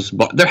dropping those.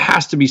 There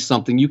has to be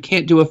something. You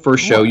can't do a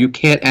first show. You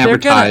can't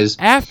advertise.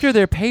 After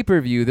their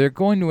pay-per-view, they're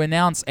going to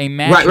announce a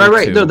match.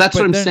 Right. No, that's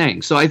what I'm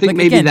saying. So I think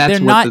maybe again, that's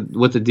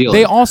what the deal is.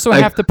 They also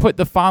have to put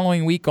the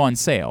following week on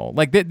sale.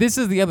 This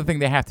is the other thing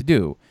they have to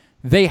do.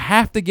 They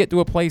have to get to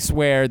a place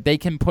where they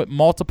can put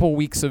multiple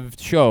weeks of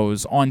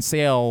shows on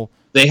sale.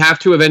 They have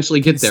to eventually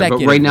get there,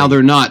 but right now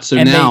they're not. So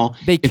now,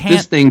 if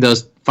this thing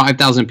does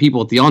 5,000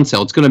 people at the on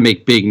sale, it's going to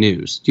make big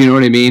news. Do you know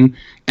what I mean?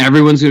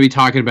 Everyone's going to be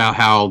talking about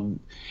how,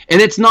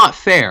 and it's not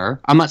fair.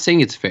 I'm not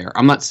saying it's fair.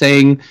 I'm not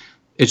saying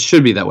it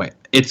should be that way.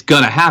 It's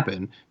going to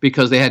happen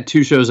because they had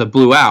 2 shows that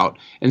blew out.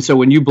 And so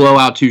when you blow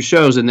out 2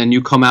 shows and then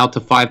you come out to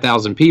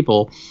 5,000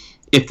 people,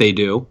 if they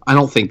do, I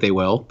don't think they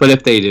will, but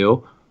if they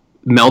do,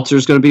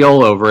 Meltzer's going to be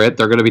all over it.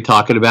 They're going to be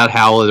talking about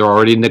how they're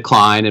already in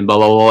decline and blah,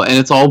 blah, blah. And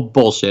it's all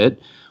bullshit.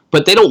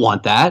 But they don't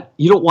want that.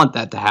 You don't want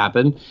that to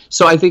happen.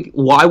 So I think,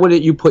 why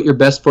wouldn't you put your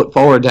best foot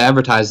forward to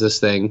advertise this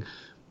thing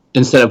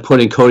instead of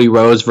putting Cody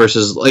Rhodes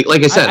versus, like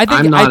I said,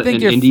 I'm not an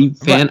indie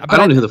fan. I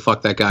don't know who the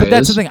fuck that guy is.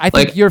 That's the thing. I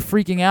think you're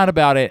freaking out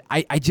about it.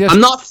 I'm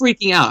not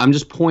freaking out. I'm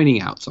just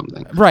pointing out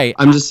something. Right.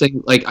 I'm just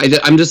saying,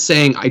 I'm just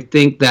saying, I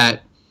think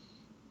that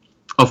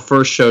a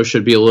first show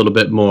should be a little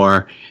bit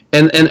more.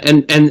 And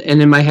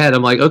in my head,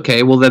 I'm like,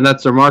 okay, well then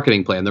that's their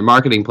marketing plan. Their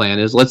marketing plan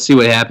is, let's see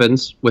what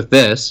happens with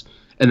this.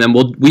 And then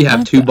we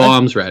have 2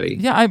 bombs ready.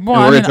 Yeah, we're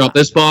going to drop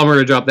this bomb, we're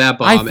going to drop that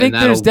bomb. I think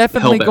there's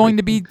definitely going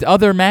to be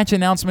other match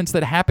announcements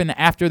that happen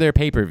after their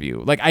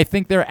pay-per-view. I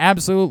think they're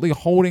absolutely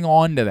holding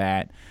on to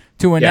that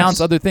to announce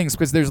other things,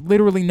 because there's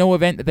literally no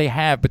event that they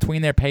have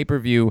between their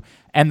pay-per-view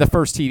and the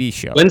first TV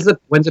show. When's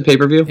the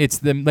pay-per-view? It's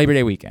the Labor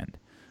Day weekend.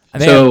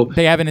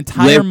 They have an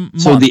entire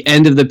month. So the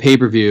end of the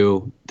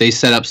pay-per-view, they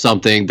set up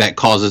something that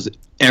causes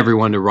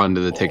everyone to run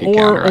to the ticket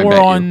counter. Or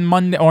on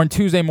Monday or on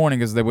Tuesday morning,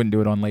 because they wouldn't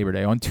do it on Labor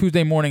Day. On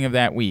Tuesday morning of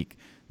that week,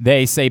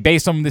 they say,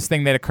 based on this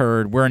thing that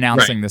occurred, we're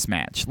announcing this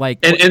match.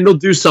 And they'll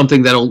do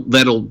something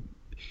that'll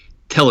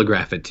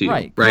telegraph it to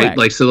you,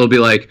 right? So they'll be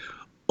like,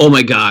 oh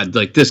my God,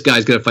 this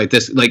guy's gonna fight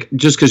this.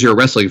 Just because you're a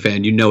wrestling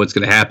fan, you know it's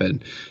gonna happen.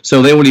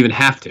 So they won't even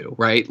have to,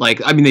 right?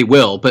 They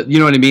will, but you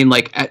know what I mean?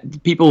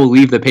 People will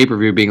leave the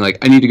pay-per-view being like,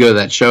 I need to go to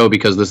that show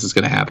because this is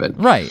gonna happen.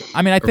 Right.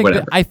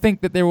 I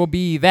think that there will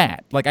be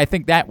that. I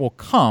think that will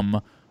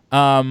come.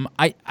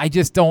 I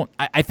just don't.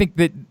 I think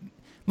that.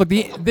 Look,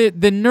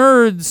 the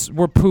nerds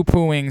were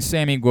poo-pooing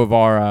Sammy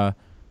Guevara.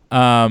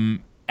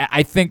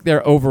 I think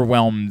they're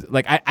overwhelmed.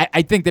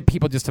 I think that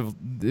people just have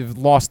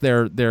lost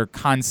their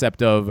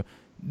concept of.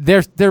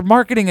 They're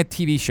marketing a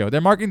TV show. They're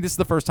marketing, this is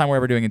the first time we're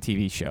ever doing a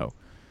TV show.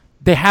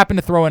 They happen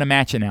to throw in a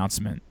match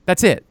announcement.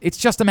 That's it. It's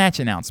just a match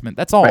announcement.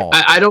 That's all.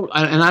 Right. I don't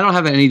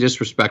have any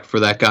disrespect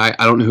for that guy.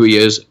 I don't know who he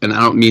is, and I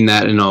don't mean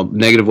that in a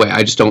negative way.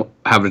 I just don't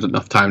have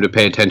enough time to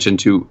pay attention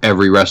to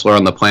every wrestler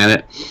on the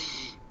planet.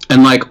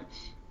 And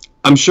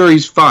I'm sure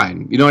he's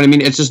fine. You know what I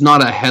mean? It's just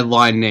not a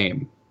headline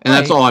name. And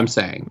that's all I'm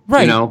saying.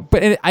 Right. You know?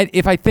 But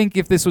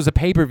if this was a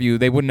pay-per-view,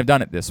 they wouldn't have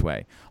done it this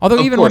way. Although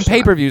even when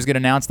pay-per-views get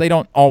announced, they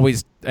don't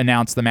always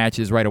announce the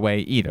matches right away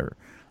either.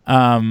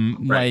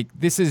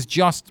 This is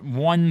just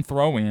one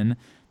throw-in.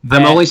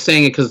 I'm only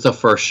saying it because it's a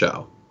first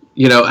show.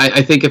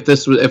 I think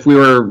if we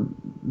were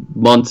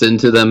months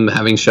into them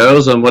having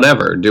shows, then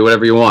whatever, do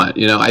whatever you want.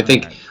 I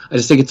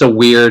just think it's a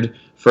weird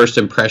first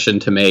impression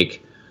to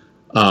make.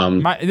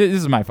 This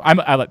is my fault.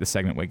 I let this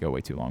segment go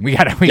way too long. We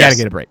gotta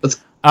get a break.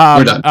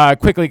 We're done.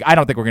 Quickly, I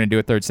don't think we're gonna do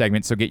a third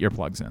segment, so get your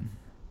plugs in.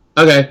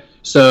 Okay,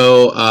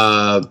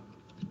 so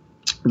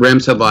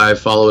Ramshead Live.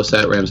 Follow us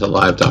at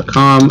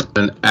ramsheadlive.com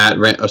and at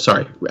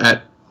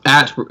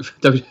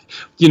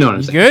you know what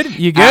I'm saying.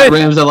 You good? At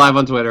Ramshead Live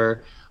on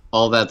Twitter.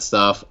 All that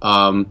stuff.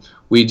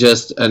 We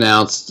just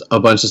announced a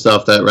bunch of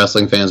stuff that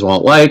wrestling fans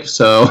won't like.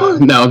 So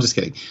no, I'm just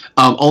kidding.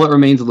 All That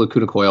Remains of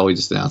Lacuna Coil. We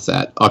just announced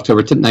that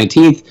October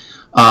 19th.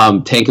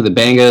 Tank of the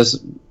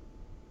Bangas.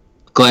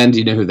 Glenn, do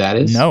you know who that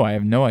is? No, I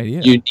have no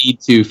idea. You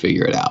need to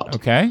figure it out.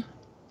 Okay.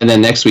 And then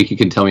next week you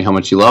can tell me how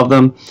much you love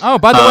them. Oh,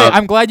 by the way,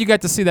 I'm glad you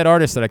got to see that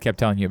artist that I kept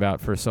telling you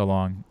about for so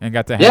long and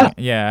got to hang.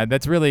 Yeah,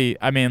 that's really.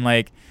 I mean,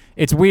 like,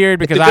 it's weird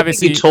because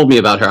obviously you told me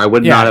about her. I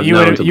would not have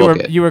known to book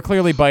it. You were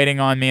clearly biting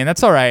on me, and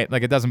that's all right.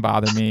 Like, it doesn't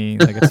bother me.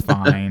 Like, it's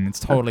fine. It's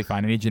totally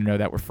fine. I need you to know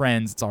that we're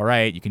friends. It's all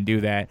right. You can do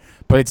that.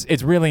 But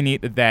it's really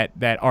neat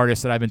that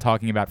artist that I've been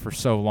talking about for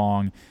so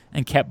long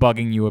and kept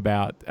bugging you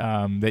about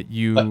that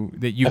you I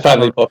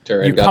finally booked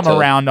her. You come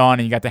around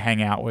on and you got to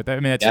hang out with. I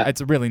mean,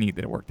 it's really neat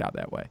that it worked out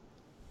that way.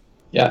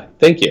 Yeah,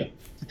 thank you.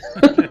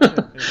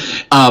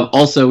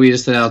 Also, we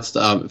just announced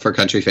for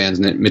country fans,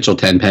 Mitchell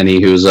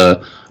Tenpenny, who's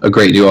a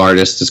great new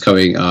artist, is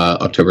coming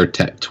October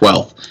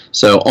 12th.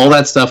 So all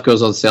that stuff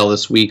goes on sale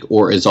this week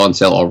or is on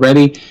sale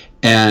already,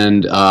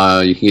 and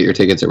you can get your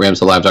tickets at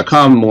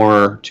ramsalive.com.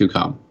 More to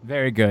come.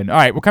 Very good. All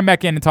right, we'll come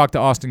back in and talk to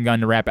Austin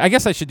Gunn to wrap. I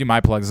guess I should do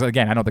my plugs.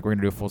 Again, I don't think we're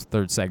going to do a full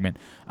third segment.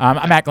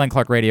 I'm at Glenn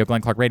Clark Radio,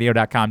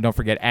 glennclarkradio.com. Don't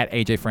forget, at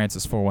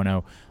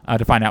AJFrancis410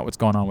 to find out what's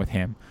going on with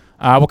him.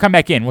 We'll come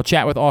back in. We'll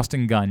chat with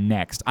Austin Gunn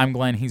next. I'm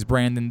Glenn. He's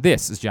Brandon.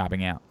 This is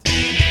Jobbing Out.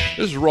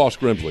 This is Ross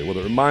Grimsley with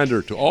a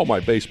reminder to all my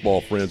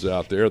baseball friends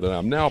out there that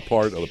I'm now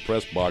part of the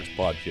Press Box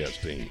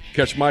podcast team.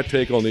 Catch my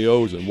take on the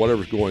O's and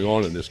whatever's going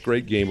on in this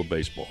great game of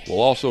baseball.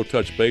 We'll also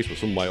touch base with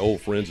some of my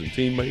old friends and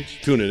teammates.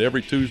 Tune in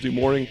every Tuesday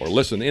morning or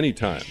listen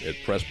anytime at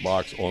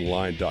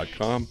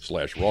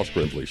PressBoxOnline.com/Ross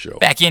Grimsley Show.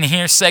 Back in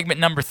here, segment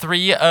number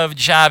 3 of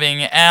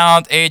Jobbing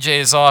Out. AJ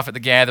is off at the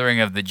gathering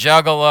of the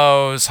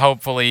Juggalos.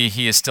 Hopefully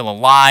he is still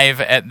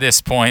alive at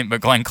this point, but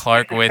Glenn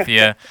Clark with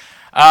you.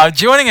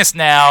 Joining us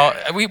now,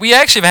 we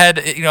actually have had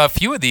a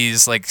few of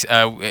these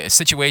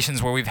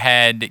situations where we've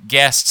had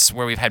guests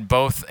where we've had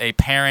both a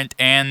parent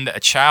and a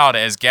child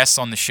as guests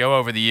on the show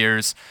over the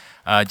years.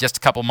 Just a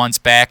couple months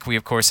back, we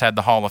of course had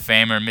the Hall of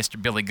Famer Mr.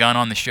 Billy Gunn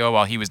on the show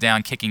while he was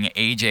down kicking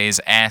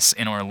AJ's ass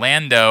in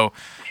Orlando.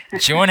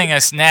 Joining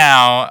us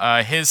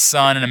now, his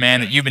son and a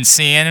man that you've been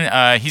seeing.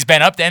 He's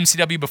been up to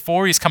MCW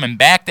before. He's coming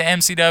back to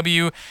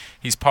MCW.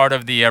 He's part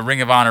of the Ring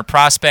of Honor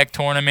Prospect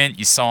Tournament.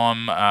 You saw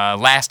him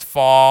last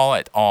fall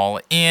at All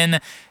In.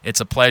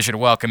 It's a pleasure to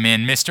welcome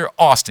in Mr.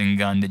 Austin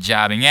Gunn to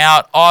Jobbing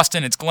Out.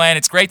 Austin, it's Glenn.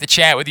 It's great to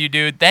chat with you,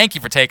 dude. Thank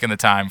you for taking the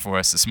time for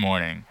us this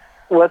morning.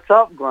 What's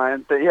up,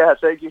 Glenn? Yeah,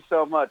 thank you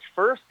so much.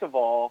 First of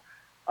all,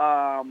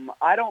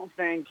 I don't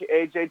think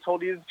AJ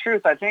told you the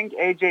truth. I think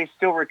AJ's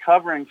still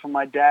recovering from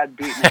my dad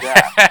beating his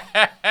ass.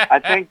 I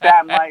think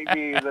that might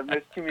be the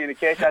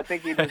miscommunication. I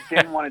think he just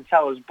didn't want to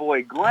tell his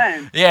boy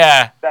Glenn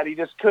that he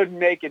just couldn't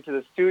make it to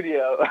the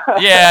studio.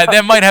 Yeah,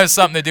 that might have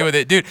something to do with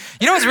it. Dude,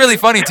 you know what's really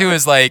funny, too,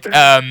 is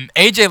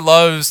AJ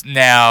loves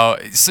now.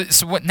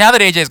 So now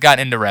that AJ's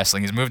gotten into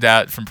wrestling, he's moved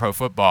out from pro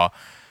football.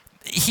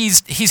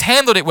 He's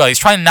handled it well. He's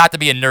trying not to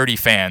be a nerdy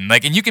fan.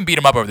 And you can beat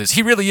him up over this.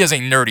 He really is a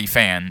nerdy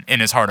fan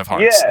in his heart of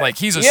hearts. Yeah,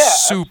 he's a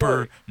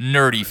super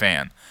nerdy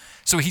fan.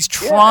 So he's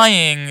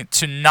trying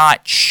to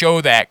not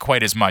show that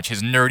quite as much,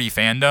 his nerdy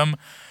fandom.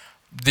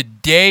 The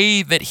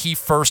day that he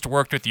first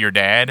worked with your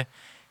dad,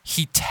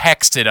 he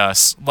texted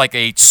us like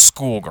a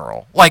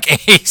schoolgirl.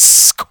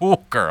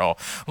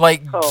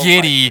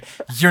 Giddy,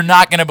 you're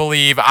not going to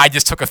believe I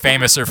just took a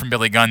famouser from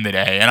Billy Gunn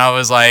today. And I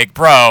was like,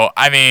 bro,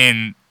 I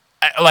mean...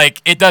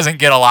 it doesn't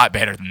get a lot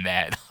better than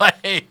that.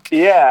 You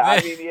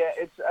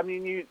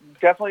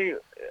definitely.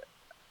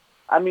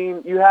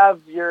 You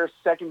have your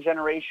second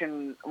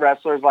generation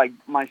wrestlers like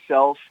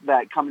myself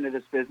that come into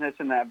this business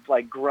and that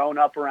have grown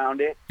up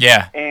around it.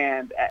 Yeah.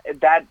 And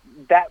that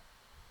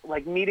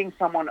meeting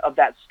someone of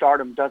that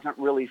stardom doesn't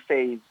really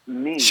faze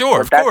me.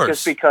 Sure, but of course. That's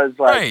just because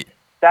right.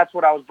 That's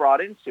what I was brought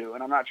into,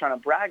 and I'm not trying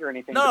to brag or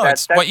anything. No, but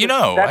it's what you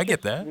know. I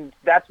get that.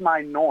 That's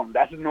my norm.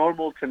 That's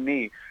normal to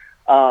me.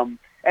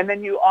 And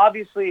then you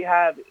obviously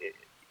have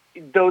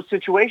those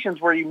situations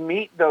where you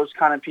meet those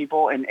kind of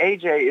people, and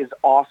AJ is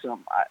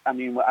awesome.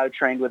 I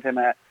trained with him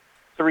at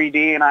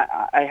 3D, and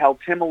I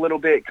helped him a little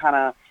bit, kind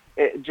of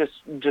just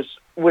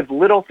with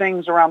little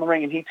things around the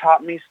ring, and he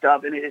taught me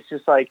stuff, and it's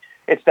just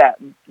it's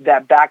that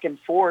back and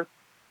forth,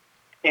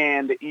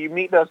 and you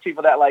meet those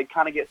people that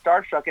kind of get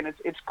starstruck, and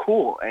it's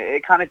cool.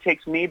 It kind of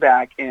takes me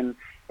back and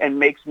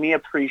makes me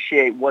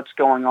appreciate what's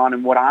going on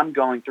and what I'm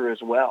going through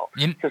as well.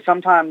 Because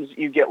sometimes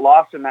you get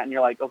lost in that and you're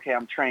like, okay,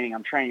 I'm training,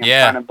 I'm trying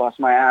to bust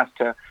my ass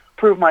to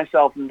prove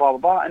myself and blah, blah,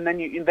 blah. And then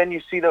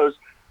you see those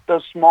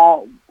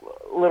small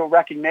little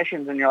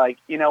recognitions and you're like,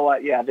 you know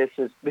what? Yeah, this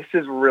is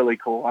really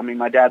cool. I mean,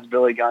 my dad's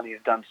Billy Gunn. He's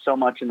done so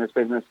much in this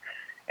business.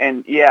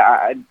 And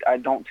I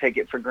don't take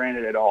it for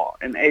granted at all.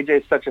 And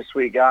AJ's such a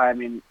sweet guy. I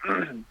mean,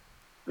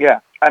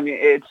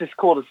 it's just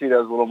cool to see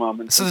those little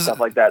moments and stuff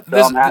like that. So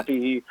I'm happy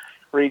he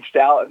reached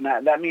out, and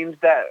that means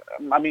that,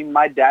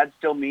 my dad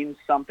still means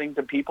something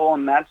to people,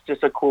 and that's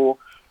just a cool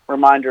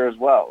reminder as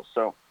well.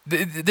 So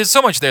there's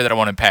so much there that I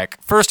want to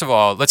unpack. First of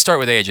all, let's start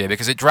with AJ,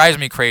 because it drives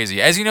me crazy.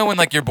 As you know, when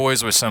you're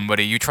boys with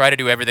somebody, you try to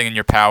do everything in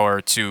your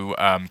power to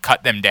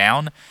cut them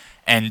down.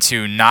 and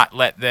to not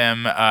let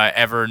them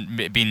ever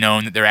be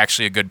known that they're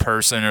actually a good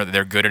person or that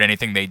they're good at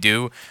anything they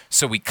do.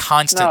 So we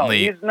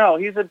constantly...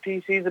 He's a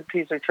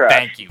piece of trash.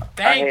 Thank you.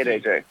 I hate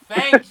AJ.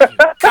 Thank you.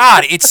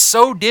 God, it's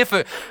so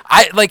difficult.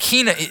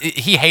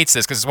 He hates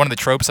this because it's one of the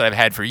tropes that I've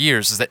had for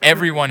years, is that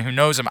everyone who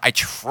knows him, I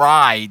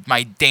tried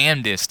my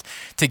damnedest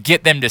to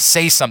get them to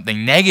say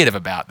something negative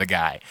about the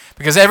guy,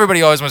 because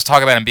everybody always wants to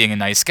talk about him being a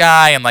nice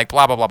guy and like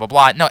blah, blah, blah, blah,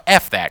 blah. No,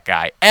 F that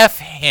guy. F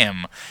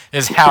him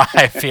is how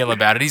I feel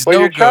about it. He's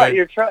no good.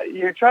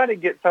 You're trying to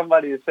get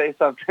somebody to say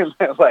something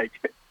that, like,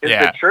 is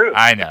the truth.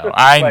 I know.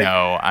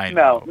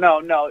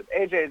 No.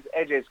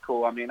 AJ's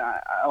cool. I mean,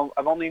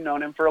 I've only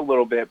known him for a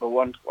little bit, but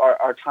once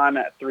our time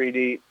at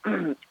 3D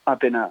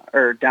up in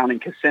down in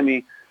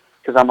Kissimmee,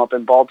 because I'm up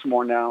in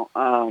Baltimore now.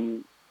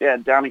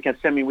 Down in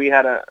Kissimmee, we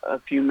had a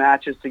few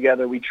matches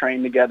together. We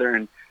trained together,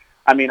 and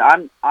I mean,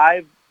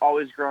 I've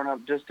always grown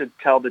up just to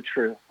tell the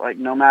truth. Like,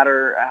 no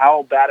matter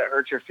how bad it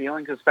hurts your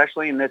feelings,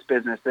 especially in this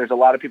business, there's a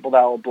lot of people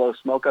that will blow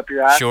smoke up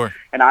your ass. Sure.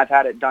 And I've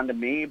had it done to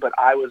me, but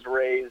I was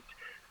raised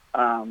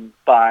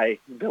by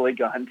Billy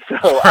Gunn, so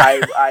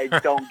I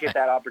don't get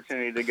that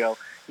opportunity to go,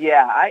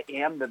 yeah, I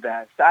am the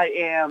best. I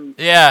am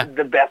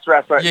the best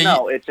wrestler. Yeah,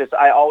 no, it's just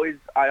I always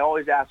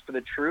ask for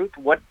the truth.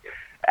 What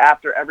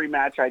after every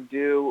match I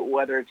do,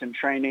 whether it's in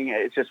training,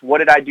 it's just, what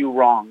did I do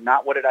wrong?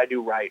 Not what did I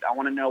do right. I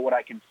want to know what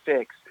I can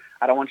fix.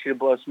 I don't want you to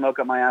blow smoke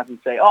up my ass and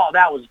say, oh,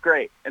 that was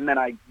great. And then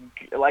I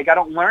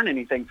don't learn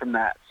anything from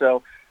that.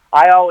 So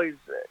I always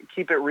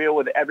keep it real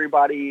with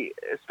everybody,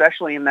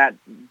 especially in that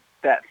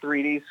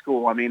 3D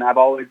school. I mean, I've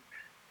always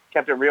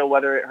kept it real,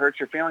 whether it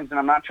hurts your feelings, and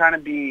I'm not trying to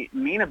be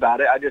mean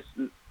about it.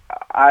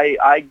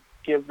 I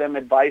give them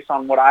advice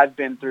on what I've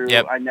been through.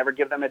 Yep. I never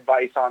give them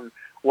advice on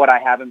what I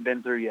haven't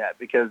been through yet,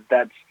 because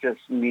that's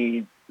just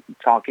me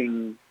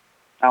talking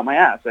out my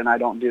ass, and I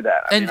don't do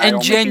that. I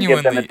only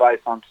genuinely, give them advice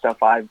on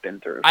stuff I've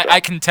been through. So. I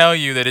can tell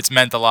you that it's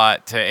meant a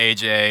lot to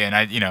AJ, and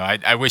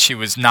I wish he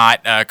was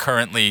not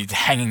currently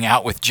hanging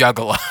out with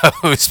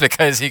juggalos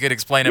because he could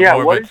explain it more.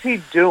 Yeah, what is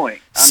he doing?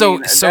 So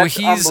that's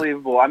he's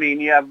unbelievable. I mean,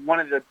 you have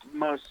one of the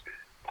most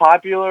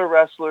popular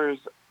wrestlers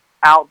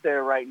out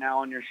there right now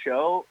on your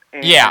show,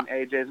 and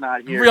AJ's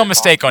not here. Real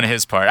mistake on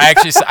his part.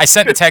 I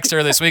sent a text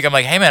earlier this week. I'm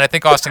like, hey man, I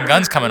think Austin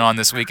Gunn's coming on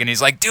this week, and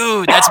he's like,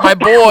 dude, that's my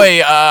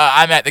boy.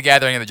 I'm at the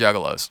Gathering of the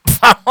Juggalos.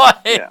 I'm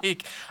like, well,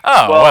 AJ,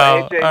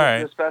 all right.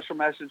 a special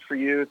message for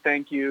you.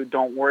 Thank you.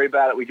 Don't worry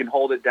about it. We can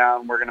hold it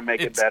down. We're gonna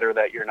make it better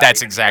that you're not.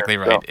 That's exactly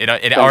here. right. So,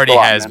 it already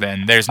has man.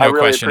 been. There's no really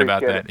question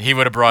about that. it. He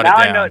would have brought now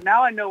it down.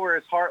 Now I know where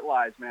his heart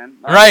lies, man.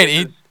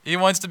 Right. He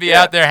wants to be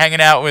out there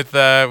hanging out with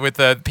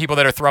the people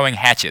that are throwing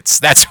hatchets.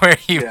 That's where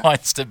he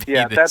wants to be.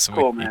 Yeah, this that's week.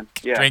 cool, man.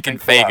 Yeah, drinking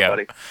thanks a lot,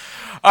 Faygo. buddy.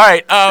 All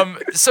right.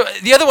 So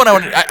the other one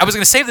I was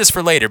going to save this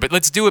for later, but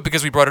let's do it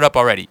because we brought it up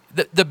already.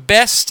 The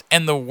best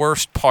and the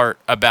worst part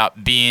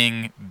about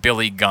being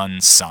Billy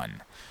Gunn's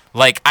son.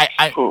 Like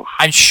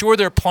I'm sure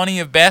there are plenty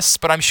of bests,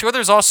 but I'm sure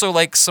there's also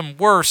like some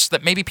worst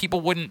that maybe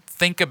people wouldn't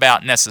think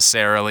about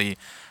necessarily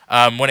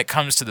when it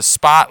comes to the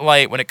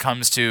spotlight, when it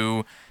comes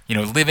to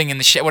living in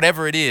the shit,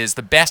 whatever it is,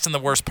 the best and the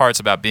worst parts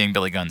about being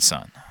Billy Gunn's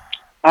son.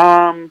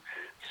 All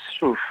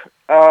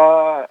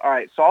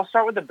right, so I'll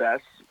start with the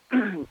best.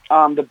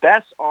 The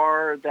best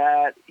are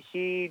that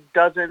he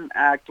doesn't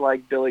act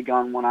like Billy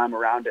Gunn when I'm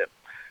around him.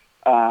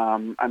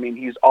 I mean,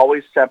 he's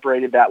always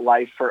separated that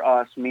life for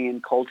us, me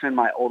and Colton,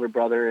 my older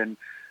brother, and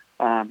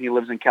he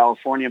lives in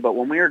California. But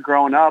when we were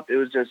growing up, it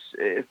was just,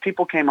 if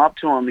people came up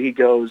to him,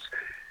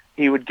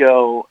 he would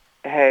go,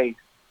 hey,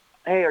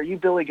 are you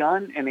Billy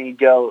Gunn? And he'd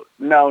go,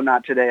 no,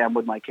 not today. I'm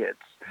with my kids.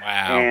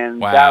 Wow.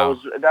 And that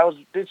was,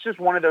 it's just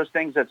one of those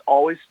things that's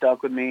always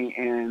stuck with me.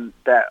 And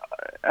that,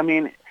 I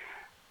mean,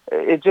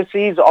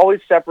 he's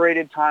always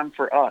separated time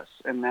for us.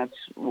 And that's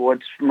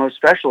what's most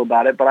special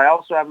about it. But I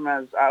also have him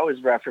I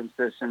always reference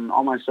this in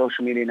all my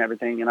social media and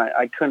everything. And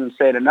I couldn't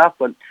say it enough,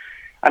 but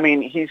I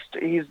mean, he's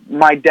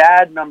my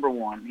dad, number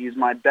one. He's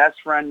my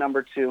best friend,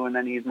 number two. And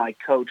then he's my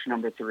coach,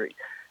 number three.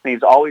 And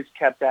he's always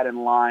kept that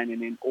in line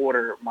and in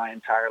order my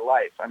entire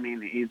life. I mean,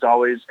 he's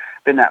always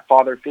been that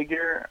father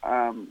figure.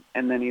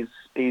 And then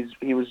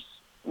he was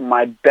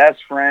my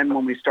best friend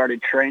when we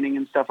started training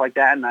and stuff like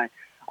that. And I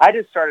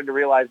just started to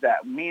realize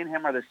that me and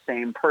him are the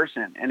same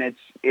person, and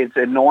it's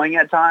annoying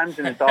at times,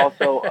 and it's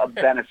also a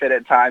benefit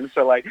at times.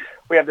 So like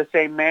we have the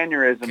same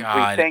mannerisms,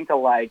 we think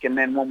alike. And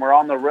then when we're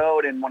on the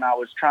road, and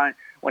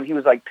when he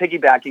was like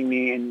piggybacking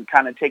me and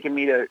kind of taking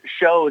me to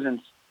shows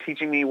and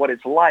teaching me what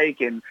it's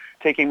like and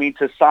taking me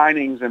to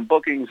signings and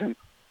bookings and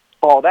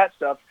all that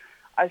stuff,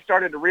 I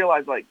started to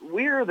realize like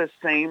we're the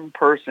same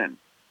person.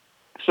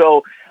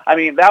 So, I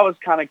mean, that was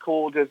kind of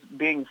cool, just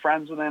being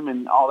friends with him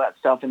and all that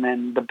stuff. And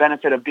then the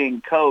benefit of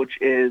being coach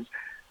is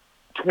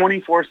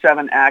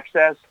 24/7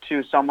 access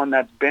to someone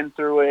that's been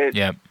through it,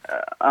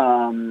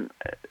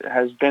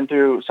 has been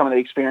through some of the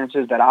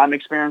experiences that I'm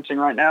experiencing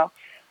right now.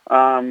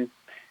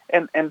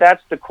 And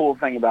that's the cool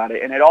thing about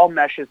it. And it all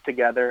meshes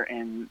together,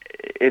 and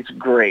it's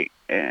great.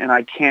 And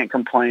I can't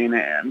complain.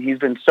 And he's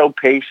been so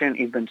patient.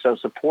 He's been so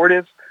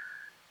supportive.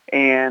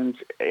 And,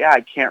 yeah,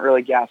 I can't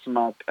really gas him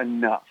up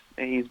enough.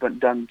 He's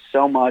done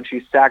so much.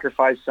 He's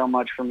sacrificed so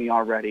much for me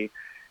already.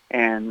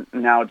 And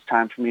now it's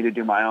time for me to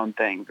do my own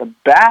thing. The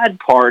bad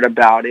part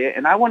about it,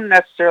 and I wouldn't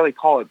necessarily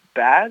call it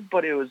bad,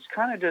 but it was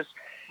kind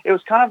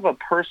of a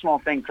personal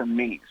thing for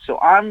me. So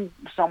I'm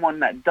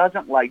someone that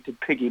doesn't like to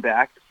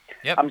piggyback.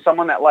 Yep. I'm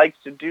someone that likes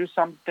to do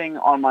something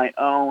on my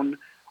own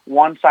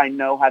once I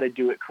know how to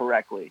do it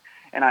correctly.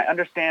 And I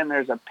understand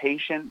there's a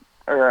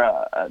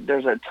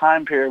there's a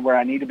time period where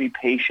I need to be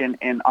patient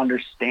and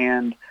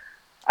understand.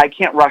 I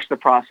can't rush the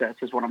process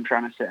is what I'm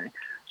trying to say.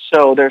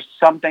 So there's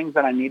some things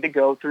that I need to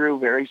go through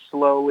very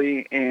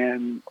slowly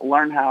and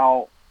learn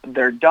how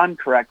they're done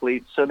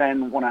correctly. So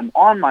then when I'm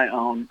on my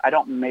own, I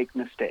don't make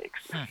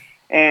mistakes.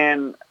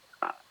 And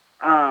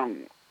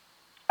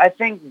I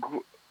think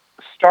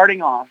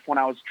starting off when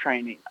I was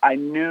training, I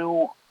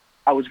knew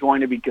I was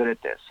going to be good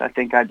at this. I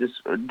think I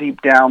just,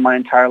 deep down my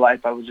entire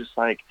life, I was just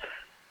like,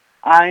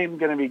 I'm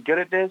going to be good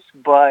at this,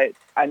 but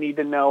I need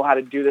to know how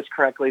to do this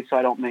correctly so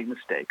I don't make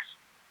mistakes.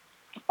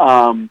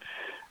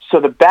 So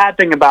the bad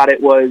thing about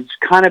it was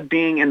kind of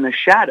being in the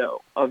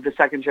shadow of the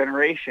second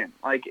generation.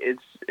 Like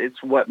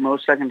it's what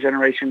most second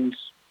generation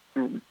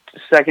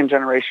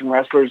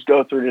wrestlers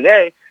go through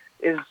today,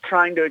 is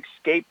trying to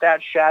escape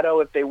that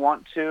shadow if they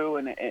want to,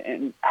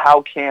 and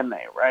how can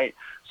they, right?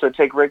 So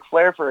take Ric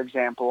Flair, for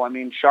example. I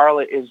mean,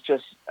 Charlotte is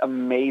just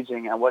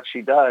amazing at what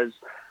she does,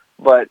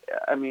 but,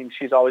 I mean,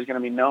 she's always going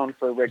to be known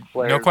for Ric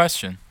Flair. No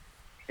question.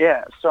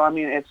 Yeah, so, I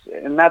mean,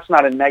 and that's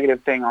not a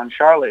negative thing on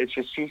Charlotte. It's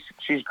just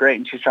she's great,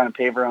 and she's trying to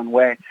pave her own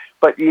way.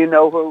 But you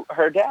know who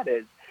her dad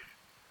is.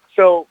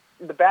 So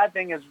the bad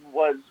thing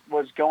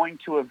was going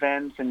to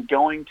events and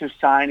going to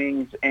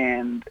signings,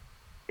 and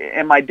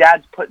my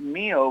dad's putting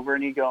me over,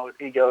 and he goes,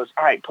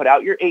 all right, put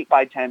out your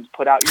 8x10s,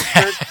 put out your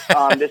shirts.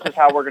 This is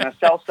how we're going to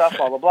sell stuff,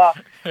 blah, blah, blah.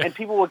 And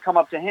people would come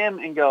up to him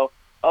and go,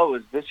 oh,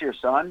 is this your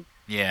son?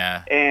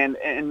 Yeah. And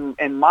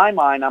in my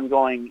mind, I'm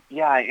going,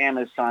 yeah, I am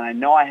his son. I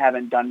know I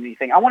haven't done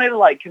anything. I wanted to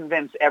like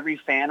convince every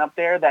fan up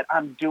there that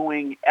I'm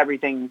doing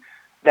everything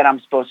that I'm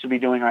supposed to be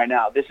doing right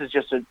now. This is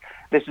just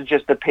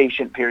the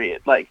patient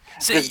period. Like,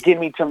 just give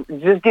me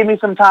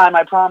some time.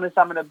 I promise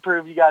I'm going to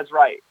prove you guys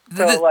right.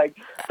 So like,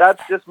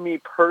 that's just me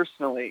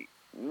personally,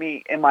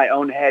 me in my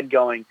own head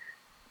going,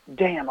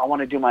 damn, I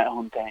want to do my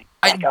own thing.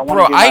 Like,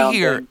 I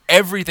hear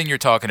everything you're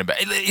talking about.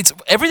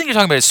 Everything you're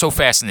talking about is so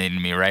fascinating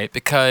to me, right?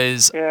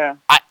 Because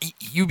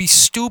you'd be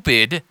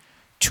stupid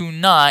to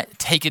not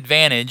take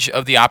advantage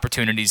of the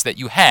opportunities that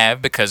you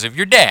have because of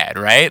your dad,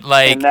 right?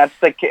 Like, and that's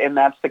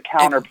the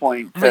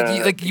counterpoint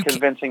to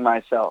convincing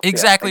myself.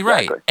 Exactly,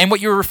 right. And what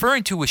you're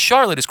referring to with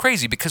Charlotte is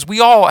crazy because we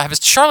all have.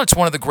 Charlotte's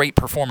one of the great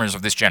performers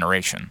of this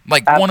generation,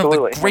 like Absolutely.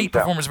 one of the great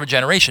performers of a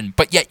generation.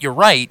 But yet, you're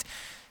right,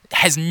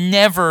 has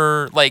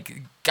never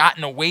like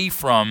gotten away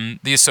from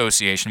the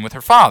association with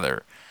her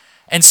father.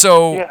 And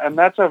so, yeah, and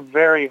that's a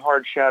very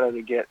hard shadow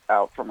to get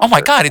out from. Oh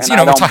my God, it's and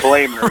I don't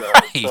blame her though.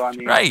 Right, so, I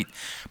mean, right.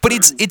 But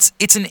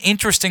it's an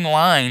interesting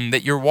line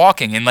that you're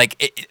walking, and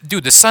like,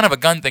 dude, the son of a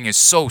gun thing is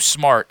so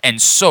smart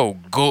and so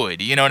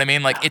good. You know what I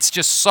mean? Like, it's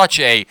just such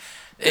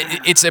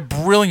it's a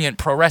brilliant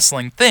pro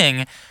wrestling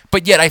thing.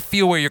 But yet, I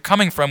feel where you're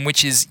coming from,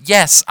 which is,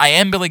 yes, I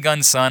am Billy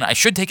Gunn's son. I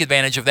should take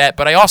advantage of that,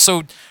 but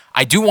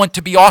I do want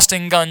to be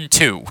Austin Gunn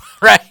too,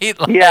 right?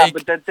 Like, yeah,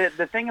 but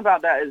the thing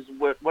about that is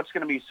what's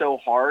going to be so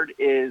hard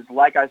is,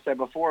 like I said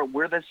before,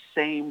 we're the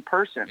same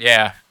person.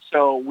 Yeah.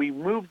 So we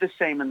move the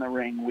same in the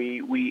ring.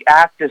 We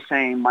act the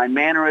same. My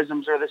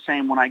mannerisms are the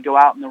same when I go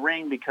out in the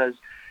ring because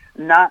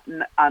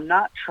I'm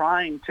not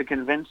trying to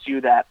convince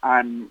you that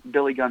I'm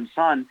Billy Gunn's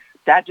son.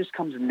 That just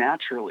comes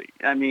naturally.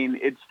 I mean,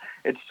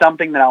 it's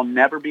something that I'll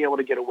never be able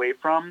to get away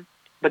from.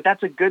 But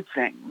that's a good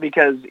thing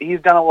because he's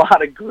done a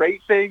lot of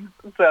great things.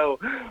 So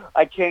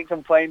I can't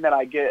complain that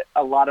I get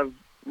a lot of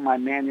my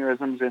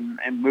mannerisms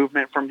and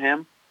movement from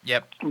him.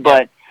 Yep.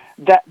 But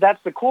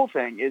that's the cool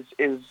thing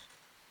is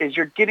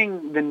you're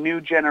getting the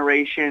new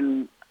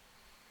generation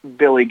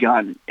Billy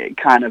Gunn,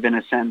 kind of in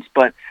a sense.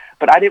 But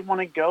I didn't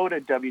want to go to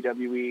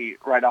WWE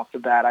right off the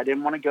bat. I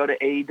didn't want to go to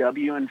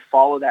AEW and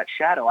follow that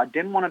shadow. I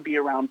didn't want to be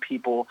around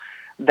people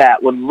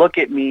that would look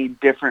at me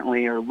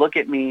differently or look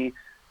at me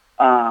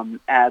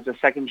as a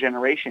second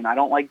generation. I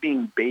don't like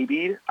being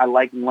babied. I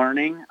like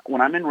learning. When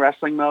I'm in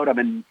wrestling mode, I'm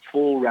in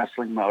full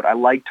wrestling mode. I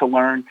like to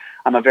learn.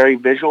 I'm a very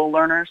visual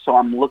learner, so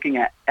I'm looking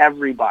at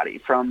everybody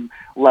from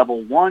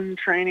level 1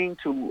 training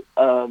to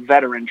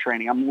veteran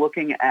training. I'm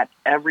looking at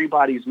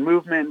everybody's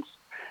movements,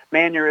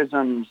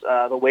 mannerisms,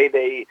 the way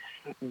they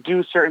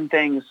do certain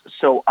things,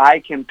 so I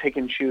can pick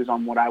and choose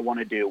on what I want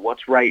to do,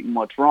 what's right and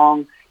what's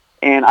wrong.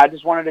 And I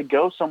just wanted to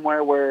go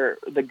somewhere where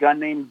the Gunn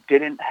name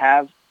didn't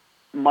have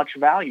much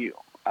value.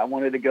 I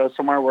wanted to go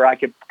somewhere where I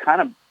could kind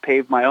of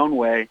pave my own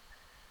way,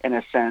 in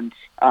a sense,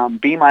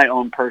 be my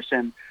own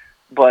person.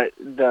 But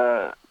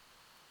the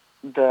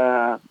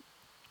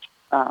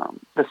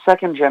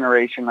second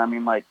generation, I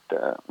mean, like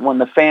when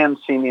the fans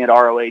see me at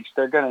ROH,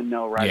 they're gonna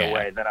know right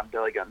away that I'm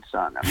Billy Gunn's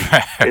son. I mean,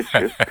 it's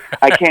just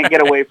I can't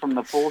get away from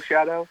the full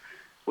shadow,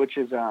 which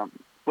is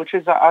which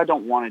is I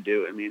don't want to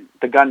do. I mean,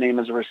 the gun name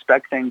is a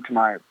respect thing to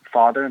my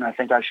father, and I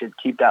think I should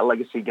keep that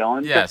legacy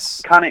going.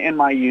 Yes. Kind of in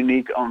my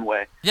unique own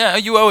way. Yeah,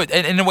 you owe it.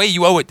 In a way,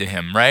 you owe it to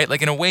him, right?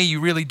 Like, in a way,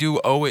 you really do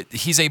owe it.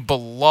 He's a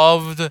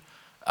beloved,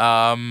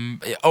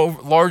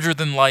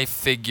 larger-than-life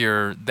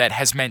figure that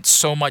has meant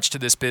so much to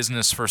this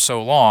business for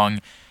so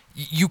long.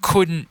 You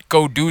couldn't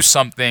go do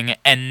something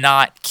and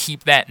not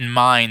keep that in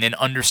mind and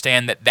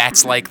understand that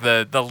that's like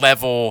the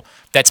level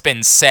that's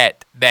been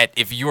set, that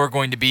if you're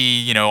going to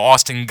be,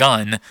 Austin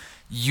Gunn,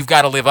 you've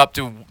got to live up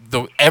to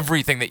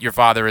everything that your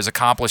father has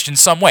accomplished in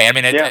some way. I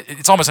mean,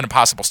 it's almost an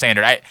impossible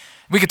standard.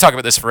 We could talk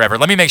about this forever.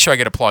 Let me make sure I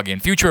get a plug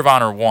in. Future of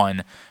Honor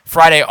 1,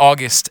 Friday,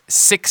 August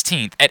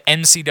 16th at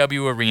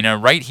MCW Arena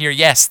right here.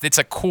 Yes, it's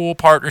a cool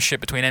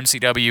partnership between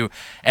MCW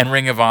and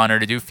Ring of Honor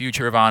to do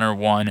Future of Honor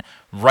 1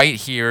 right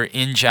here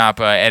in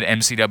Joppa at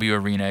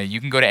MCW Arena. You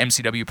can go to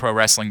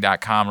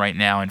mcwprowrestling.com right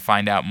now and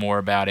find out more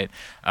about it.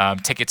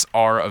 Tickets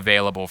are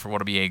available for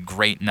what will be a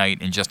great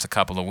night in just a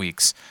couple of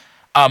weeks.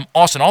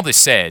 Austin, all this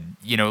said,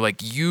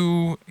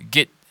 you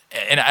get,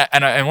 and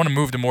I want to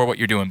move to more what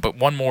you're doing, but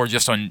one more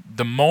just on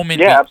the moment.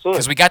 Yeah,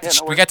 absolutely.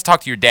 Because we got to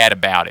talk to your dad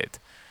about it,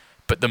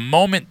 but the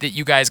moment that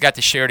you guys got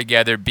to share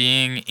together,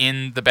 being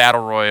in the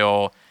Battle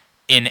Royal,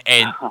 in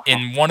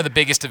one of the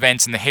biggest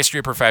events in the history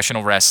of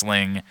professional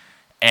wrestling,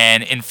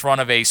 and in front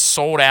of a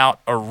sold-out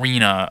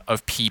arena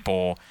of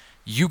people,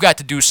 you got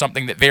to do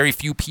something that very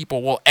few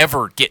people will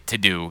ever get to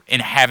do in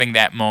having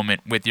that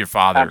moment with your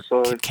father.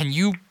 Absolutely. Can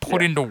you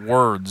put into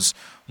words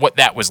what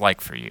that was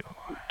like for you?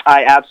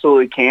 I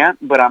absolutely can't,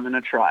 but I'm going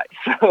to try.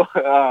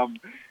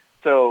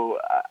 So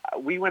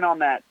we went on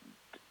that.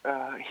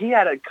 He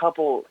had a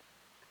couple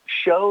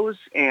shows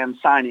and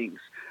signings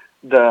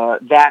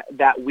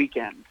that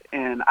weekend,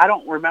 and I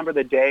don't remember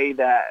the day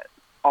that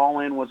All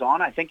In was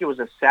on. I think it was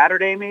a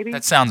Saturday, maybe.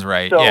 That sounds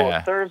right. So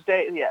yeah.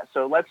 Thursday, yeah.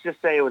 So let's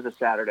just say it was a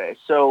Saturday.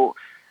 So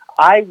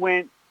I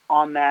went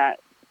on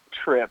that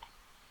trip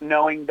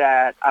knowing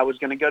that I was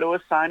going to go to a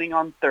signing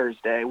on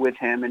Thursday with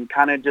him and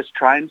kind of just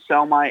try and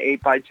sell my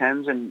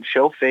 8x10s and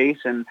show face.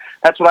 And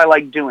that's what I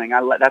like doing.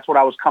 That's what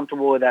I was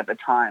comfortable with at the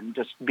time,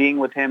 just being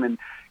with him and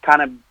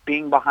kind of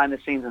being behind the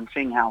scenes and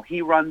seeing how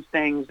he runs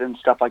things and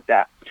stuff like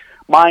that.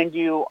 Mind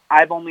you,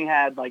 I've only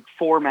had like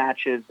 4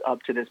 matches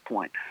up to this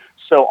point.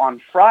 So on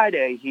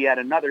Friday, he had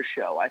another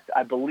show.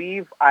 I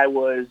believe I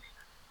was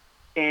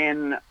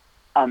in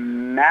a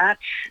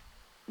match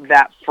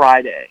that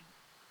Friday,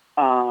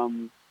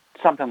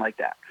 something like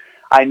that.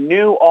 I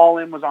knew All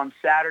In was on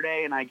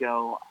Saturday, and I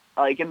go,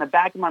 like, in the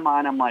back of my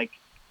mind, I'm like,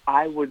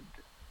 I would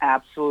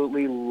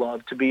absolutely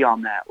love to be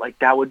on that. Like,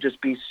 that would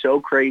just be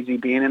so crazy,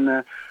 being in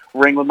the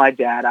ring with my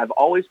dad. I've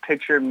always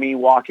pictured me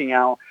walking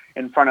out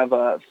in front of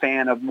a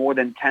fan of more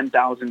than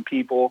 10,000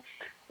 people.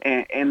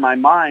 In my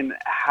mind,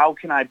 how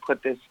can I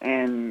put this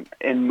in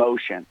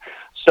motion?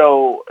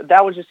 So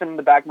that was just in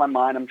the back of my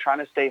mind. I'm trying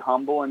to stay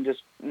humble and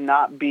just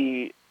not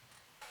be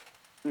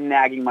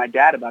nagging my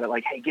dad about it,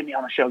 like, hey, get me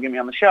on the show, get me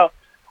on the show.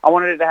 I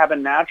wanted it to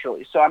happen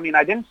naturally. So, I mean,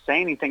 I didn't say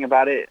anything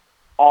about it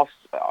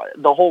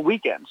the whole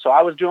weekend. So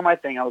I was doing my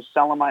thing. I was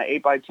selling my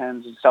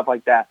 8x10s and stuff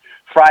like that.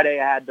 Friday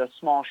I had the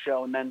small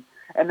show, and then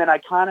I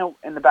kind of,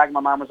 in the back of my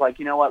mind, was like,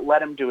 you know what,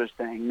 let him do his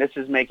thing. This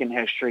is making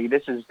history.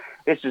 This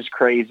is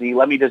crazy.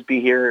 Let me just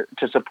be here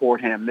to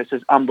support him. This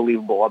is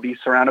unbelievable. I'll be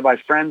surrounded by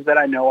friends that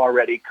I know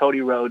already,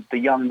 Cody Rhodes, the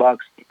Young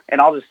Bucks, and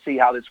I'll just see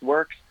how this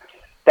works.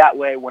 That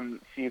way,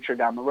 when future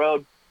down the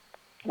road,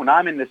 when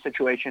I'm in this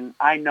situation,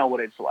 I know what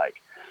it's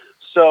like.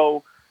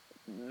 So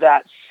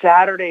that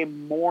Saturday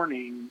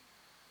morning,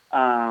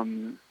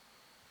 my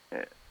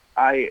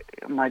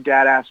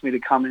dad asked me to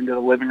come into the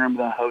living room of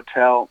the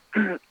hotel,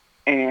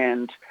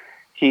 and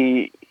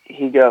he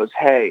goes,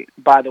 hey,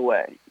 by the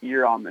way,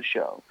 you're on the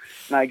show.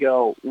 And I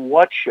go,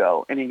 what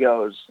show? And he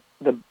goes,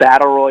 the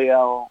Battle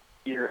Royale.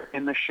 You're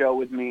in the show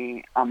with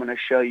me. I'm going to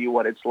show you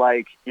what it's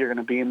like. You're going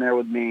to be in there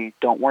with me.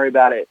 Don't worry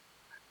about it.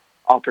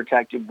 I'll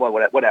protect you,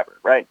 whatever,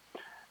 right?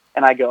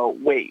 And I go,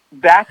 wait,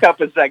 back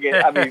up a second.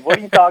 I mean, what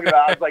are you talking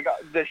about? I was like,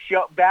 the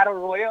show, Battle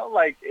Royale,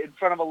 like in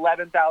front of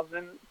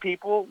 11,000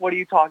 people? What are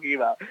you talking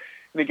about?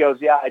 And he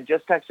goes, yeah, I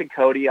just texted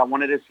Cody. I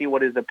wanted to see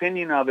what his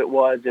opinion of it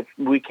was. If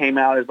we came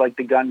out as like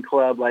the Gun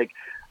Club, like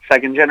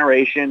second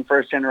generation,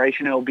 first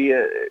generation,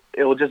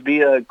 it will just be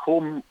a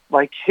cool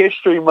like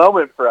history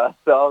moment for us.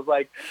 So I was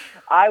like,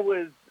 I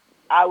was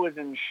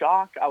in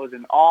shock. I was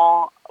in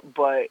awe,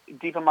 but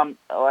deep in my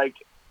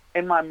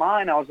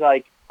mind, I was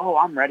like, oh,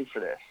 I'm ready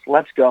for this.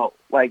 Let's go.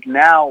 Like,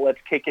 now let's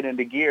kick it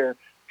into gear,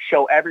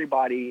 show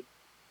everybody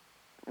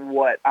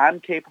what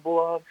I'm capable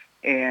of,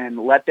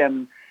 and let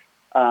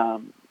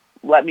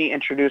me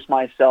introduce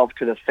myself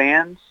to the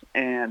fans.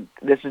 And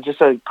this is just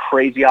a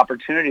crazy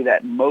opportunity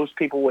that most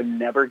people would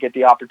never get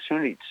the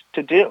opportunity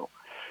to do.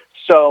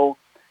 So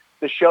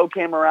the show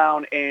came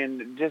around,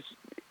 and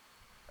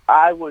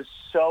I was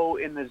so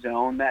in the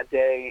zone that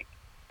day,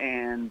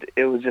 and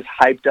it was just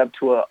hyped up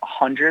to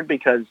 100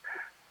 because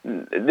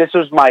this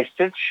was my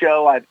 5th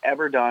show I've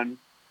ever done.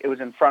 It was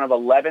in front of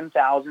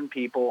 11,000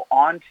 people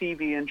on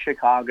TV in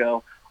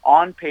Chicago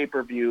on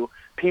pay-per-view,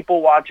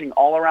 people watching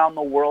all around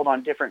the world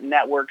on different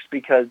networks,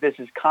 because this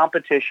is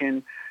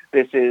competition.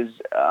 This is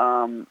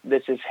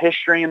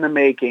history in the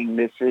making.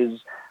 This is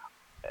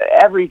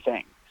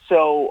everything.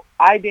 So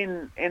I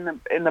didn't,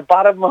 in the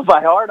bottom of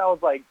my heart, I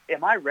was like,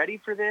 am I ready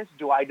for this?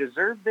 Do I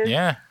deserve this?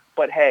 Yeah.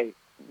 But hey,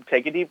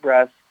 take a deep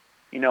breath.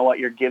 You know what?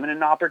 You're given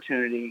an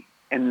opportunity,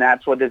 and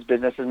that's what this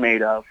business is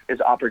made of, is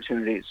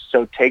opportunities.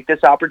 So take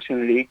this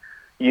opportunity,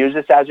 use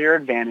this as your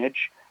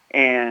advantage,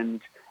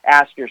 and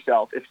ask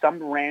yourself, if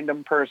some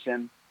random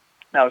person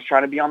that was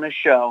trying to be on this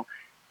show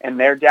and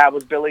their dad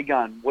was Billy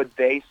Gunn, would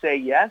they say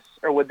yes,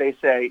 or would they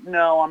say,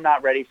 no, I'm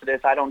not ready for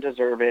this, I don't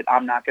deserve it,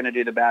 I'm not going to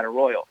do the Battle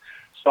Royal?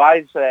 So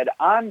I said,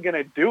 I'm going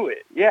to do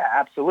it. Yeah,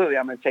 absolutely,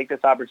 I'm going to take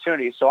this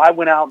opportunity. So I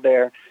went out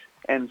there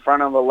in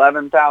front of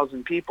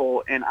 11,000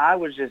 people, and I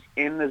was just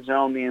in the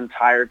zone the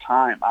entire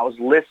time. I was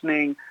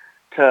listening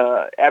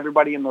to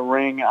everybody in the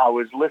ring. I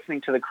was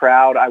listening to the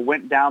crowd. I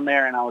went down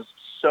there, and I was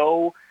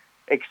so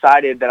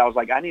excited that I was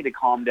like, I need to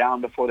calm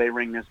down before they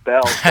ring this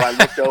bell. So I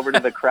looked over to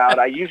the crowd.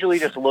 I usually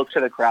just look to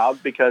the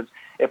crowd, because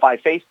if I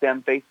face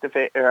them face to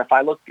face, or if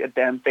I look at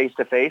them face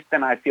to face,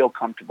 then I feel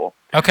comfortable.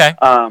 Okay.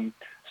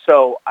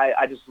 So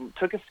I just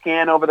took a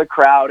scan over the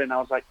crowd, and I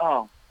was like,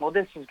 oh, well,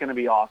 this is going to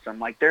be awesome.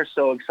 Like, they're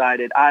so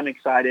excited. I'm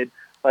excited.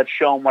 Let's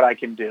show them what I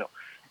can do.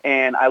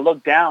 And I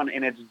look down,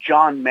 and it's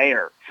John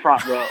Mayer,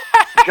 front row.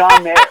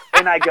 John Mayer.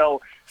 And I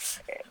go,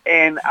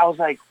 and I was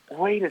like,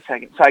 wait a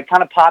second. So I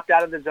kind of popped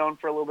out of the zone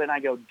for a little bit, and I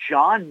go,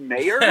 John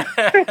Mayer? And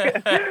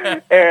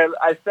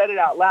I said it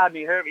out loud, and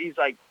he heard me.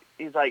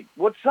 He's like,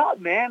 what's up,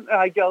 man? And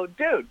I go,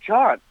 dude,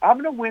 John, I'm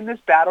going to win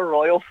this Battle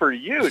Royal for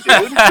you,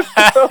 dude.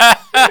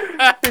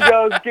 He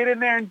goes, get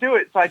in there and do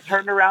it. So I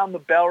turned around, the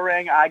bell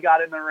rang, I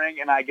got in the ring,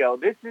 and I go,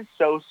 this is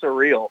so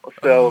surreal.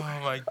 So, oh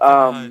my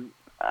God.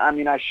 I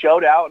mean, I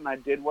showed out, and I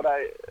did what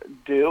I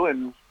do,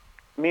 and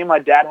me and my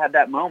dad had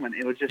that moment.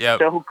 It was just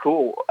so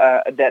cool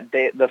that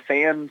the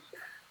fans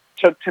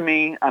took to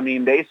me. I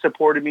mean, they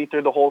supported me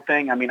through the whole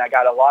thing. I mean, I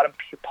got a lot of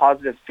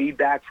positive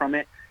feedback from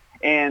it.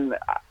 And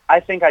I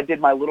think I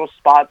did my little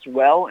spots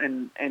well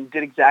and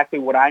did exactly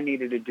what I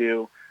needed to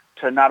do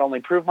to not only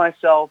prove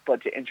myself,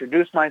 but to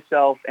introduce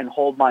myself and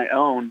hold my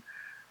own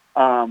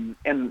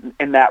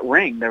in that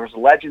ring. There was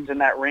legends in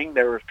that ring.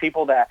 There were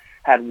people that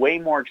had way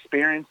more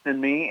experience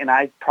than me, and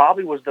I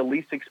probably was the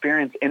least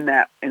experienced in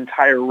that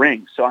entire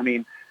ring. So, I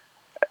mean,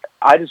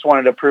 I just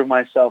wanted to prove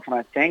myself, and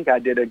I think I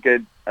did a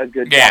good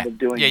job of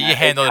doing that. Yeah, you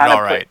handled it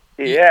all right.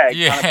 Yeah,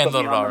 you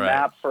handled it all right.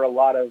 Map for a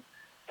lot of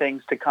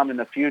things to come in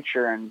the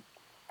future, and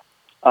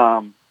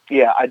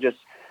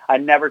I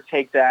never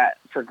take that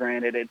for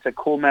granted. It's a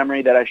cool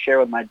memory that I share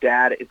with my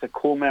dad. It's a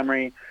cool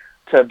memory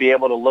to be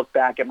able to look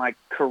back at my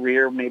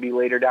career maybe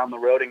later down the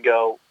road and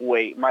go,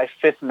 wait, my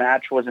 5th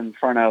match was in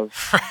front of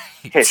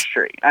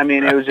history. I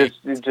mean, it was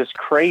just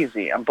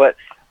crazy. But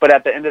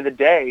at the end of the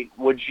day,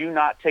 would you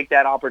not take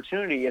that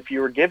opportunity if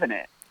you were given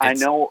it? I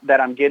know that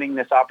I'm getting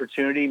this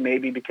opportunity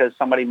maybe because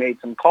somebody made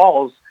some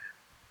calls,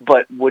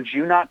 but would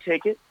you not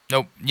take it?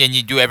 Nope, and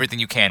you do everything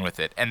you can with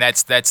it, and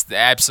that's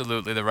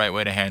absolutely the right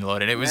way to handle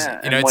it. And it was,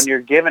 and when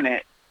you're given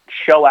it,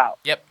 show out.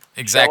 Yep,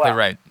 exactly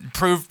right.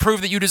 Prove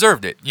that you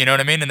deserved it. You know what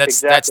I mean? And that's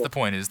the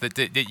point, is that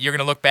you're going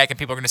to look back and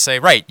people are going to say,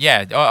 right,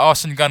 yeah,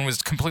 Austin Gunn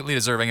was completely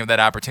deserving of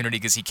that opportunity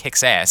because he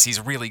kicks ass. He's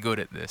really good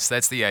at this.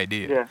 That's the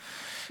idea. Yeah.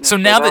 So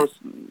now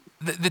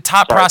the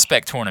top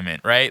prospect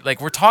tournament, right? Like,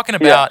 we're talking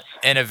about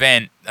an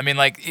event. I mean,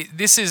 like,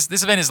 this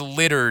event is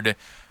littered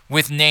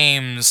with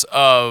names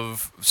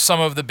of some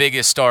of the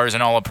biggest stars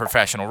in all of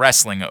professional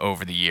wrestling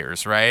over the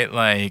years, right?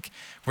 Like,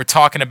 we're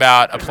talking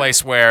about a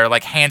place where,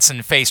 like,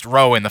 Hanson faced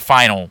Rowe in the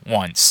final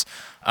once.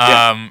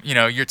 You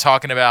know, you're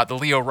talking about the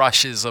Leo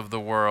Rushes of the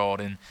world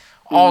and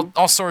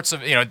all sorts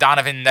of,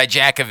 Donovan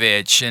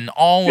Dijakovic and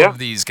all of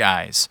these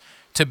guys.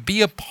 To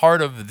be a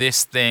part of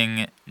this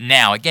thing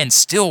now, again,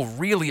 still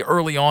really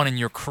early on in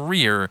your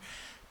career,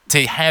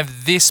 to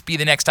have this be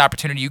the next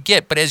opportunity you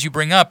get. But as you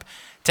bring up,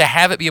 to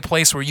have it be a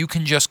place where you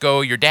can just go,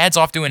 your dad's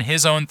off doing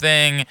his own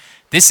thing.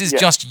 This is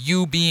just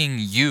you being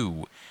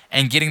you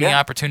and getting the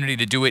opportunity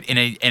to do it in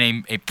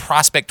a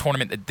prospect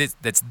tournament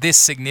that's this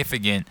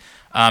significant.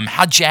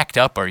 How jacked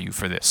up are you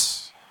for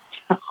this?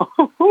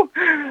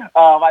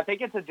 I think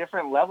it's a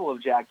different level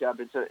of jacked up.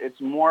 It's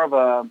more of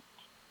a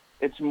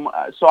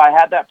so I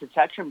had that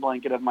protection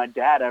blanket of my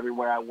dad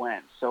everywhere I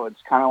went. So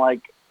it's kind of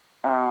like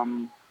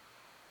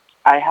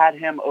I had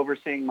him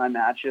overseeing my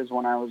matches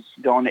when I was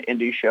going to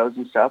indie shows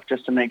and stuff,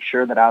 just to make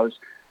sure that I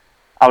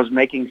was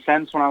making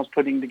sense when I was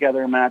putting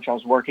together a match. I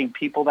was working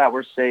people that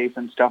were safe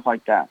and stuff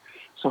like that.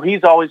 So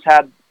he's always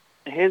had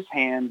his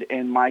hand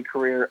in my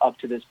career up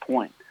to this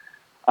point.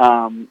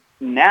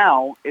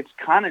 Now it's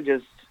kind of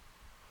just,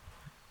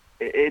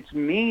 it's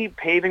me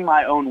paving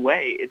my own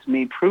way. It's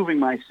me proving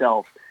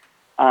myself.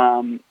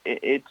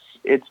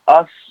 It's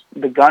us,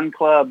 the Gun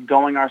Club,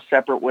 going our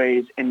separate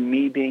ways, and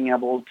me being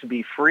able to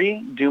be free,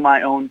 do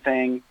my own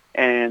thing,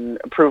 and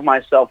prove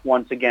myself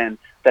once again.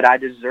 that I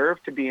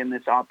deserve to be in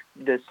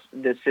this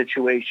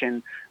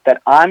situation,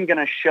 that I'm going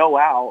to show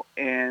out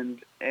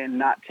and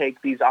not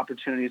take these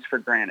opportunities for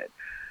granted.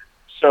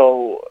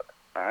 So,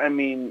 I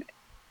mean,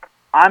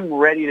 I'm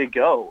ready to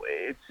go.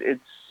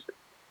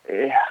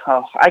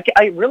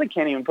 I really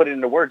can't even put it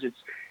into words.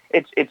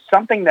 It's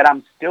something that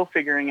I'm still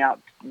figuring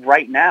out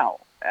right now.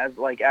 As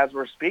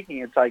we're speaking,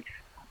 it's like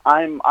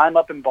I'm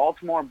up in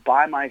Baltimore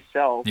by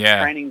myself,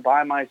 training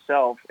by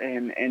myself,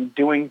 and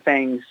doing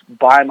things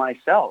by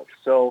myself.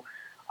 So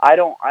I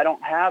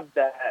don't have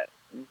that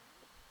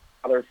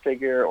other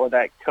figure or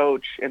that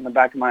coach in the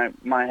back of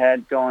my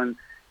head going,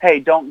 hey,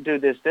 don't do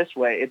this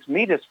way. It's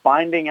me just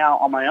finding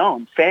out on my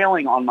own,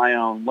 failing on my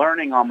own,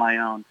 learning on my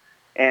own.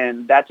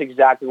 And that's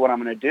exactly what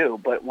I'm going to do.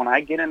 But when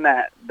I get in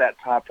that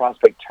top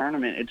prospect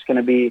tournament, it's going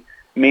to be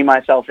me,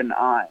 myself, and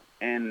I.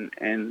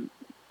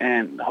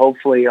 And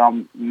hopefully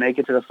I'll make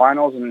it to the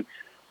finals. And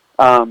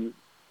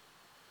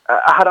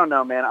I don't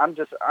know, man.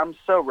 I'm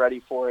so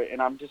ready for it.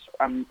 And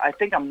I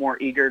think I'm more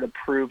eager to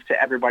prove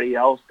to everybody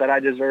else that I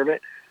deserve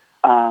it.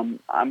 I'm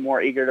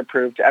more eager to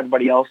prove to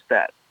everybody else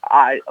that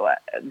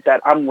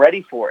I'm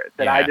ready for it,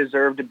 that I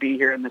deserve to be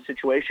here in the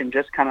situation,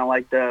 just kind of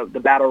like the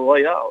Battle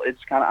Royale.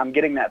 It's kind of, I'm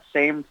getting that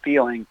same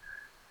feeling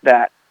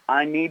that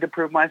I need to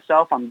prove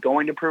myself, I'm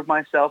going to prove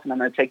myself, and I'm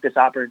going to take this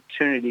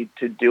opportunity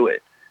to do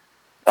it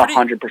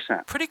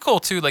 100%. Pretty cool,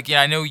 too. Like,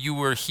 I know you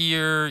were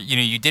here,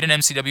 you did an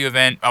MCW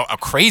event, a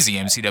crazy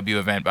MCW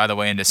event, by the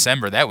way, in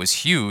December. That was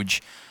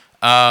huge.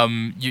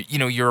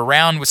 You're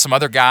around with some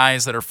other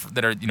guys that are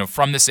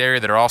from this area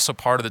that are also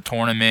part of the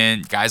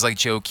tournament, guys like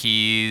Joe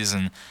Keys.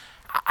 And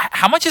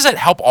how much does that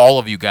help all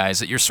of you guys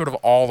that you're sort of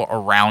all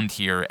around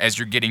here as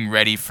you're getting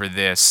ready for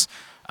this?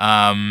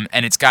 And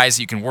it's guys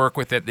that you can work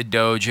with at the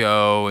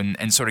dojo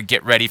and sort of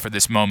get ready for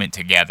this moment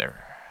together.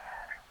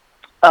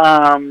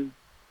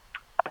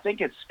 I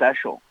think it's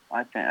special.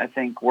 I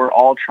think we're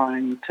all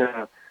trying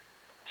to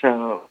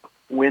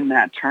win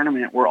that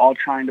tournament. We're all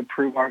trying to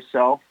prove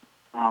ourselves.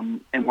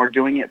 And we're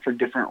doing it for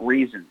different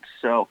reasons.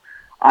 So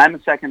I'm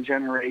a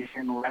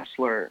second-generation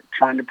wrestler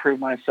trying to prove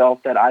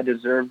myself that I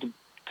deserve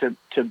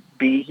to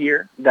be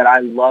here, that I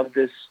love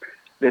this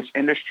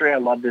industry, I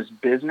love this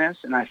business,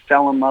 and I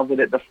fell in love with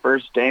it the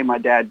first day my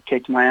dad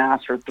kicked my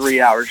ass for 3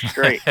 hours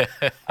straight.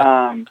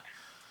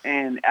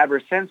 And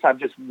ever since, I've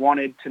just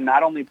wanted to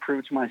not only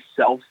prove to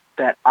myself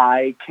that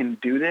I can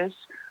do this,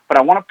 but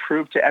I want to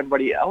prove to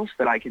everybody else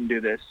that I can do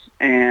this.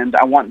 And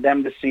I want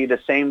them to see the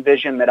same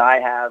vision that I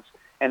have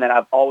and that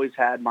I've always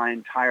had my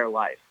entire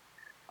life.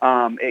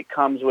 It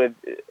comes with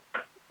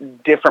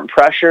different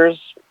pressures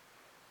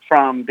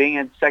from being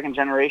a second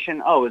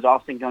generation. Oh, is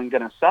Austin Gunn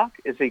going to suck?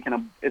 Is he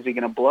going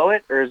to blow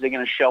it, or is he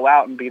going to show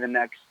out and be the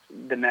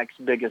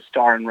next biggest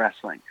star in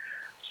wrestling?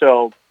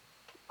 So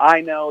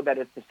I know that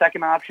it's the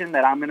second option,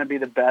 that I'm going to be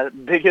the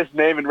biggest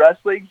name in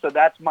wrestling. So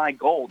that's my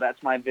goal.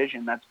 That's my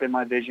vision. That's been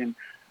my vision.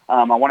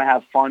 I want to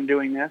have fun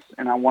doing this,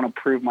 and I want to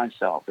prove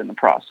myself in the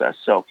process.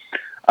 So,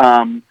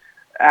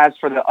 as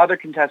for the other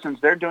contestants,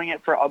 they're doing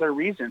it for other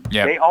reasons.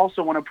 Yep. They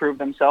also want to prove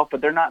themselves,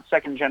 but they're not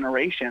second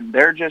generation.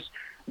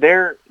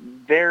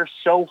 They're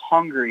so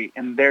hungry,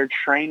 and they're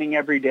training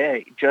every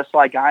day, just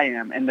like I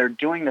am, and they're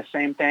doing the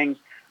same things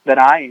that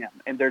I am,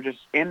 and they're just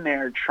in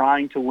there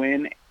trying to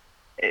win.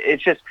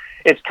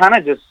 It's kind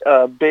of just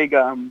a big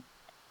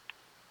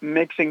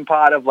mixing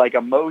pot of like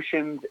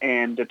emotions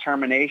and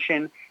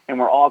determination, and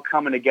we're all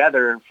coming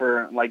together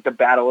for like the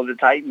Battle of the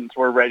Titans.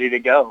 We're ready to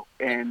go,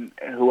 and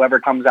whoever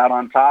comes out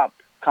on top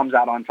comes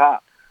out on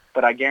top.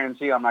 But I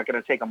guarantee I'm not going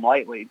to take them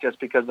lightly just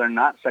because they're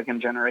not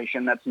second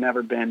generation. That's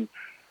never been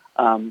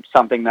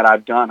something that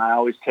I've done. I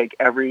always take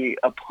every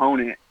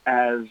opponent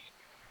as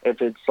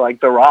if it's like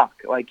The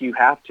Rock. Like, you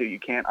have to. You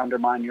can't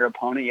undermine your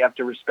opponent. You have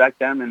to respect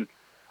them,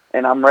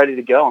 and I'm ready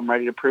to go. I'm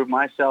ready to prove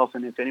myself,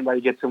 and if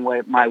anybody gets in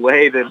my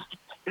way, then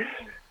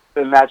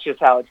that's just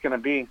how it's going to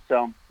be.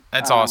 So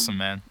that's awesome,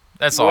 man.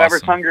 That's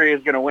whoever's awesome. Hungry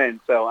is going to win,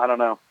 so I don't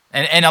know.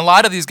 And a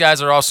lot of these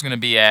guys are also going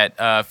to be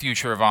at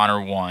Future of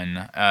Honor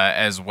 1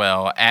 as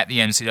well at the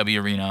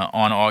MCW Arena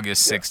on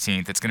August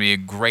 16th. It's going to be a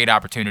great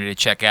opportunity to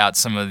check out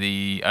some of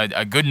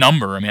a good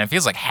number. I mean, it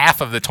feels like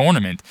half of the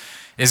tournament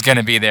is going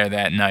to be there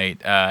that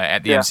night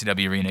at the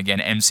MCW Arena. Again,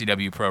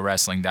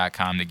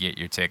 mcwprowrestling.com to get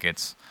your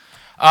tickets.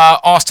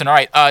 Austin, all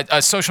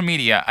right, social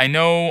media. I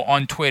know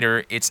on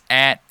Twitter it's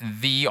at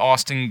the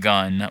Austin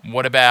Gunn.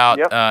 What about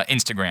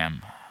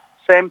Instagram?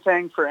 Same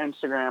thing for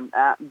Instagram,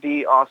 at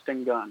the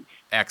Austin Gunn.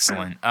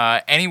 Excellent.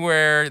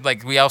 Anywhere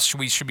like we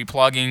should be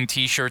plugging,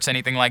 T-shirts,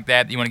 anything like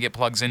that you want to get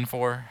plugs in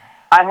for?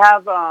 I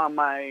have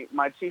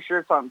my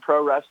T-shirts on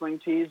Pro Wrestling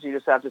Tees. You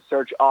just have to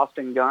search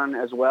Austin Gunn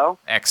as well.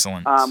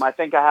 Excellent. I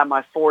think I have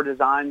my 4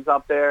 designs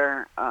up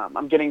there.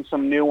 I'm getting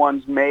some new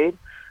ones made.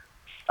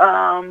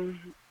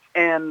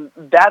 And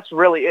that's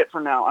really it for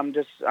now. I'm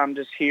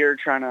just here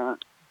trying to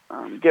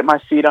get my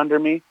feet under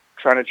me,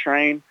 trying to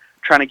train,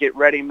 trying to get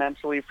ready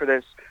mentally for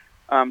this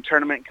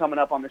tournament coming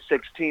up on the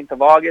 16th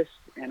of August.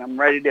 And I'm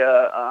ready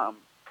to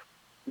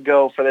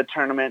go for the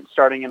tournament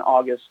starting in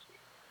August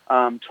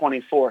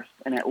 24th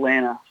in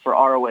Atlanta for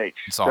ROH.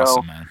 It's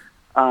awesome, man.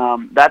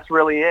 that's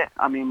really it.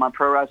 I mean, my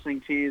pro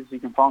wrestling tees, you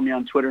can follow me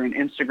on Twitter and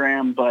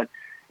Instagram, but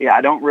yeah,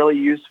 I don't really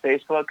use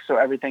Facebook, so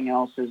everything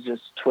else is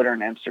just Twitter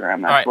and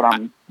Instagram. That's what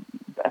I'm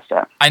best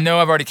at. I know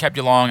I've already kept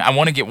you long. I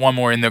want to get one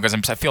more in there because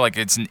I feel like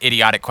it's an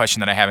idiotic question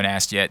that I haven't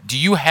asked yet. Do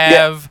you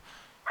have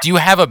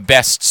a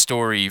best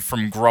story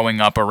from growing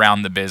up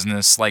around the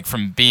business, like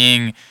from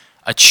being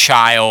a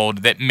child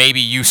that maybe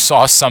you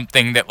saw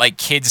something that like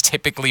kids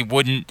typically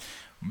wouldn't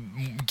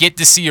get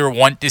to see or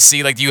want to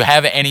see? Like, do you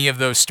have any of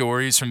those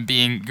stories from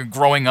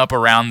growing up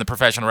around the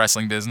professional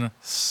wrestling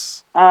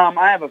business?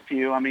 I have a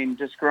few. I mean,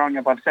 just growing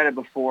up, I've said it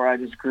before, I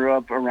just grew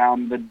up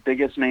around the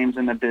biggest names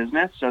in the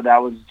business, so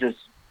that was just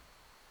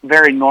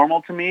very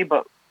normal to me,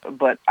 but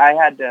I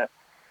had to,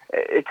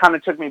 it kind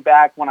of took me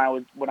back when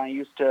it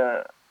used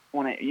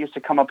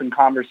to come up in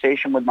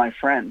conversation with my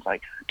friends,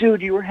 like,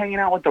 dude, you were hanging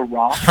out with The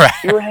Rock, right.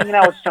 You were hanging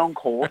out with Stone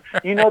Cold,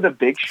 you know the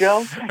Big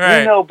Show, right.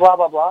 You know blah,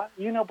 blah, blah,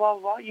 you know blah,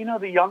 blah, blah, you know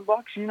the Young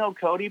Bucks, you know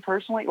Cody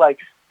personally, like,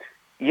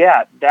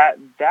 yeah, that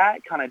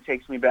kind of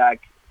takes me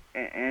back,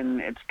 and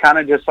it's kind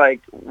of just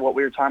like what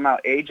we were talking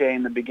about, AJ,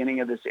 in the beginning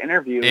of this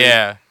interview.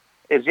 Yeah.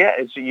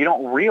 It's you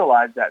don't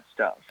realize that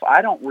stuff.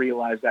 I don't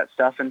realize that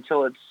stuff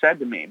until it's said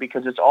to me,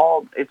 because it's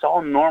all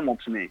normal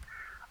to me.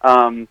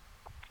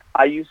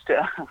 I used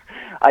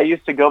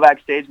to go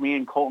backstage. Me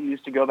and Colton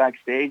used to go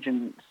backstage,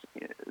 and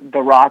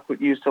The Rock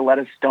used to let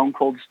us Stone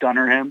Cold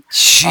Stunner him.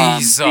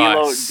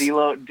 Jesus.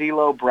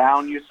 D'Lo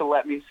Brown used to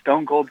let me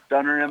Stone Cold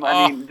Stunner him.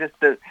 I mean,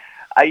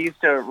 I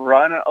used to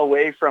run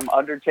away from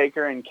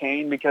Undertaker and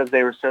Kane because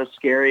they were so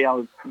scary. I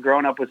was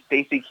growing up with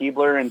Stacy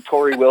Keibler and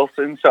Tori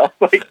Wilson, so I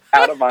was like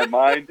out of my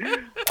mind.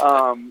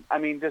 I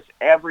mean, just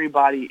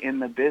everybody in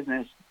the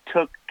business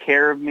took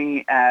care of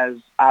me as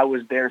I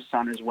was their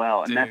son as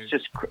well, and Dude. That's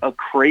just a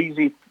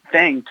crazy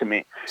thing to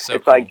me. So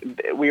it's cool. like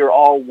we were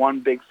all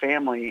one big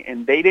family,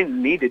 and they didn't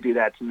need to do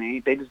that to me.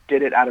 They just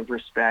did it out of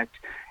respect,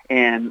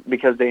 and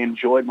because they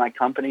enjoyed my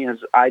company as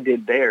I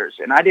did theirs.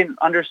 And I didn't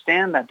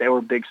understand that they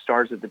were big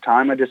stars at the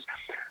time. I just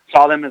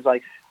saw them as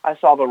like, I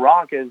saw The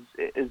Rock as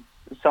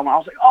someone. I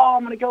was like, oh,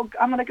 I'm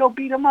gonna go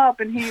beat him up,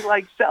 and he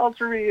like sells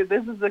for me.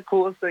 This is the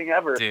coolest thing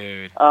ever,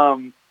 dude.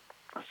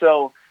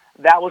 So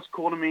that was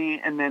cool to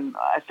me. And then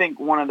I think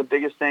one of the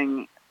biggest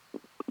thing,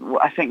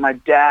 I think my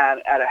dad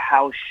at a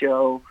house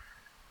show,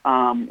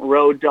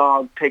 Road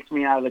Dogg picked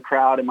me out of the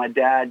crowd, and my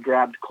dad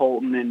grabbed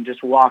Colton and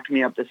just walked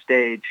me up the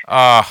stage,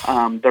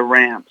 the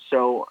ramp.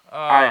 So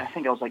I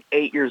think I was like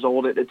 8 years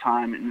old at the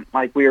time, and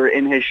like we were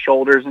in his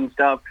shoulders and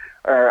stuff,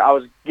 or I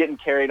was getting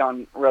carried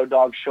on Road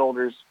Dogg's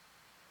shoulders.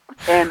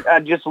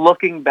 And just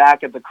looking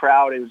back at the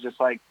crowd, it was just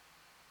like,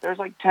 there's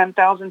like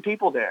 10,000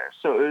 people there.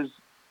 So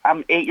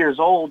I'm 8 years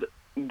old,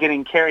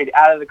 getting carried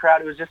out of the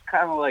crowd. It was just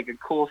kind of like a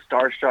cool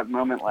starstruck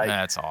moment. Like,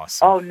 that's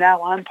awesome. Oh,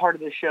 now I'm part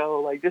of the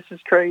show. Like, this is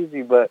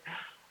crazy. But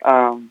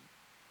I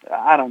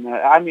don't know.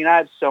 I mean, I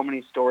have so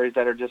many stories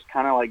that are just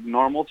kind of like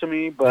normal to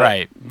me,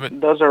 but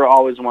those are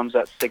always ones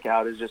that stick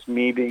out, is just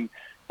me being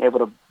able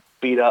to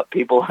beat up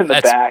people in the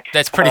back.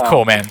 That's pretty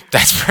cool, man.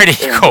 That's pretty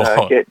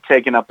cool. Get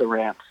taken up the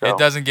ramp. So. It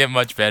doesn't get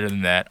much better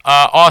than that.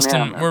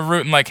 Austin, Yeah, we're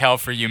rooting like hell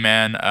for you,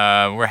 man.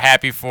 We're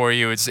happy for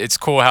you. It's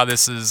cool how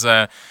this is,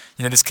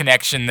 this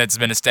connection that's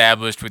been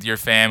established with your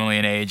family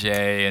and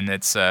AJ, and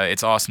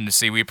it's awesome to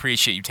see. We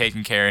appreciate you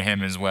taking care of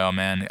him as well,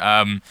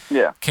 man.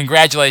 Yeah.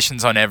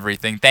 Congratulations on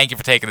everything. Thank you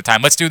for taking the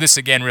time. Let's do this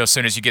again real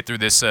soon as you get through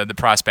this the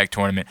prospect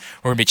tournament.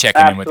 We're gonna be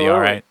checking in with you. All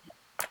right.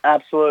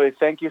 Absolutely.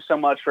 Thank you so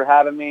much for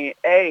having me.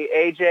 Hey,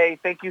 AJ,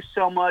 thank you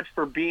so much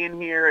for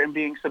being here and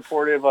being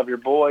supportive of your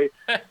boy.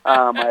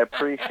 I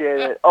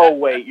appreciate it. Oh,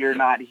 wait, you're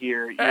not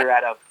here. You're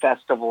at a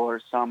festival or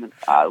something.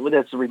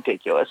 That's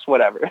ridiculous.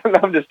 Whatever.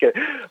 I'm just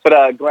kidding.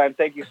 But, Glenn,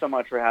 thank you so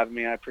much for having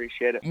me. I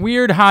appreciate it.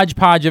 Weird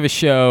hodgepodge of a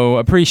show.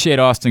 Appreciate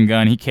Austin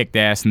Gunn. He kicked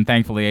ass, and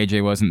thankfully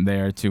AJ wasn't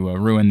there to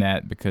ruin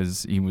that,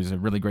 because he was a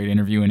really great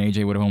interview, and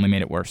AJ would have only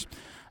made it worse,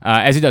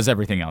 as he does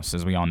everything else,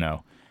 as we all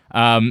know.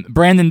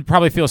 Brandon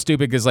probably feels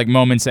stupid because like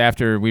moments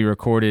after we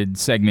recorded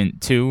segment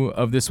 2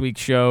 of this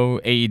week's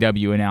show,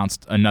 AEW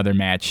announced another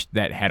match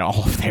that had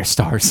all of their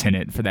stars in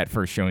it for that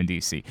first show in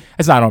DC.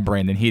 It's not on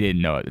Brandon. He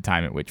didn't know at the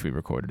time at which we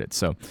recorded it.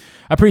 So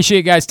I appreciate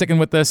you guys sticking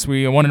with us.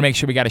 We wanted to make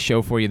sure we got a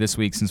show for you this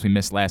week since we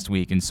missed last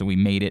week, and so we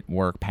made it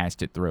work,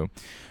 passed it through.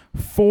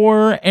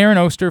 For Aaron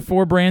Oster,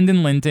 for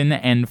Brandon Linton,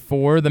 and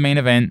for the main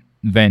event,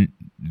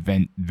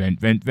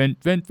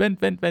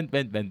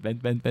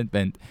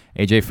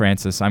 AJ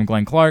Francis. I'm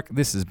Glenn Clark.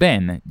 This has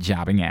been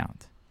Jobbing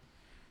Out.